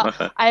recognised,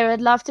 but I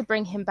would love to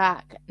bring him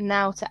back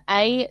now to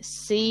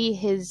see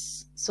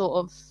his sort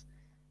of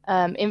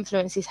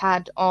influence he's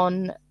had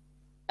on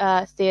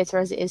theatre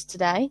as it is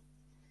today.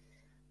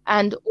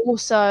 And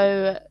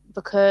also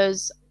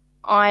because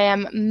I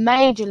am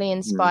majorly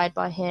inspired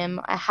by him.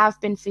 I have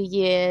been for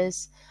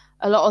years.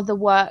 A lot of the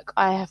work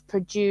I have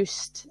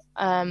produced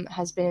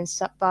has been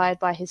inspired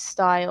by his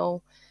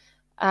style.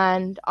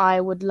 And I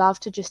would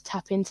love to just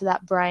tap into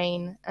that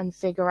brain and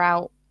figure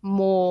out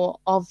more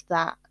of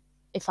that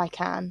if I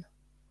can.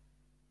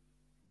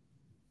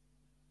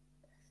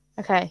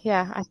 Okay,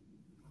 yeah.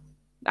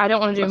 I don't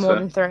want to do more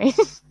than 3.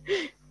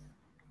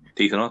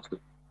 Decent answer.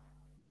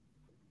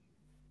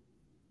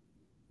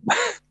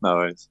 No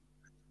worries.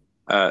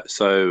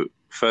 So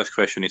first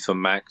question is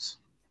from Max.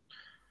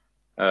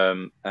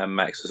 And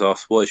Max has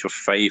asked, what is your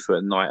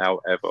favourite night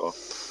out ever?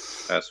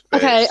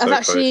 Okay, I've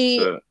actually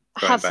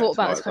have thought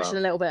about this question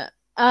a little bit.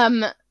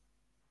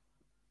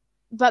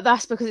 But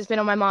that's because it's been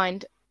on my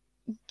mind.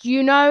 Do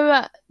you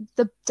know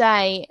the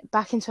day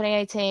back in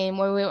 2018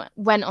 when we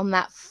went on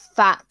that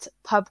fat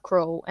pub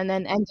crawl and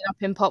then ended up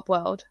in Pop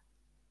World?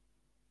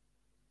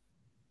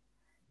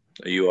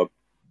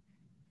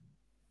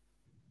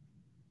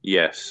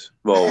 Yes.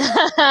 Well,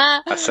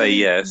 I say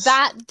yes.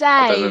 That day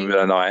I don't remember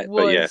the night,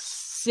 was but yes.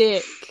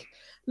 Sick.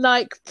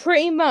 Like,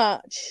 pretty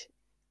much,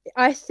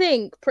 I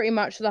think pretty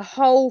much the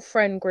whole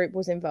friend group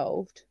was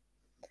involved.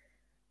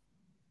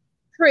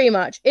 Pretty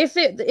much.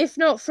 If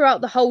not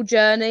throughout the whole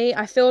journey,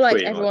 I feel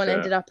like everyone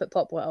ended up at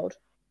Pop World.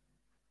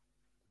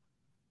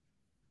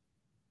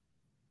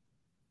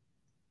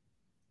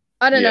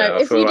 I don't know.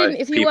 If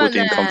you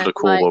didn't come to the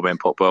call or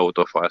went Pop World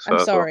or vice versa.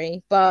 I'm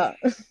sorry, but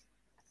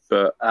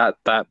at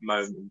that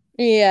moment,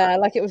 yeah,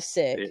 like it was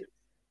sick.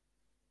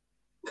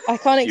 I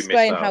can't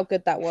explain how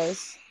good that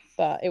was,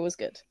 but it was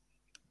good.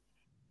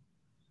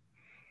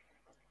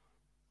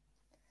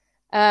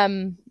 Yeah,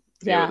 it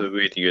was a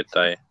really good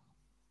day.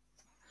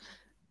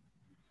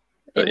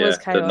 It was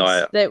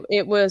chaos.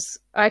 It was.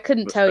 I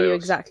couldn't tell you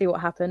exactly what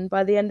happened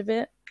by the end of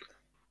it,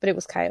 but it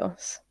was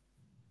chaos.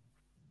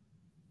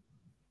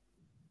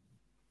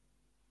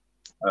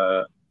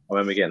 I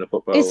remember getting the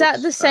football. Is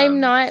that the same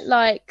night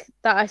like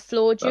that I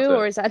floored you,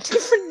 or is that a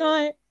different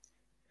night?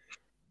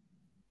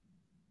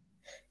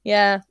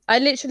 Yeah, I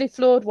literally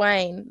floored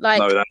Wayne. Like,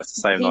 no, that's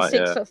the same night.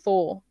 He's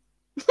 6'4".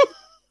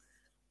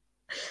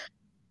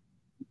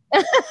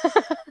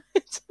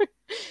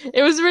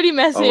 It was really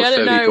messy. I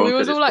don't know. We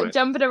was all like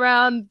jumping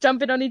around,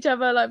 jumping on each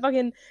other, like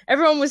fucking.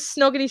 Everyone was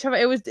snogging each other.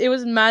 It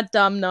was mad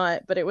dumb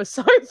night, but it was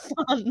so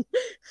fun.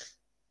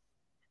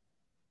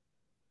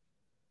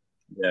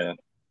 Yeah.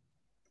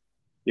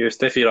 Yeah, it's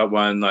definitely like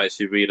one of the nights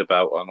you read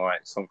about on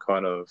like some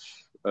kind of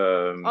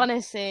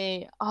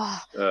honestly,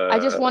 I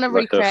just want to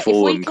recreate. If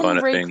we can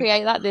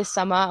recreate that this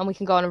summer and we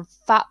can go on a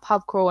fat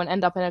pub crawl and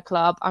end up in a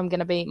club,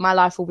 my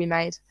life will be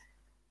made.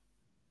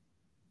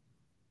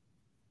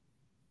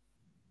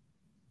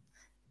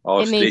 I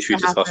was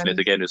literally discussing it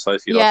again with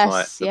Sophie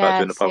last night about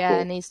doing a pub crawl.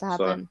 It needs to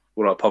happen.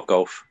 So, like pub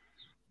golf.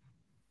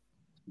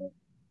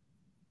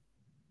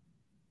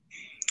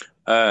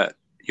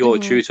 Your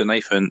tutor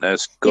Nathan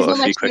has got a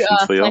few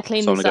questions for you, so I'm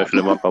going to go through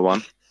them one by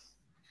one.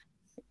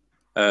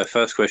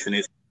 First question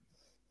is,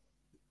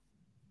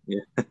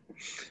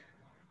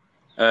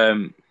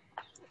 The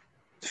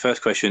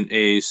first question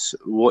is,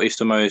 what is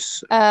the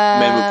most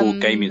memorable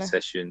gaming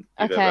session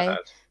you've ever had?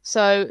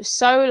 So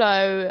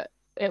solo,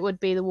 it would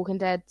be the Walking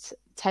Dead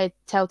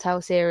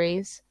Telltale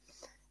series.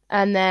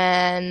 And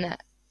then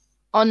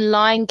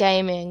online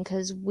gaming,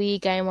 because we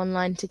game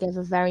online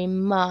together very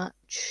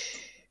much,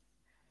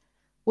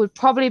 would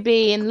probably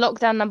be in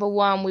lockdown number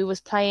 1. We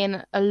was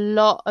playing a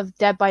lot of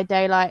Dead by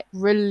Daylight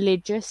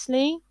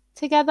religiously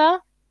together.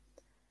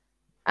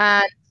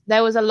 And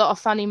there was a lot of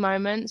funny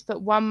moments,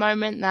 but one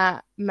moment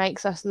that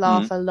makes us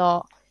laugh a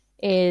lot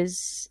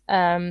is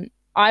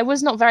I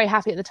was not very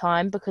happy at the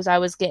time because I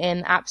was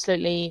getting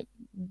absolutely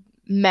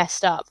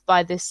messed up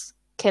by this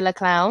killer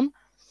clown.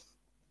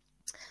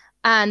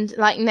 And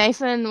like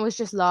Nathan was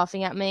just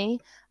laughing at me,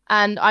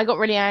 and I got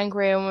really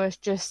angry and was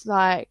just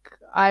like,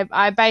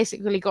 I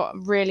basically got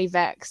really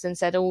vexed and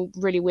said all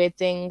really weird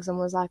things and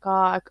was like,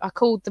 I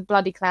called the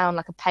bloody clown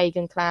like a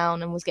pagan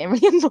clown and was getting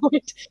really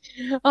annoyed.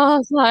 I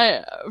was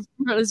like,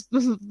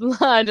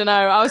 I don't know,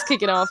 I was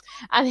kicking off.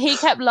 And he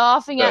kept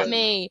laughing at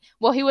me.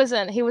 Well, he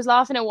wasn't. He was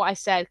laughing at what I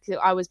said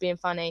because I was being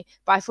funny,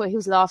 but I thought he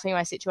was laughing at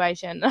my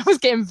situation. I was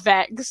getting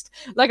vexed.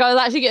 Like, I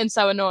was actually getting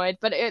so annoyed,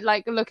 but it,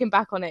 like, looking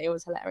back on it, it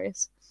was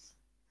hilarious.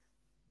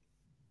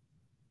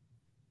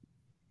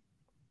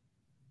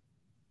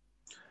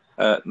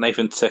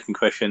 Nathan's second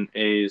question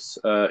is,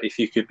 if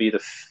you could be the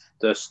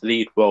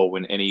lead role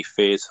in any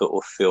theatre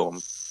or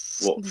film,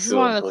 what this film is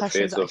one of the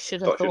questions I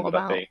should have thought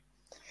about. If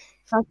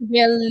I could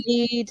be a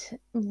lead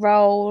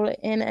role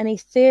in any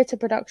theatre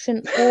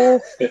production or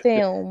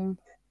film,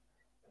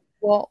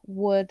 what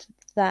would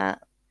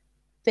that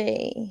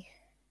be?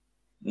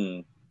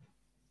 I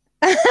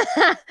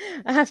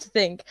have to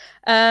think.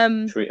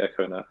 Should we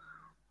echo that?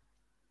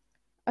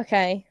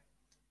 Okay.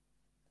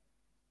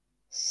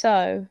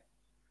 So...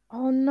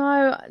 Oh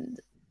no,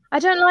 I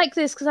don't like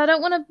this because I don't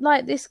want to,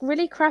 like, this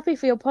really crappy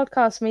for your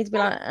podcast for me to be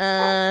like,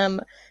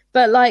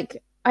 but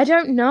like, I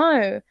don't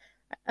know.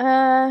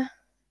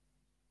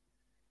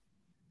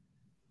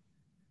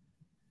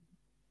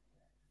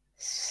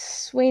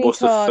 Sweeney What's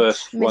Todd, the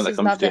first one that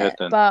comes to your head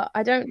then? But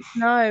I don't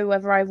know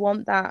whether I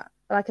want that.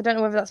 Like, I don't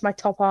know whether that's my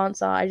top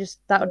answer.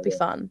 That would be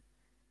fun.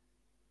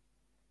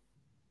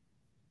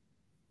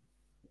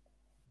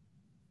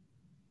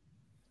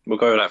 We'll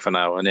go with that for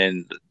now, and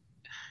then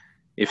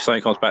if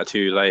something comes back to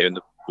you later in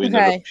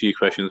the few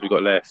questions we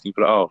got left, you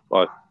be like, oh,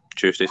 I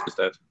choose this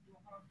instead.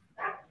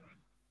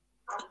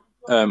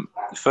 The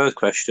first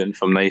question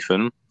from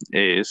Nathan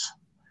is,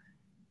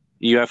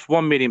 you have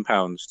 £1 million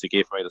to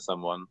give away to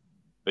someone,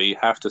 but you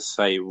have to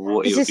say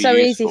what it would be used for.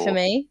 This is so easy for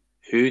me.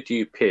 Who do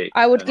you pick?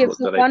 I would give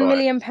 £1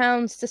 million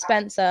to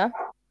Spencer.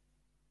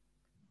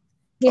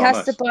 He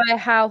has to buy a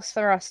house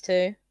for us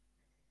two.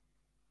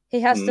 He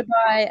has to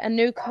buy a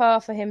new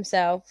car for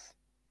himself.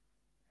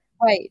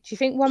 Wait, do you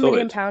think £1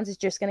 million is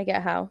just going to get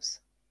a house?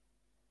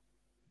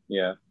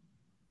 Yeah.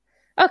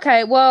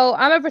 Okay, well,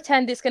 I'm going to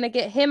pretend it's going to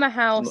get him a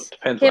house.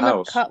 Depends him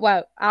what house.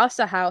 Well, us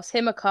a house,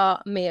 him a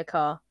car, me a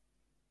car.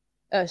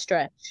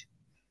 Stretch.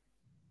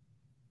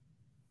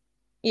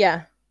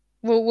 Yeah.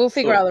 We'll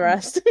figure out the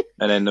rest.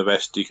 And then the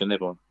rest you can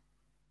live on.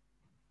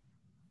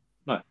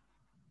 No.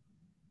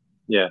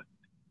 Yeah.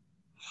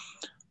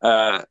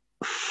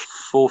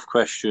 Fourth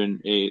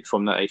question is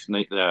from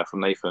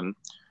Nathan.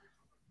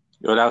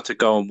 You're allowed to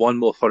go on one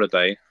more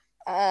holiday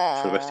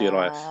for the rest of your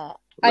life.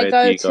 I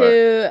go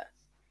to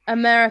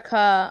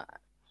America,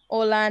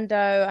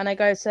 Orlando, and I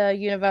go to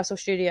Universal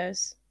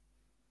Studios.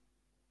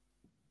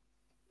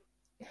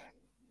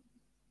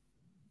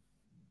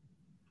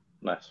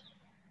 Nice.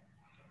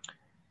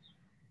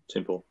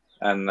 Simple.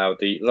 And now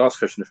the last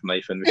question from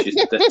Nathan, which is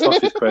the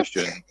toughest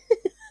question.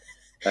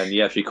 And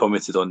he actually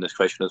commented on this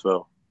question as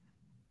well.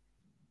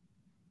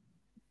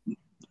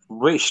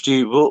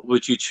 What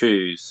would you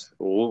choose,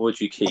 or what would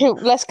you keep?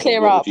 Let's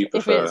clear up.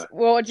 If it's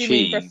what do you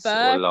mean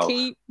prefer?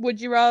 Keep? Would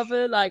you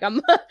rather? Like,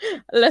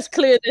 let's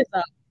clear this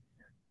up.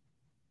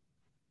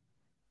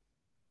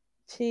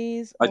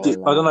 Cheese. I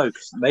don't know,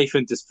 because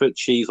Nathan just put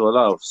cheese or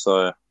love.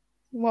 So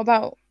what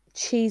about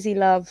cheesy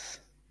love?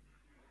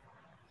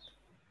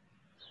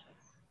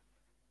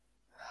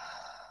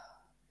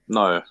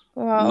 No,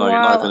 you're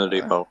not going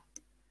to do Paul.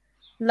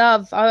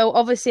 Love.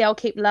 I'll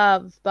keep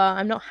love, but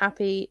I'm not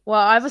happy. Well,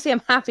 obviously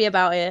I'm happy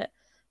about it,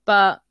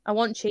 but I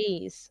want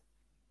cheese.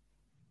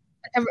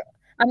 I'm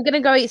going to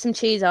go eat some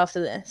cheese after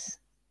this.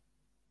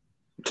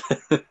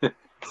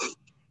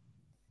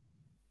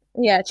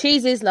 Yeah,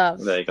 cheese is love.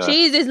 There you go.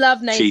 Cheese is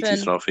love, Nathan. Cheese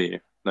is love for you.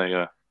 There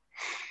you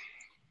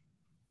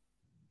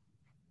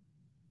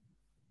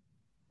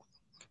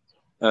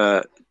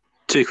go.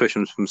 2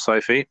 questions from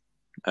Sophie.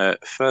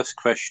 First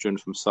question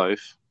from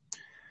Soph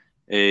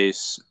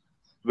is,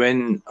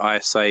 when I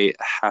say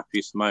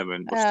happiest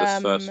moment, what's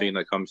the first thing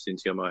that comes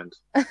into your mind?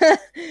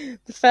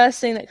 The first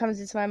thing that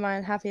comes into my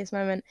mind, happiest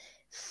moment,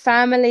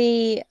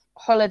 family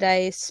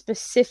holidays,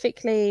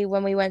 specifically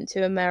when we went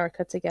to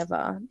America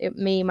together.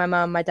 Me, my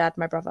mum, my dad,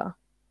 my brother.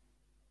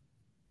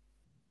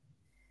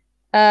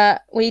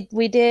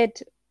 We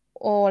did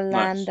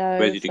Orlando, nice.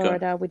 Where did you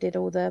Florida. Go? We did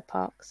all the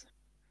parks.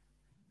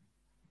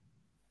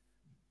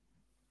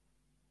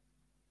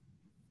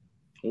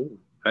 Ooh,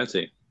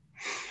 fancy.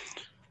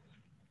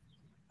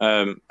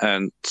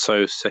 And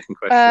so second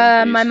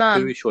question is, my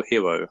mum. Who is your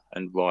hero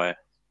and why?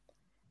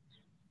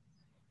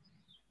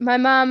 My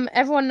mum.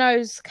 Everyone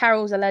knows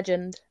Carol's a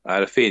legend. I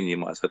had a feeling you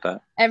might have said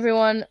that.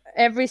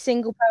 Every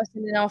single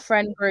person in our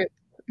friend group.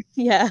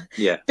 Yeah.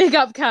 Big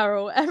up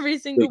Carol. Every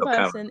single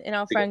person in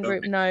our friend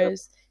group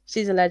knows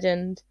she's a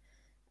legend.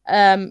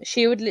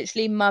 She would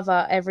literally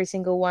mother every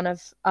single one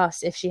of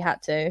us if she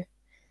had to.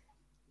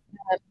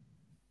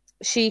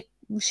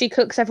 She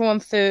cooks everyone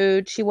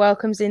food. She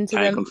welcomes them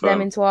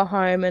into our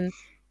home, and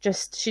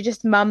she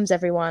just mums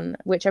everyone,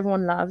 which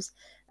everyone loves.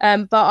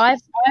 But I've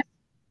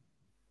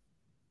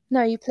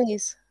no, you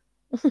please.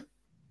 I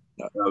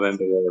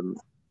remember.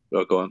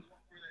 Go on.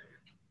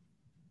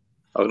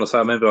 I was gonna say,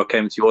 I remember I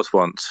came to yours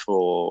once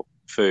for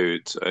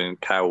food, and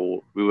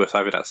Carol, we were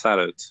having that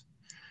salad,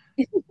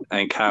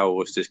 and Carol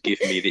was just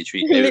giving me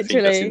literally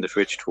everything that's in the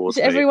fridge towards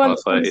me. Everyone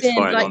was like, it's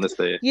fine,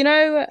 honestly. You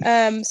know,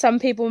 some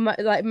people might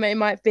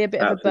be a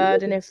bit of a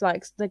burden if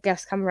like the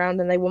guests come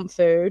around and they want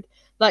food.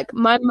 Like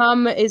my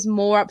mum is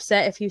more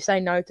upset if you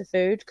say no to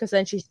food because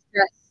then she's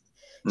stressed.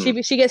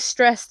 She gets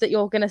stressed that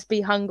you're gonna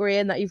be hungry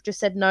and that you've just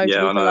said no to be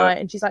polite,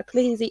 and she's like,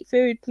 "Please eat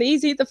food,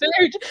 please eat the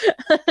food."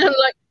 I'm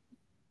like,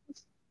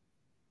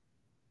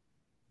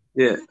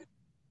 yeah.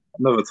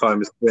 Another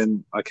time is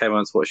when I came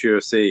on to watch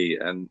UFC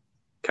and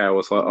Carol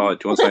was like, "Oh, do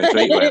you want something to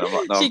eat?" And I'm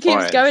like, "No, she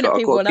keeps fine." going at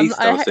people, and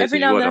every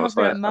now and then I have to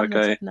be like, "Mum,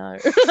 okay. No."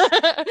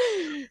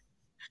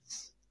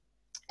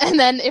 And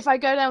then if I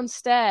go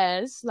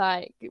downstairs,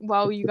 like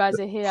while you guys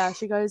are here,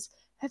 she goes,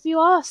 "Have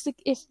you asked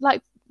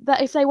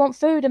if they want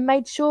food and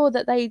made sure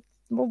that they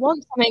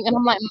want something?" And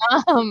I'm like,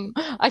 "Mum,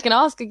 I can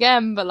ask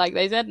again, but like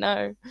they said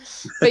no."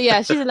 But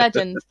yeah, she's a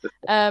legend.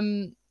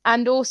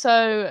 And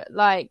also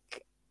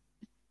like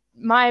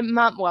my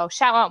mum. Well,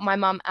 shout out my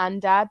mum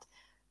and dad.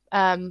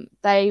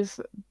 They've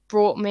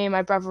brought me and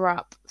my brother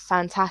up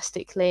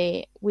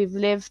fantastically. We've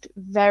lived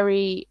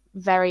very,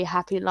 very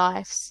happy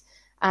lives,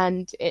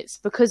 and it's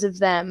because of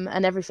them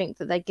and everything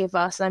that they give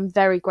us. I'm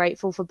very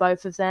grateful for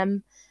both of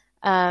them.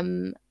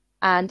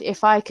 And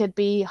if I could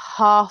be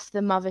half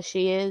the mother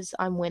she is,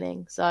 I'm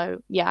winning.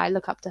 So yeah, I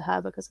look up to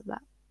her because of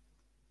that.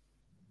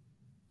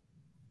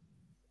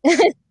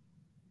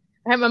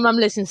 I hope my mum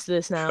listens to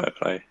this now. Fair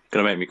play.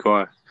 Gonna make me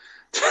cry.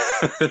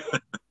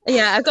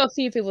 Yeah, I've got a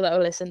few people that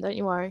will listen. Don't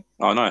you worry.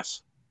 Oh,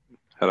 nice.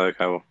 Hello,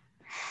 Carol.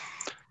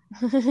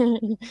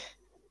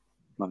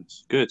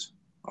 Nice, good.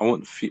 I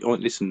want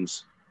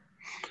listens.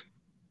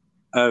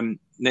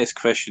 Next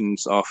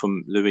questions are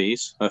from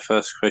Louise. Her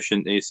first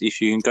question is: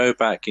 if you can go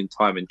back in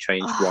time and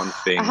change one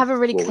thing, I have a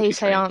really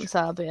cliche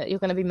answer, but you're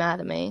going to be mad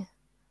at me.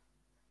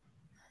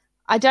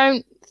 I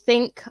don't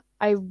think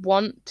I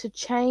want to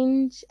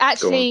change.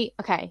 Actually,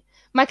 okay.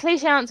 My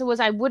cliche answer was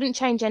I wouldn't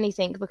change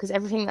anything because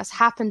everything that's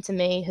happened to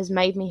me has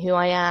made me who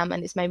I am,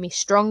 and it's made me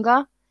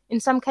stronger in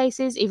some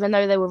cases, even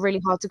though they were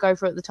really hard to go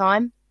through at the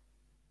time.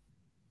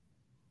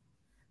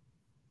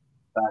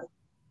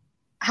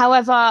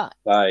 However,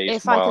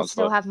 if I could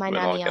still have my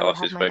nanny, I would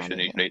have my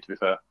nanny. You need to be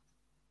fair.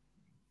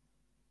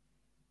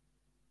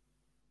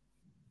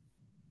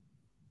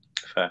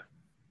 Fair.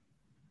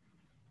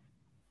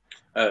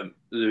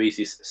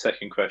 Louise's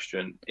second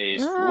question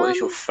is: what is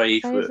your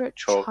favourite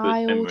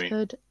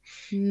childhood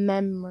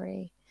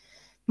memory?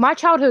 My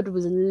childhood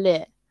was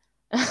lit.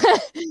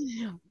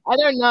 I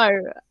don't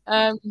know.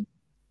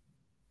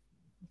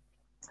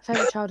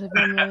 Favourite childhood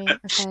memory.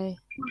 Okay.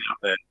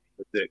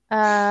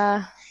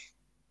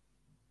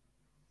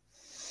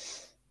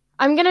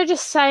 I'm gonna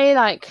just say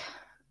like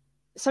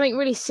something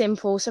really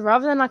simple. So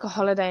rather than like a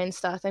holiday and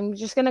stuff, I'm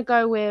just gonna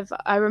go with.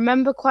 I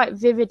remember quite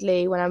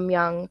vividly when I'm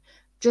young,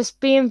 just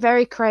being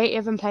very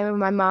creative and playing with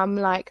my mum.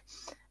 Like,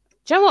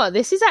 do you know what?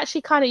 This is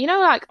actually kind of,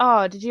 like,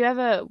 oh, did you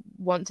ever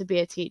want to be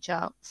a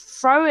teacher?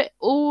 Throw it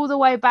all the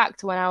way back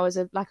to when I was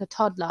a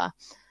toddler.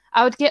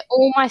 I would get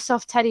all my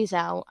soft teddies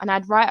out and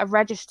I'd write a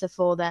register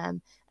for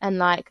them. And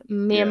like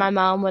me and my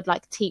mum would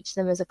like teach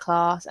them as a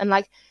class. And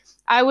like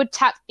I would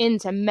tap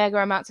into mega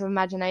amounts of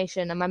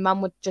imagination and my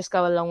mum would just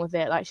go along with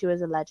it like she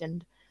was a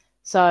legend.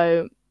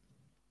 So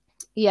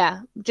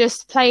yeah,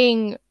 just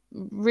playing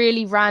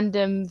really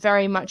random,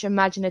 very much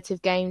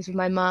imaginative games with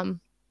my mum.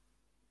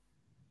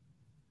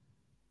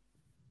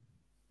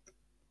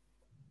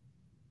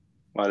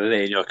 Like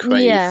letting your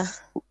creative,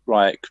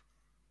 like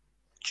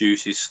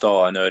juices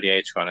start at an early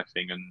age kind of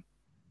thing, and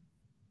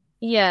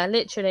yeah,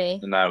 literally.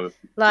 And now,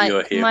 like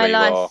you're here my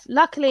life.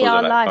 Luckily,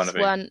 our lives kind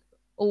of weren't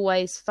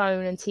always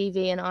phone and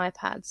TV and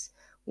iPads.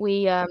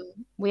 We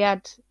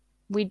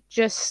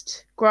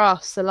just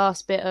grasped the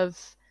last bit of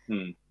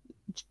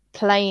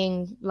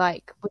playing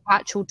like with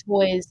actual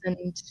toys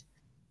and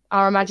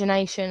our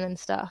imagination and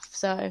stuff.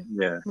 So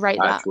rate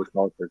that.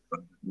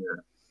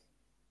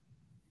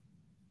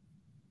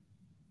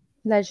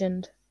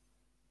 Legend.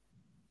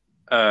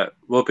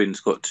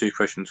 Robin's got two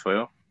questions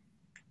for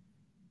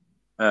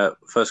you.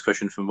 First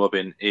question from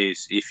Robin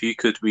is: if you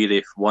could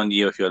relive 1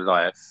 year of your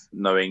life,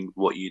 knowing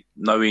what you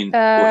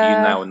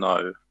now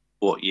know,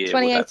 what year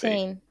would that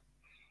be?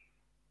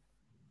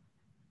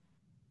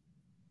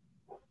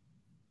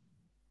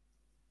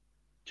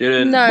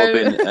 Didn't No,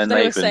 Robin and they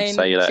were Nathan saying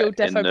say that she'll in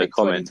definitely the pick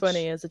comments?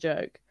 2020 as a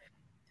joke.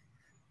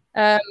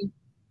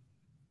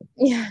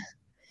 Yeah.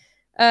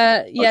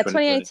 Yeah,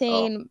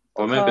 2018.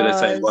 I remember the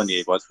same 1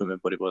 year, but I just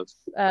remember what it was.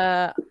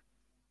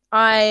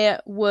 I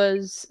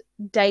was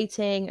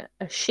dating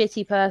a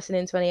shitty person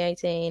in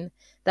 2018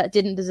 that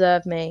didn't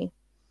deserve me.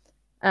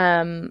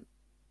 To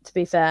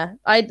be fair,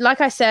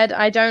 like I said,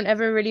 I don't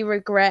ever really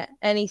regret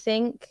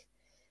anything,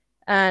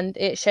 and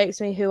it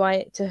shapes me who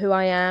I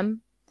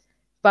am.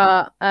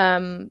 But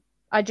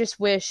I just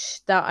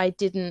wish that I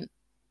didn't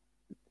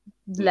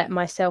let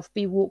myself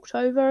be walked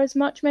over as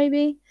much,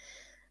 maybe.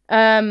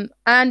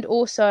 And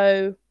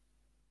also,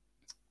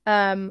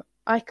 I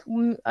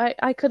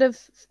could have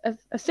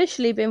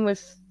officially been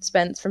with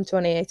Spence from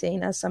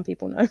 2018, as some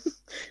people know.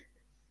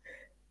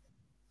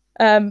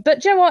 But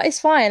do you know what? It's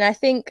fine. I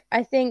think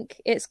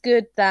it's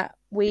good that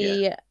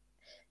we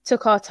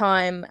took our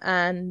time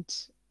and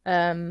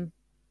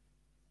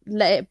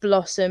let it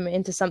blossom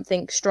into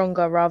something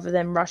stronger rather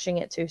than rushing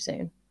it too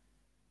soon.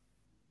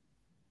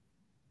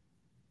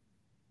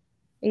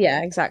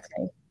 Yeah,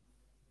 exactly.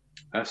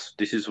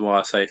 This is why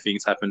I say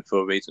things happen for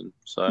a reason.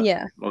 So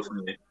yeah,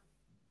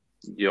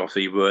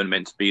 obviously you weren't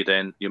meant to be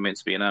then. You're meant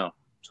to be now.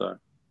 So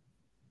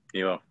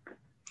you are.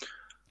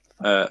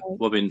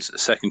 Robin's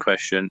second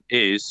question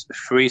is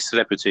 3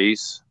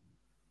 celebrities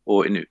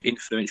or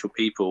influential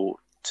people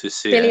to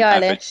sit Billie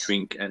and have a Eilish.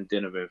 drink and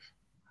dinner with.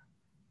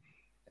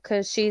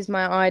 Because she's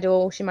my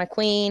idol. She's my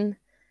queen.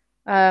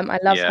 I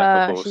love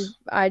her.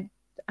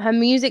 Her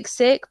music's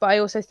sick, but I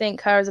also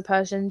think her as a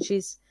person,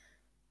 she's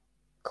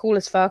cool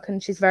as fuck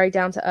and she's very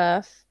down to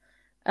earth.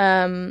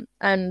 And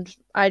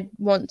I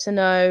want to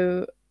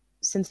know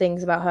some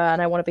things about her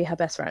and I want to be her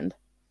best friend.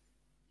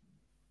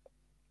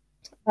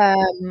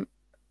 Who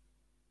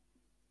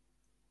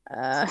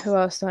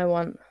else do I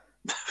want?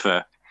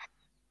 Fair.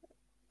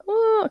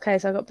 Oh, okay,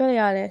 so I got Billie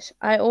Eilish.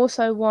 I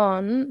also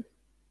want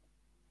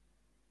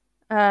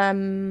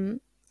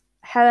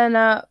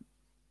Helena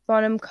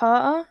Bonham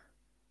Carter.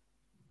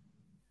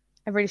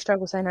 I really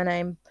struggle saying her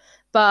name,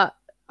 but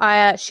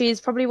she's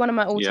probably one of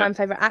my all-time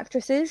favorite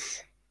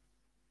actresses.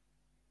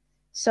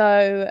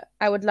 So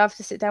I would love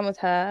to sit down with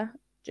her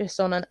just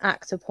on an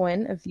actor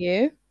point of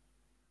view.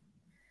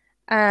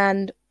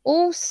 And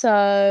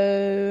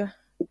also,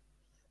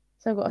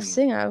 so I've got a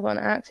singer, I've got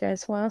an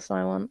actress. What else do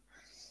I want?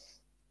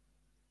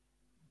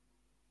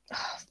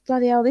 Oh,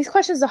 bloody hell, these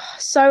questions are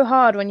so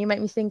hard when you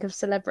make me think of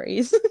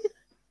celebrities.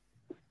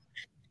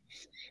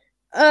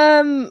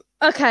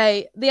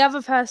 Okay, the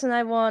other person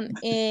I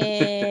want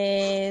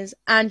is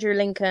Andrew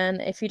Lincoln.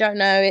 If you don't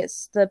know,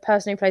 it's the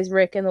person who plays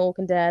Rick in The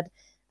Walking Dead.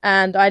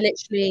 And I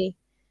literally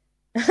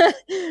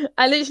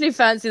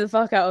fancy the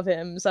fuck out of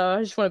him, so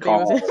I just want to be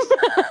with him.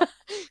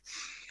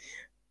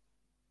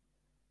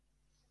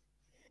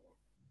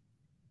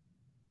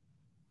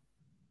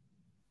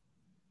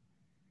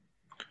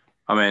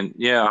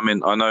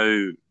 I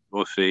know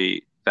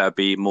obviously that'd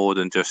be more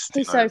than just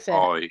he's so fit.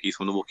 Oh, he's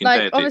from The Walking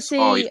Dead.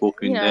 Obviously, he's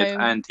Walking Dead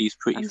and he's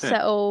pretty fit.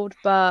 Settled,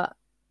 but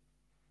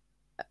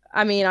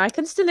I mean, I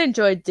can still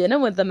enjoy dinner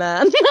with the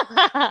man.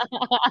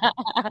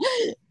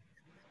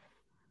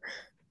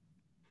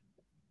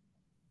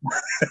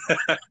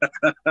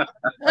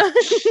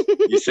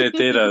 You said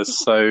dinner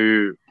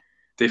so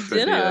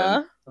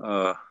differently.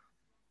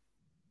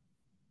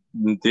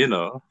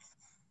 Dinner.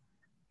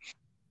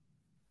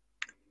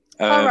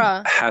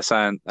 Horror.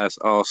 Hassan has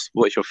asked,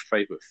 "What's your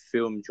favorite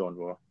film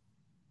genre?"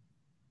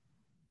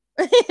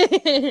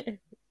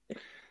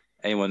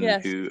 Anyone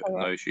who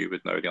knows you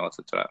would know the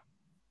answer to that.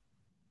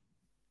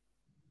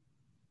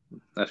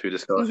 As we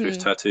discussed with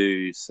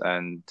tattoos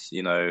and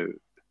your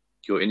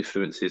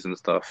influences and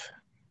stuff.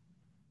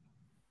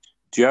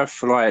 Do you have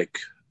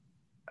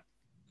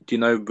do you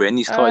know when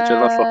you started your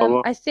love for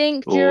horror? I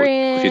think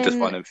during just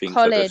one of things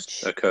college, that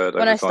just occurred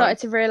when I started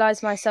to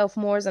realize myself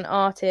more as an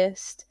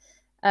artist,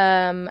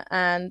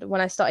 and when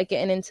I started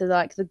getting into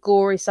the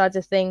gory side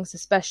of things, the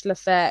special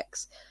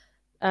effects,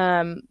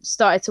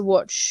 started to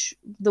watch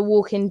The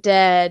Walking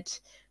Dead.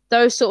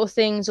 Those sort of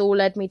things all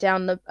led me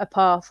down a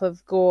path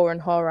of gore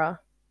and horror.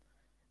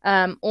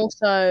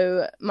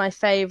 Also, my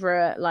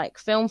favorite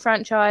film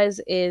franchise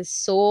is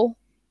Saw.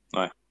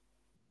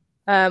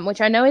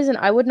 Which I know isn't.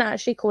 I wouldn't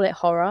actually call it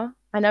horror.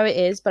 I know it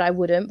is, but I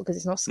wouldn't because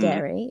it's not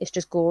scary. It's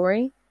just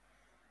gory.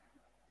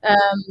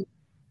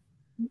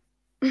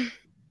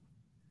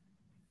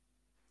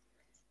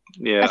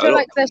 Yeah, I feel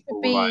like there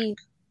should be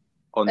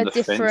a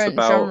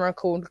different genre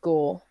called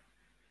gore.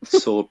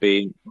 Saw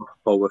being a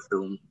horror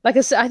film. I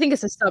think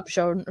it's a sub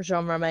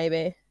genre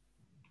maybe.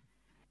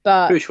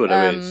 But pretty sure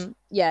there is.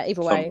 Yeah,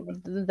 either way,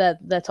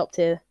 they're top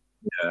tier.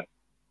 Yeah.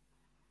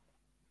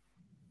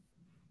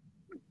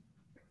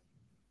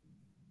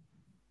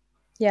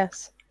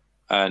 Yes.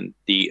 And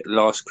the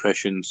last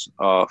questions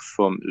are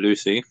from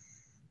Lucy.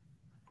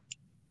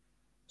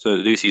 So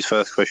Lucy's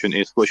first question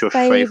is, what's your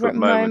favorite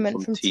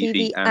moment from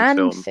TV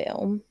and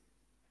film?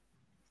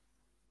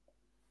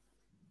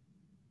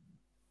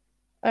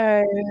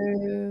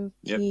 Okie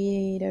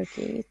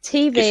dokie.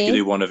 TV. If you could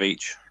do one of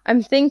each.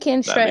 I'm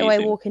thinking straight away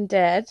Walking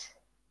Dead.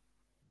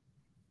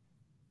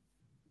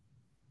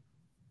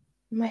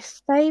 My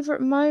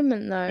favourite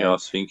moment, though. Yeah, I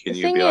was thinking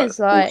the thing is,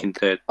 like, Walking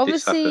Dead.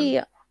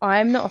 Obviously,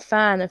 I'm not a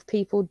fan of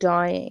people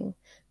dying,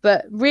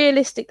 but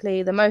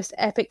realistically, the most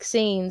epic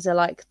scenes are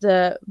like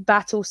the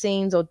battle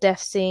scenes or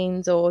death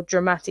scenes or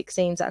dramatic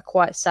scenes that are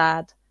quite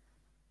sad.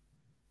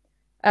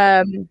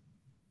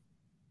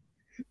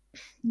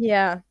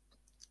 Yeah.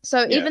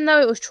 So even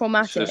though it was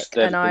traumatic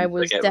and I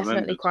was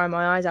definitely crying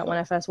my eyes out when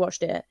I first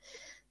watched it,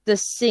 the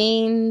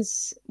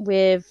scenes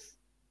with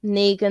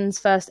Negan's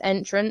first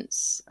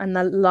entrance and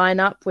the line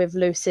up with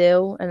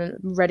Lucille and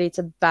ready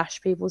to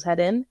bash people's head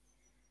in,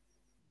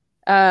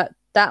 that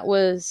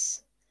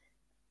was,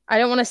 I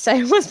don't want to say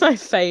it was my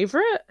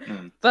favorite,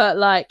 but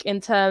like in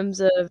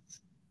terms of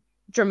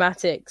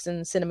dramatics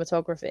and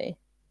cinematography.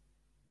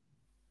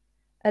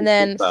 And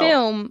then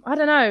film, I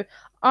don't know.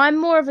 I'm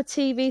more of a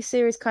TV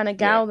series kind of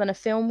gal than a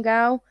film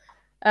gal.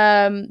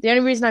 The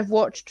only reason I've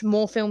watched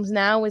more films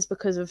now is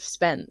because of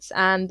Spence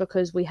and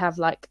because we have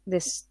like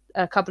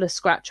a couple of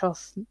scratch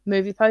off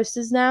movie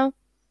posters now.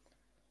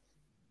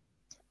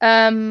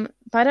 But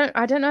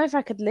I don't know if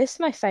I could list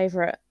my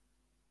favorite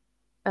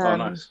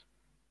nice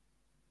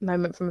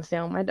moment from a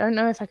film. I don't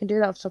know if I can do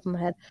that off the top of my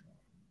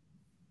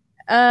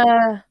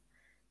head.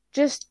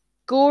 Just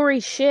gory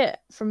shit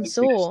from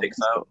Saw. Sticks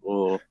out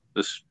or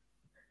just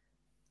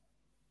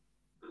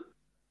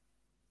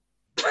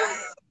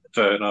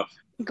fair enough.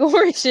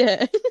 Gory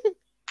shit.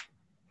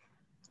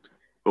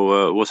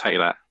 Well, we'll take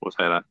that.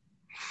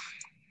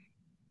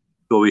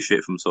 Gory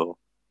shit from Saw.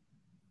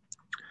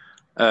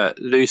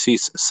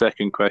 Lucy's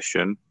second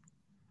question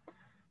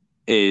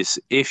is: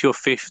 if your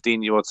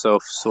 15-year-old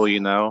self saw you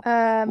now,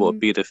 what would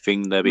be the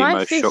thing they'd be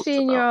most shocked about? My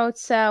 15-year-old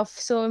self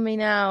saw me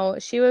now,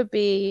 she would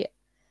be...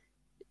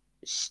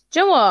 Do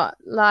you know what?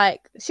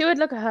 Like, she would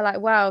look at her like,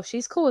 wow,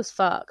 she's cool as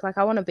fuck. Like,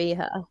 I want to be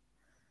her.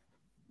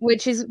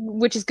 Which is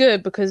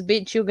good because,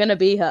 bitch, you're gonna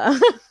be her.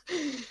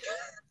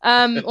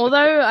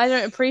 Although I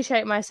don't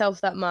appreciate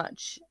myself that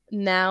much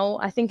now,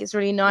 I think it's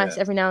really nice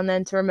every now and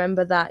then to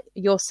remember that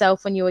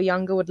yourself when you were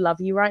younger would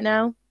love you right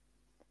now.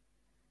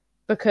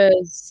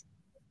 Because,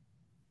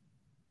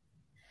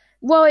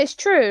 well, it's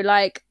true.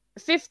 Like,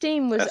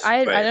 15 was,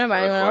 I don't know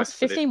about anyone else,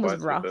 15 was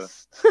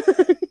rough.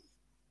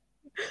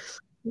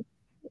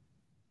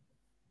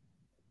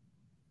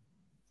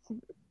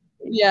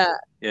 Yeah,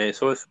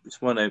 it's always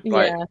one of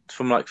like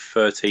from like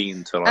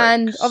 13 to like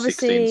and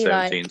obviously 16,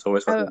 17. It's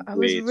always like I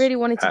was really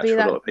wanting to be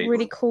that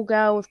really cool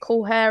girl with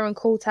cool hair and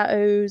cool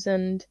tattoos,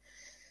 and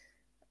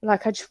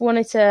like I just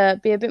wanted to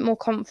be a bit more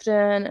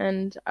confident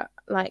and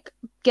like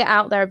get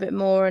out there a bit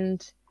more.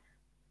 And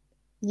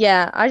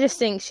I just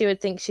think she would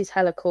think she's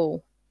hella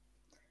cool.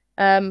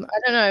 I don't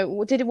know.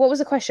 What was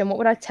the question? What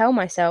would I tell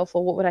myself,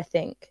 or what would I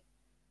think?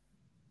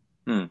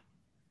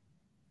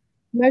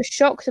 Most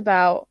shocked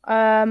about.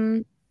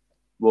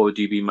 What would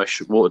they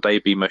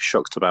be most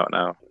shocked about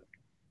now?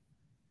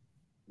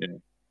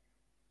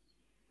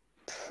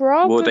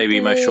 Probably. What would they be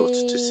most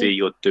shocked to see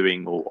you're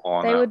doing or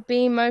are now? They would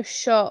be most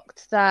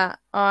shocked that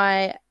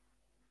I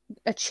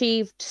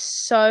achieved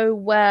so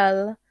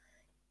well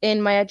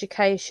in my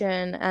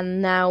education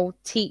and now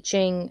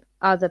teaching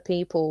other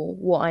people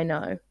what I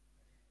know.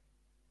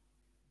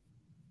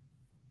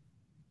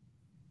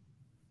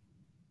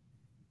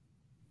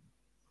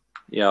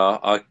 Yeah,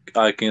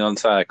 I can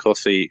understand.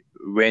 Because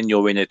when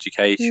you're in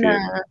education,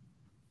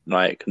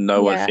 like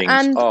no one thinks,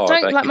 and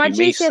that like my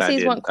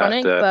GCSEs weren't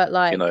chronic, but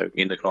like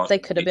in the class they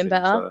could have been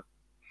better.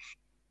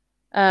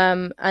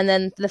 So. And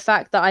then the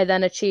fact that I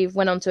then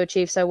went on to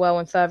achieve so well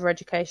in further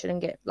education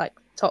and get like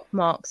top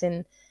marks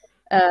in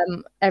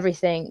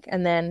everything,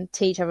 and then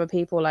teach other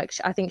people, like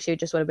I think she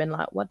just would have been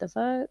like, what the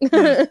fuck?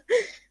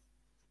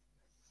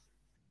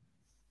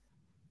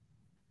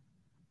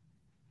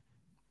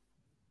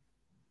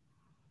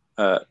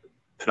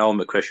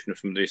 Penultimate question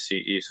from Lucy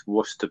is: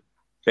 what's the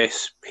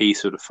best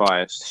piece of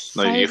advice?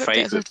 Your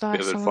favourite bit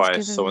of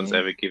advice someone's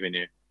ever given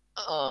you?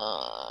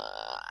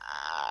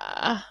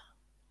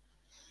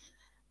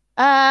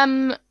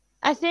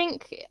 I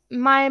think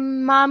my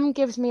mum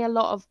gives me a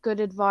lot of good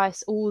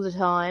advice all the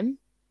time.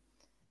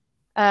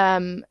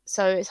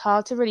 So it's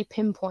hard to really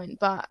pinpoint,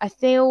 but I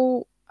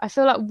feel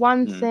like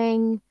one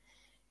thing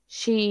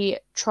she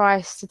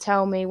tries to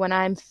tell me when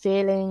I'm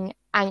feeling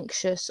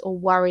anxious or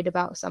worried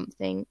about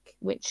something,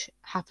 which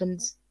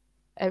happens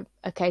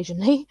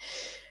occasionally,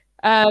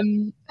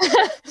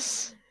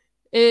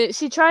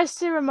 she tries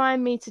to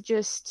remind me to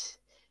just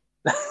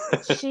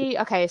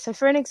so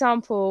for an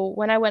example,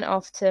 when I went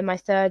off to my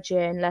third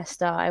year in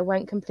Leicester, I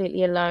went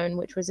completely alone,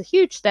 which was a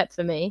huge step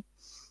for me.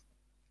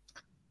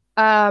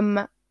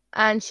 And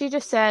she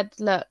just said,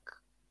 look,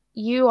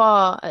 you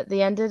are at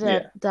the end of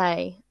the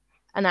day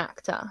an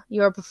actor,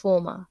 you're a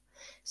performer.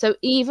 So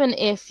even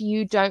if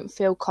you don't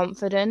feel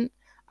confident,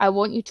 I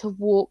want you to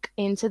walk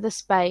into the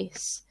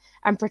space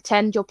and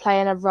pretend you're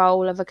playing a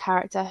role of a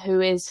character who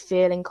is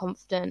feeling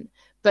confident.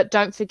 But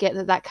don't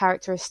forget that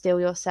character is still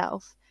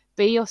yourself.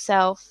 Be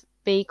yourself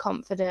be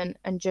confident,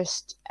 and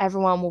just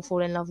everyone will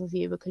fall in love with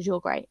you because you're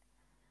great.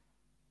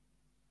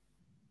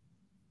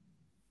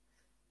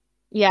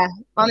 Yeah,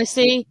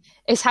 honestly,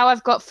 it's how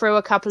I've got through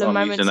a couple of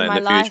moments in my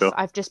life.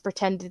 I've just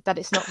pretended that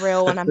it's not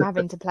real and I'm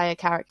having to play a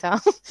character.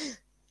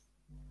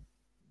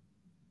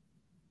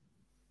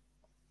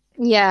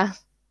 Yeah,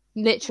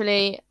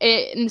 literally.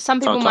 Some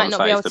people might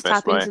not be able to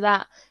tap into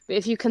that, but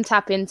if you can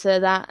tap into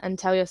that and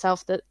tell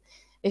yourself that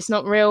it's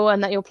not real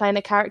and that you're playing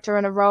a character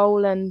and a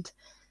role, and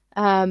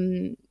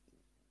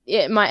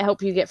it might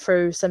help you get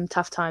through some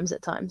tough times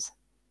at times.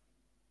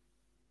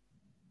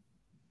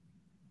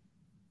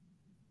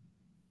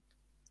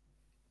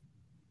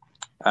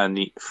 And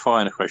the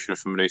final question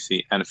from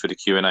Lucy, and for the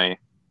Q&A,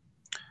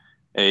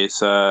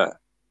 is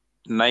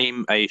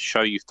name a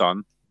show you've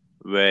done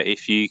where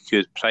if you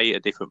could play a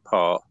different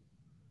part,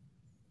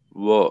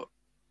 whether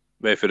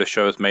the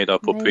show is made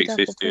up or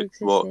pre-existed,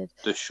 what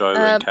the show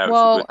and character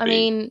would be? I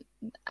mean,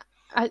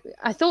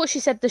 I thought she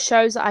said the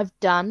shows that I've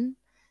done,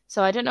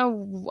 so I don't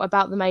know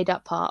about the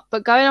made-up part.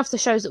 But going off the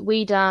shows that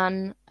we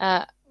done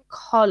at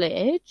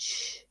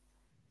college,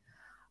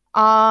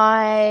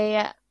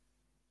 I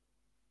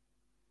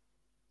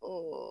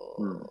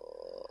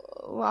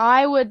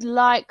would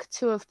like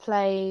to have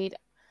played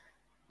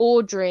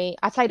Audrey.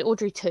 I played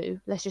Audrey 2.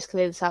 Let's just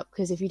clear this up,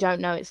 because if you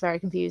don't know, it's very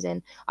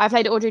confusing. I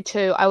played Audrey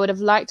 2. I would have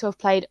liked to have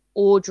played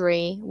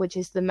Audrey, which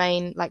is the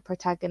main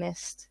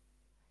protagonist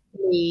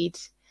lead.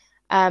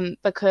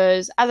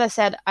 Because, as I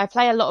said, I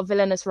play a lot of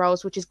villainous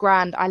roles, which is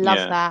grand. I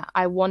love that.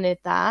 I wanted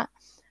that.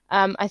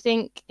 I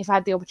think if I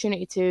had the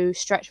opportunity to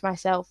stretch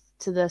myself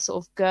to the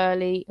sort of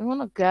girly, well,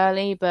 not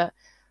girly, but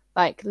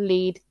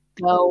lead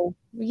girl.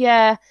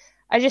 Yeah,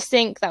 I just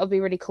think that would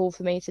be really cool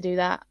for me to do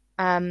that.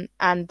 And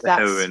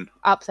that's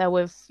up there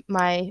with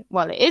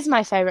it is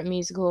my favourite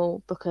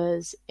musical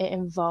because it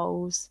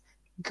involves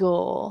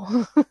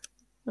Gore.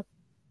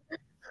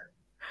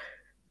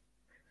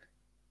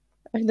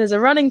 There's a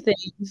running theme.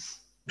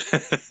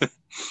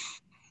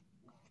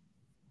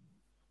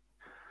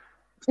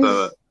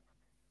 So,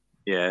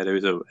 there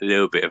was a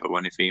little bit of a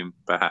running theme,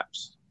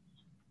 perhaps.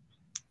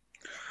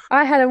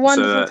 I had a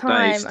wonderful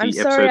time. I'm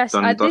sorry,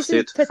 this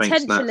is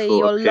potentially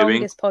your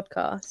longest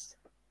podcast.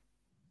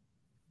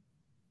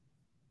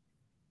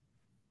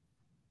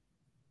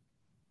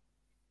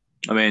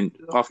 I mean,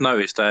 I've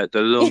noticed that the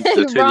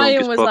two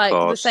Ryan longest was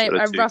podcasts the same.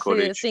 I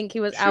roughly think he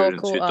was our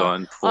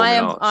quarter.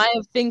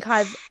 I think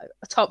I've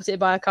topped it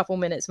by a couple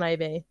minutes,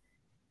 maybe.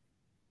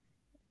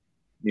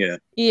 Yeah.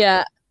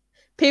 Yeah.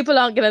 People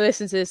aren't going to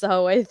listen to this the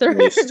whole way through.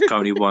 It's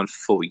currently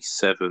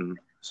 1:47,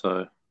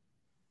 so.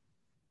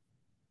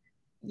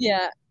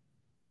 Yeah.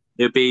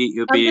 It'll be.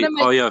 I've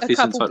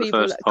listened to the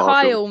first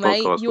part. Kyle,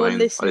 mate, you're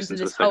listening to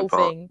this whole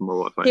thing.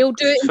 He'll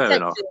do it in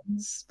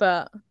sections,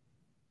 but.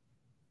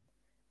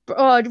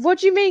 Oh, what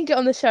do you mean get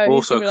on the show?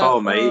 Also,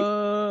 Carl, mate,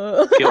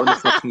 get on the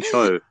fucking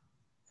show.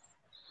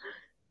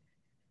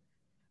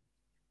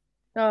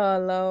 Oh,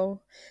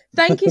 lol.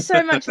 Thank you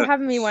so much for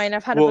having me, Wayne.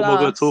 I've had a blast. What am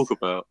I going to talk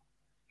about?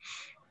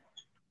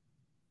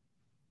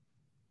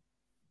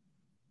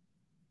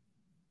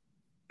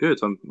 Good.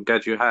 I'm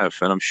glad you have,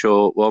 and I'm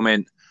sure. Well, I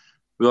mean,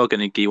 we are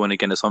going to get one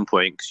again at some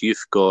point because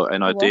you've got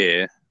an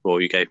idea,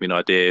 or you gave me an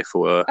idea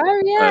for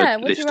a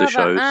list of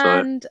shows.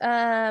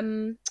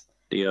 And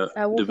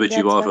the Would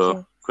You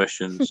Rather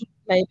questions.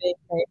 Maybe.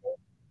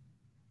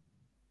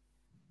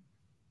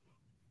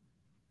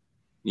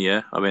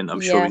 Yeah, I mean,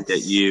 I'm sure we can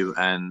get you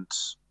and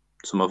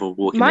some other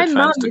Walking Dead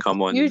fans to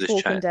come on this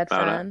chat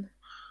about it.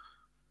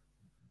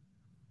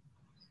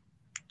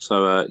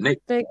 So, Nick.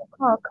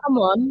 Oh, come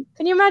on.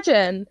 Can you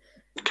imagine?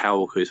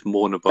 Cal, who's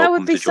more than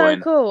welcome to join. That would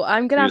be so cool.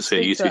 I'm going to have to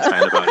speak to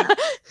her. About it.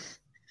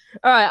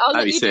 All right, I'll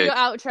let you do your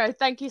outro.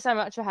 Thank you so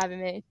much for having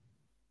me.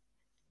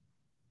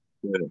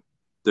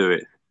 Do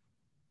it.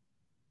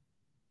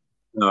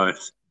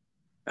 Nice.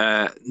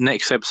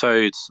 Next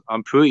episode,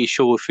 I'm pretty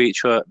sure will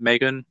feature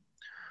Megan.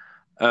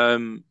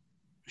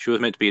 She was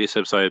meant to be this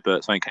episode,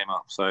 but something came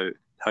up, so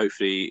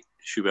hopefully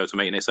she'll be able to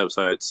make this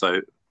episode.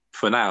 So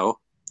for now,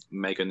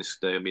 Megan is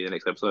going to be the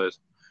next episode.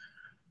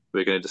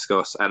 We're going to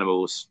discuss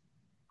animals,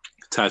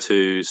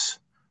 tattoos,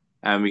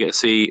 and we get to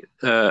see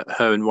her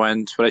and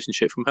Ryan's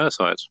relationship from her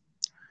side.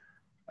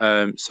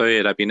 So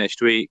that'd be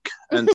next week. And